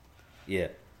 Yeah.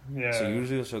 Yeah. So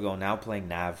usually she'll go, now playing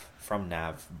Nav from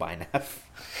Nav by Nav.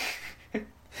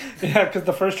 Yeah, because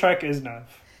the first track is Nav.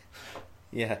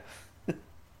 Yeah.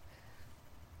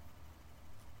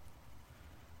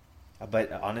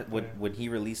 But on it, when he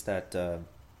released that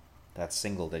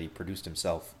single that he produced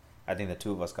himself, I think the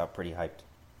two of us got pretty hyped.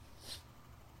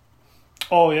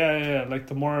 Oh, yeah. Like,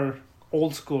 the more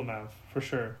old school Nav, for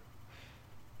sure.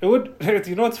 It would,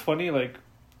 you know what's funny? Like,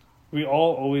 we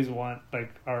all always want,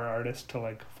 like, our artists to,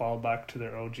 like, fall back to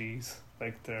their OGs.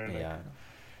 Like, they're, like... Yeah.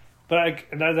 But, like,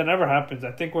 that never happens.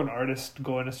 I think when artists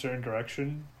go in a certain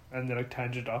direction and they, like,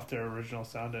 tangent off their original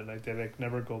sound, and, like, they, like,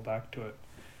 never go back to it.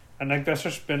 And, like, that's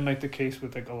just been, like, the case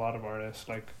with, like, a lot of artists.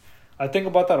 Like, I think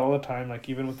about that all the time, like,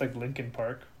 even with, like, Linkin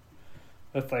Park.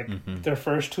 With, like, their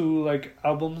first two, like,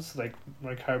 albums, like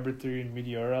Hybrid 3 and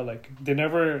Meteora, like, they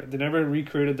never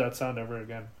recreated that sound ever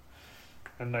again.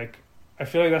 And, like, I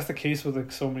feel like that's the case with,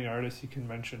 like, so many artists you can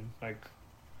mention. Like...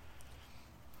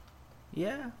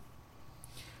 Yeah.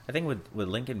 I think with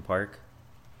Linkin Park,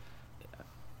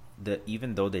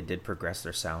 even though they did progress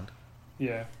their sound,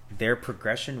 Yeah. their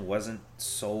progression wasn't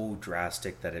so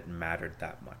drastic that it mattered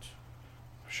that much.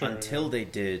 Sure. Until they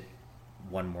did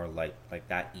One More Light, like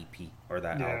that EP or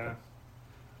that album,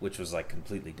 which was, like,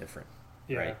 completely different.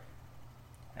 Yeah. Right?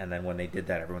 And then when they did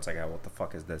that, everyone's like, oh, what the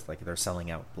fuck is this? Like, they're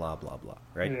selling out, blah, blah, blah.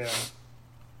 Right? Yeah.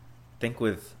 Think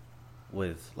with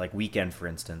like, Weeknd, for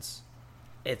instance,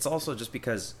 it's also just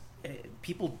because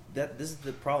people, this is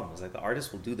the problem, is like the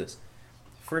artists will do this.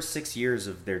 first 6 years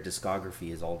of their discography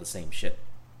is all the same shit.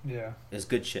 Yeah. It's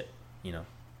good shit, you know.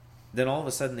 Then all of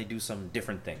a sudden they do some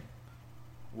different thing,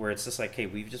 where it's just like, hey,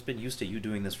 we've just been used to you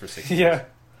doing this for 6 years. Yeah.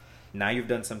 Now you've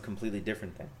done some completely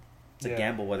different thing. It's a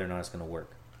gamble whether or not it's going to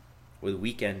work. With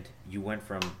Weeknd, you went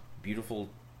from Beauty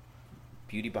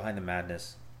Behind the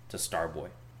Madness to Starboy.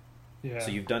 Yeah. So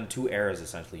you've done 2 eras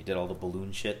essentially. You did all the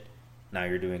balloon shit. Now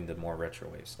you're doing the more retro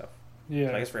wave stuff. Yeah.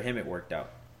 So I guess for him it worked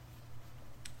out.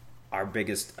 I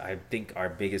think our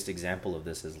biggest example of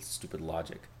this is stupid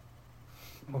Logic.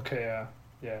 Okay,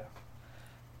 yeah.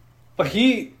 But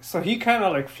he kind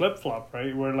of like flip-flop,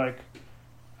 right? Where like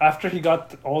after he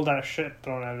got all that shit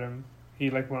thrown at him, he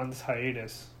like went on this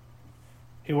hiatus.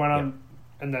 He went on,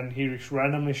 and then he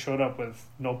randomly showed up with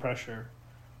No Pressure,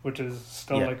 which is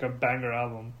still like a banger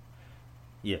album.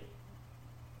 Yeah.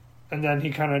 And then he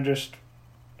kind of just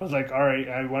was like, all right,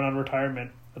 I went on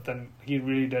retirement, but then he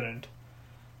really didn't.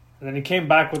 And then he came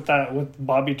back with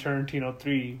Bobby Tarantino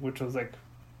 3, which was like,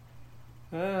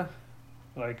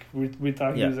 like we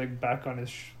thought he was like back on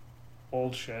his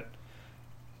old shit.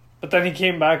 But then he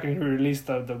came back and he released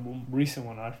the recent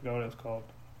one. I forgot what it was called.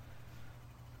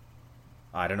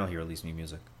 I don't know. He released new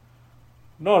music.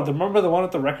 No, remember the one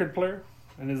with the record player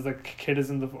and his like kid is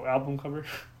in the album cover.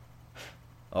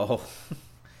 Oh,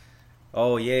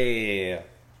 oh yeah.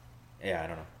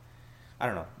 Yeah, I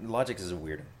don't know. Logic is a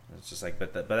weird. It's just like,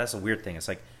 but that's a weird thing. It's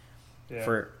like,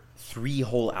 for 3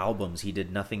 whole albums, he did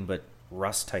nothing but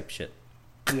Russ type shit.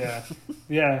 Yeah,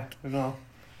 yeah, I know.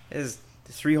 It's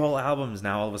 3 whole albums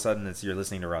now. All of a sudden, you're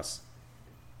listening to Russ.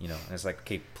 You know, and it's like,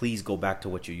 okay, please go back to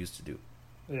what you used to do.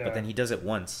 Yeah. But then he does it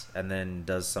once and then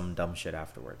does some dumb shit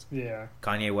afterwards. Yeah.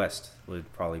 Kanye West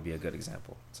would probably be a good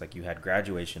example. It's like you had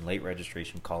Graduation, Late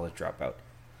Registration, College Dropout.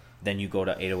 Then you go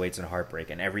to 808s and Heartbreak,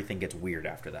 and everything gets weird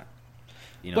after that.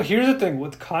 You know? But here's the thing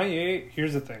with Kanye.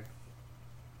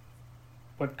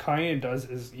 What Kanye does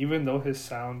is, even though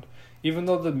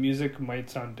the music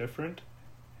might sound different,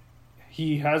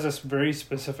 he has a very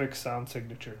specific sound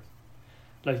signature.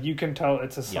 Like you can tell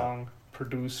it's a song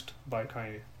produced by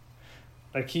Kanye.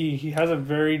 Like he has a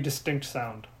very distinct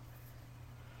sound.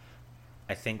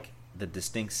 I think the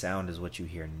distinct sound is what you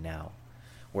hear now,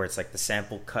 where it's like the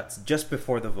sample cuts just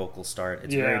before the vocals start.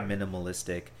 It's very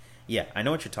minimalistic. Yeah, I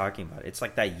know what you're talking about. It's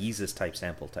like that Yeezus type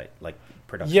sample type, like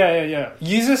production. Yeah.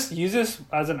 Yeezus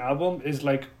as an album is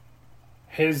like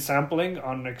his sampling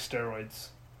on like steroids.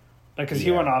 Like, cause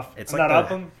he went off. It's on like that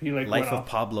album. He like Life went of off.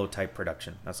 Pablo type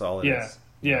production. That's all it is.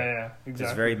 Yeah, exactly.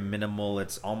 It's very minimal.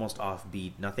 It's almost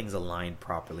offbeat. Nothing's aligned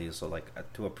properly. So like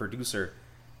to a producer,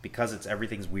 because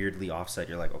everything's weirdly offset,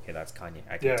 you're like, okay, that's Kanye.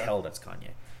 I can tell that's Kanye.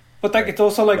 But like, it's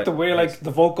also like the way like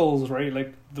the vocals, right?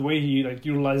 Like the way he like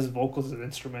utilizes vocals as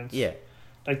instruments. Yeah.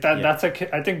 Like that. Yeah.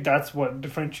 I think that's what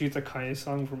differentiates a Kanye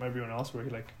song from everyone else. Where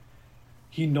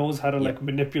he knows how to like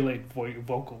manipulate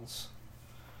vocals.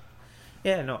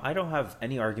 Yeah, no, I don't have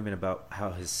any argument about how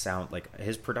his sound, like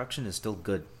his production is still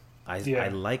good. I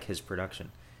like his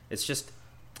production. It's just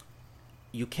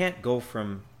you can't go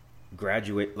from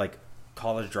like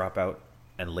College Dropout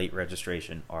and Late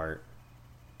Registration are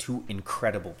 2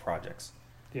 incredible projects.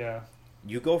 Yeah.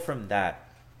 You go from that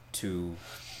to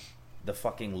the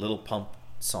fucking Lil Pump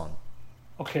song.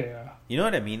 Okay, yeah. You know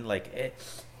what I mean? Like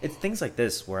it's things like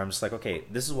this where I'm just like, okay,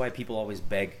 this is why people always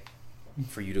beg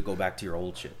for you to go back to your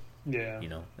old shit. Yeah. You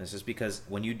know, it's just because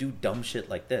when you do dumb shit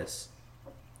like this,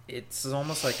 it's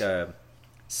almost like a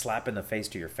slap in the face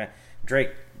to your fan.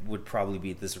 Drake would probably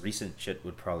be, this recent shit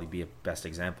would probably be a best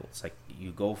example. It's like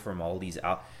you go from all these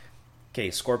out.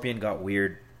 Okay, Scorpion got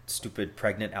weird, stupid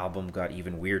Pregnant album got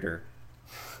even weirder,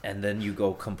 and then you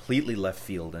go completely left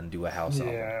field and do a house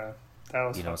album. Yeah, that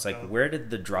was. You know, it's like where did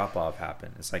the drop off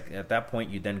happen? It's like at that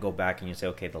point you then go back and you say,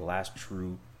 okay, the last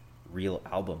true, real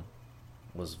album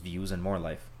was Views and More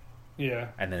Life. Yeah.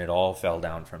 And then it all fell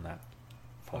down from that.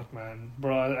 Fuck, man.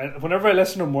 Bro, whenever I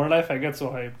listen to More Life, I get so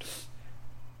hyped.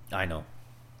 I know.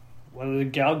 Whether the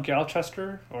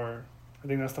Galchester, or I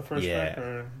think that's the first track,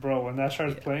 or bro, when that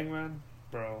starts playing, man,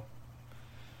 bro.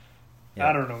 Yeah.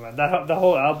 I don't know, man. That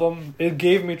whole album, it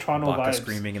gave me Toronto Baka vibes.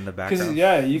 Screaming in the background.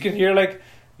 Because you can hear like,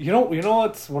 you know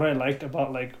what's what I liked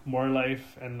about like More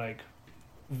Life and like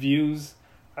Views.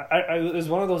 I it was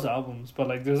one of those albums, but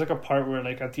like there's like a part where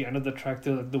like at the end of the track,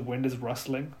 the wind is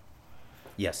rustling.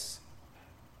 Yes.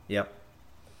 Yep.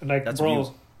 And like that's bro,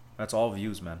 Views. That's all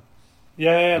Views, man.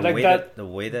 Yeah, like that. The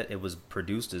way that it was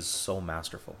produced is so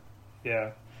masterful.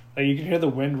 Yeah, like you can hear the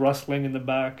wind rustling in the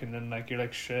back, and then like you're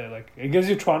like shit. Like it gives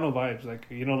you Toronto vibes, like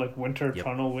like winter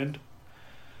Toronto wind.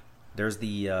 There's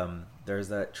there's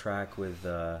that track with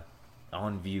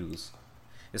On Views.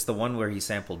 It's the one where he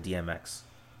sampled DMX.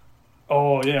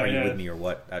 Oh yeah, Are You yeah, With Me or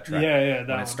What? That track. yeah, yeah. When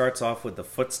That it one. starts off with the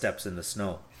footsteps in the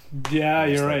snow. Yeah, I'm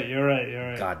just you're like, right. You're right. You're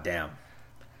right. God damn.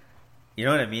 You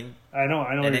know what I mean? I know.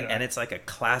 I know. What And it's like a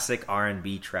classic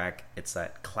R&B track. It's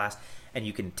that class, and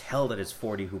you can tell that it's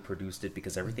 40 who produced it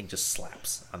because everything just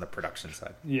slaps on the production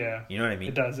side. Yeah. You know what I mean?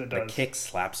 It does. It The does. kick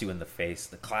slaps you in the face.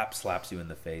 The clap slaps you in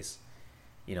the face.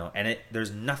 You know, and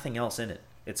there's nothing else in it.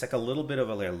 It's like a little bit of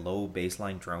a, like, a low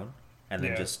baseline drone, and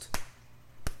then Yeah. just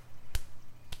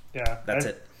Yeah. that's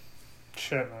it.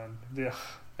 Shit, man. Yeah.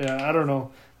 Yeah. I don't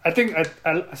know. I think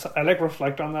I like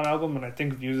reflect on that album, and I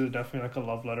think Views is definitely like a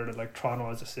love letter to like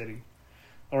Toronto as a city,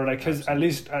 or like his at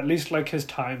least like his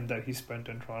time that he spent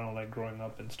in Toronto, like growing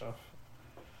up and stuff.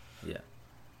 Yeah.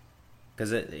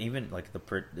 Because even like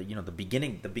the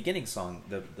beginning song,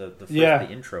 the first, Yeah.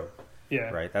 the intro, Yeah.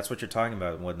 right? That's what you're talking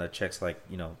about when the chick's like,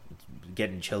 it's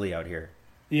getting chilly out here.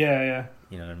 Yeah. Yeah.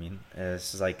 You know what I mean? It's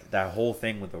just like that whole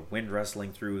thing with the wind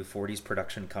rustling through, 40s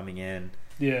production coming in.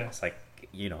 Yeah. It's like,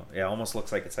 it almost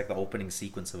looks like it's like the opening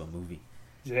sequence of a movie.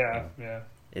 Yeah. Yeah.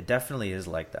 It definitely is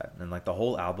like that. And like the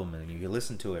whole album, and you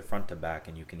listen to it front to back,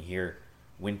 and you can hear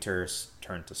winter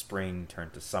turn to spring,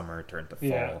 turn to summer, turn to fall.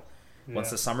 Yeah.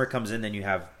 Once the summer comes in, then you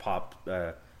have pop,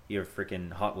 you have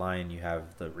freaking Hotline, you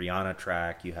have the Rihanna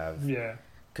track, you have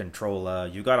Controlla,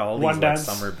 you got all these like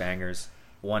summer bangers.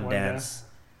 One Dance.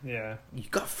 Yeah. You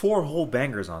got 4 whole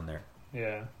bangers on there.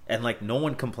 Yeah. And like no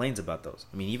one complains about those.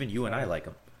 I mean, even you and I like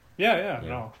them. Yeah. Yeah.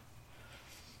 No.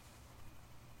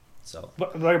 So,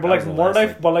 But like More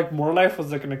Life, More Life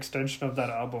was like an extension of that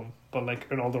album, but like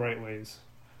in all the right ways.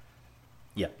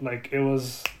 Yeah. Like it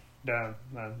was, damn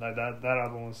man, like that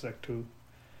album was sick too.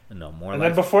 no, More And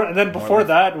Life. then before Life.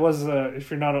 that was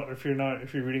if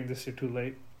you're reading this, you're too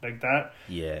late. Like that.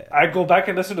 Yeah. I go back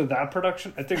and listen to that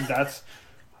production. I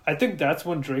think that's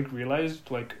when Drake realized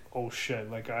like, oh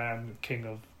shit, like I am the king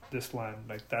of this land,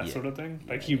 like that sort of thing.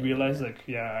 Like he realized like,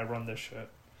 I run this shit.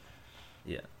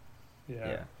 Yeah. Yeah.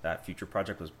 Yeah. That future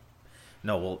project was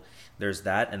there's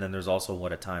that, and then there's also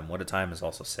What a Time. What a Time is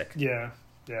also sick. Yeah.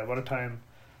 Yeah. What a Time.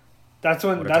 That's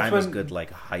when. What a that's Time when, is good,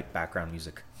 like hype background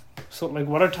music. So like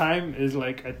What a Time is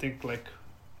like, I think like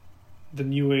the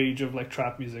new age of like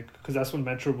trap music, because that's when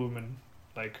Metro Boomin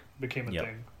like became a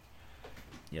thing.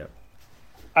 Yep.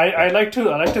 I like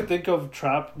to think of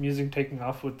trap music taking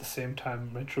off with the same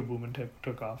time Metro Boomin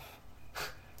took off.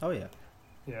 Oh yeah.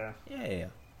 Yeah. Yeah.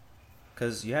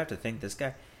 Because you have to think this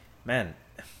guy, man,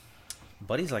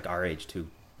 Buddy's like our age too,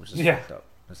 which is fucked up.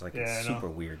 It's like it's super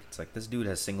weird. It's like this dude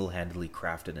has single-handedly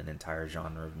crafted an entire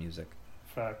genre of music.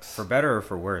 Facts. For better or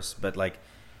for worse, but like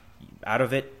out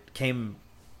of it came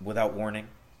Without Warning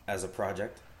as a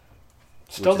project.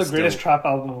 Still the greatest trap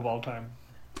album of all time.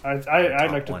 I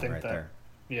like to think that. There.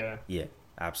 Yeah. Yeah,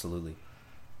 absolutely.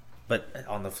 But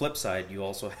on the flip side, you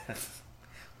also have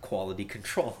Quality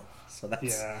Control. So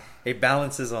that's it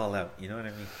balances all out. You know what I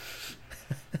mean?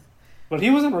 But he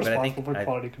wasn't responsible for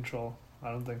Quality Control.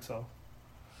 I don't think so.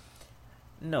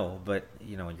 No, but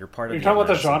you're part of. You're talking about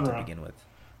the genre to begin with.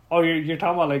 Oh, you're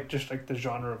talking about like just like the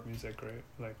genre of music, right?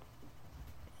 Like.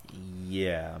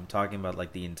 Yeah, I'm talking about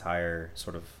like the entire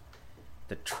sort of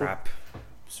the trap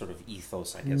sort of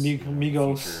ethos, I guess.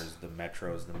 Migos, the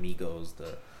Metros, the Migos,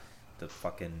 the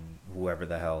fucking whoever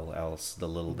the hell else, the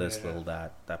little this, little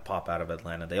that pop out of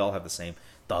Atlanta. They all have the same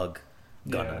Thug,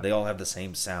 Gunna. They all have the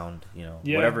same sound.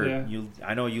 Whatever you.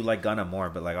 I know you like Gunna more,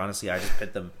 but like honestly, I just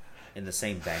put them in the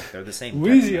same bank. They're the same.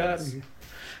 Weezy.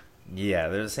 Yeah,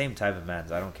 they're the same type of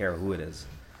mans. I don't care who it is,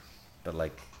 but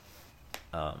like,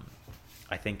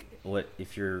 I think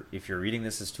if you're reading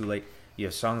This Is Too Late, you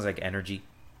have songs like Energy.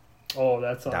 Oh,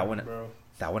 that's that one, bro.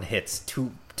 That one hits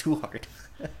too hard.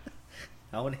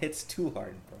 That one hits too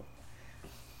hard, bro.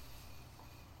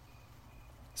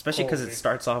 Especially because it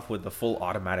starts off with the full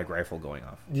automatic rifle going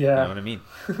off. Yeah, you know what I mean.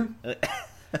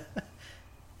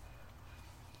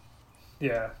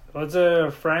 Yeah, what's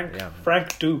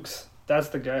Frank Dukes? That's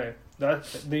the guy.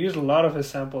 They used a lot of his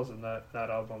samples in that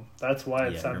album. That's why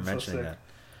it sounds so sick. That.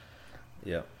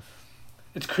 Yeah,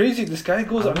 it's crazy. This guy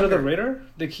goes under the radar.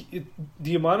 Like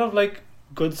the amount of like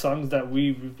good songs that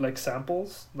we like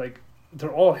samples, like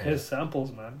they're all his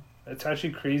samples, man. It's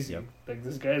actually crazy. Yep. Like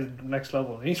this guy is next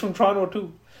level. And he's from Toronto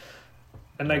too,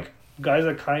 and like guys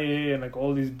like Kanye and like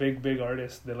all these big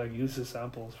artists, they like use his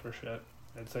samples for shit.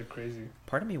 It's like crazy.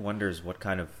 Part of me wonders what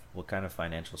kind of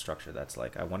financial structure that's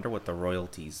like. I wonder what the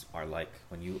royalties are like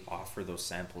when you offer those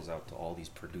samples out to all these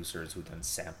producers who then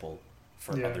sample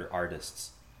for other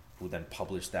artists, who then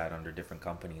publish that under different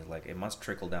companies. Like it must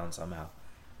trickle down somehow.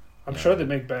 I'm sure they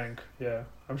make bank. Yeah,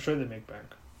 I'm sure they make bank.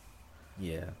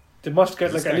 Yeah, They must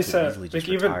get This like at guy least could easily like just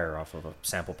even retire off of a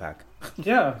sample pack.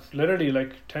 yeah, literally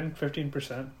like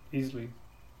 10-15% easily.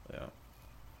 Yeah.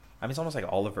 I mean, it's almost like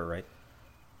Oliver, right?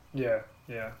 Yeah,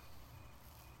 yeah.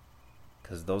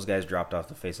 Because those guys dropped off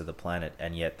the face of the planet,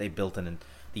 and yet they built the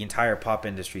entire pop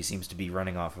industry seems to be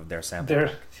running off of their sample.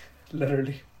 They're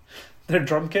literally their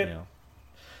drum kit. You know?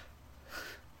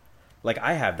 Like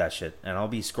I have that shit, and I'll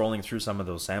be scrolling through some of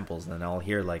those samples, and then I'll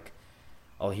hear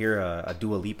a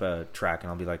Dua Lipa track,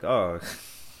 and I'll be like, oh,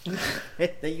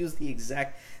 they use the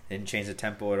exact. Didn't change the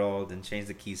tempo at all. Didn't change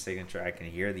the key signature. I can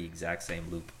hear the exact same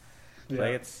loop. Yeah.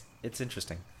 Like it's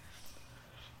interesting.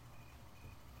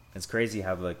 It's crazy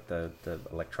how like the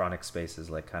electronic space is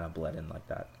like kind of bled in like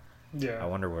that. Yeah. I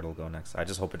wonder where it'll go next. I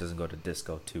just hope it doesn't go to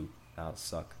disco too. That'll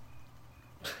suck.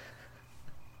 I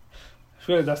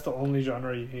feel like that's the only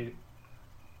genre you hate.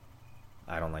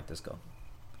 I don't like disco.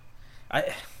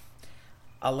 I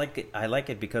like it. I like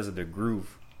it because of the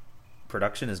groove.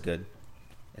 Production is good.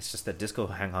 It's just that disco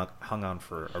hung on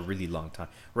for a really long time.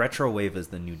 Retro wave is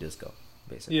the new disco,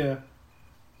 basically. Yeah. You know?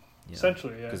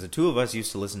 Essentially, yeah. Because the two of us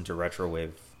used to listen to retro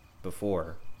wave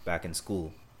before, back in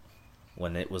school,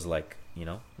 when it was like, you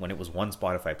know, when it was one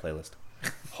Spotify playlist.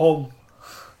 Home.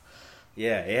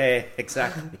 Yeah,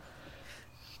 exactly.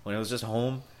 When it was just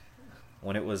Home,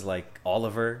 when it was like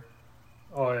Oliver.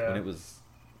 Oh yeah. When it was,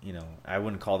 you know, I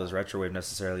wouldn't call this retro wave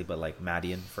necessarily, but like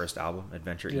Madian first album,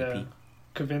 Adventure EP.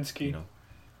 Kavinsky. You know,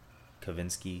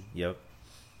 Kavinsky. Yep.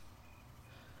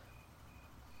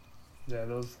 Yeah,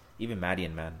 those. Even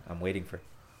Madian, man, I'm waiting for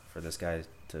this guy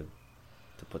to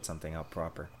put something out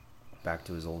proper, back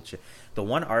to his old shit. The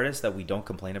one artist that we don't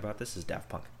complain about this is Daft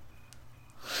Punk,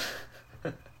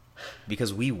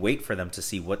 because we wait for them to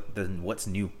see what's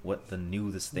new, what the new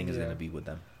this thing is gonna be with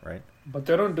them, right? But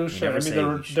they don't do shit. I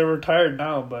mean, they're retired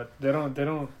now, but they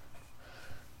don't.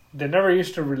 They never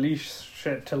used to release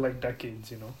shit till like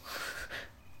decades, you know.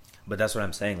 But that's what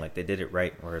I'm saying. Like they did it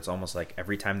right, where it's almost like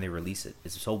every time they release it,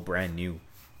 it's so brand new.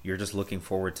 You're just looking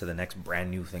forward to the next brand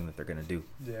new thing that they're gonna do.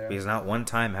 Yeah. Because not one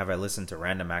time have I listened to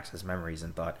Random Access Memories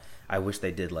and thought, I wish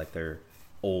they did like their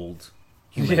old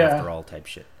Human After All type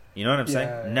shit. You know what I'm saying?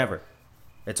 Yeah. Never.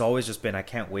 It's always just been, I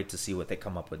can't wait to see what they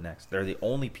come up with next. They're the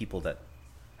only people that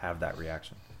have that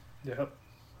reaction. Yep.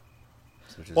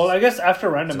 Is, well, I guess after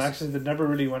Random Access, they never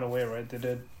really went away, right?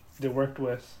 They worked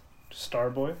with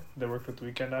Starboy. They worked with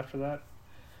Weeknd after that,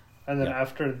 and then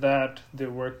after that, they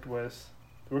worked with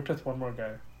one more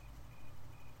guy.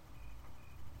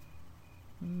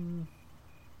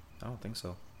 I don't think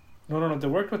so. No. They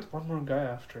worked with one more guy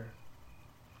after.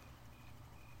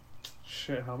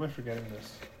 Shit, how am I forgetting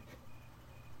this?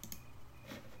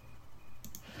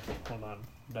 Hold on.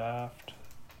 Daft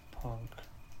Punk.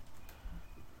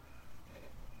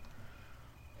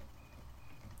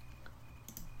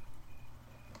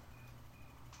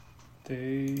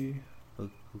 Who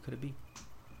could it be?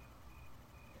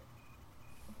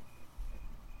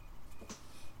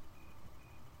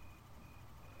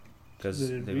 Because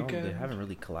they haven't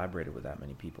really collaborated with that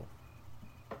many people.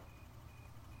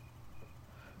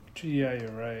 Yeah,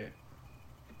 you're right.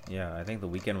 Yeah, I think The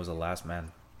Weeknd was the last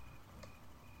man.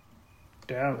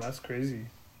 Damn, that's crazy.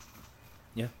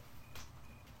 Yeah.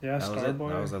 Yeah, Starboy.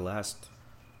 That was the last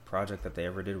project that they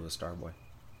ever did with Starboy.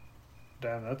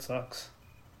 Damn, that sucks.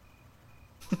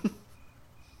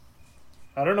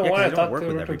 I don't know why I thought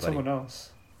they worked with someone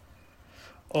else.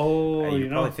 Oh, you're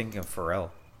probably thinking of Pharrell.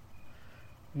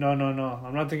 No.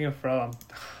 I'm not thinking of Pharrell.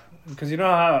 Because you know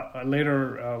how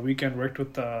later Weeknd worked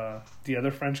with the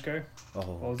other French guy?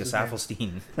 Oh,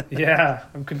 Gesaffelstein. Yeah,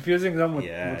 I'm confusing them with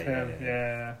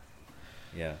him.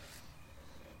 Yeah.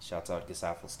 Shouts out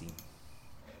Gesaffelstein.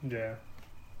 Yeah.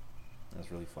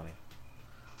 That's really funny.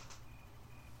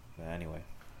 But anyway.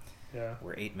 Yeah.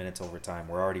 We're 8 minutes over time.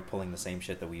 We're already pulling the same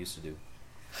shit that we used to do.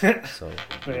 So.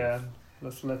 But yeah,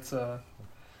 let's call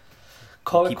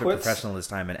it quits. Keep it professional this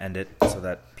time and end it so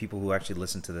that people who actually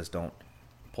listen to this don't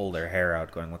pull their hair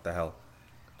out going, what the hell?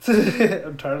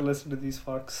 I'm tired of listening to these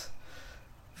fucks.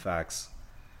 Facts.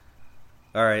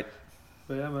 All right.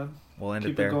 But yeah, man. We'll end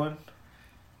it there. Keep it going.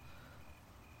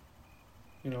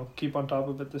 You know, keep on top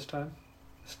of it this time.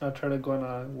 Let's not try to go on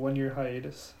a 1-year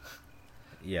hiatus.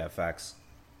 Yeah, facts.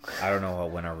 I don't know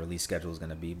when our release schedule is going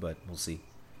to be, but we'll see.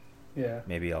 Yeah.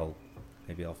 Maybe I'll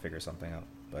figure something out.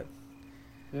 But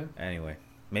yeah. Anyway,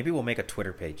 maybe we'll make a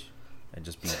Twitter page and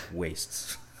just be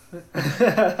wastes.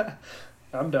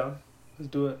 I'm down.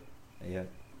 Let's do it. Yeah.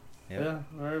 Yeah.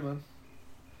 All right, man.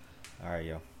 All right,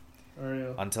 yo. All right,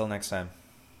 yo. Until next time.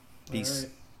 Peace. All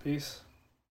right. Peace.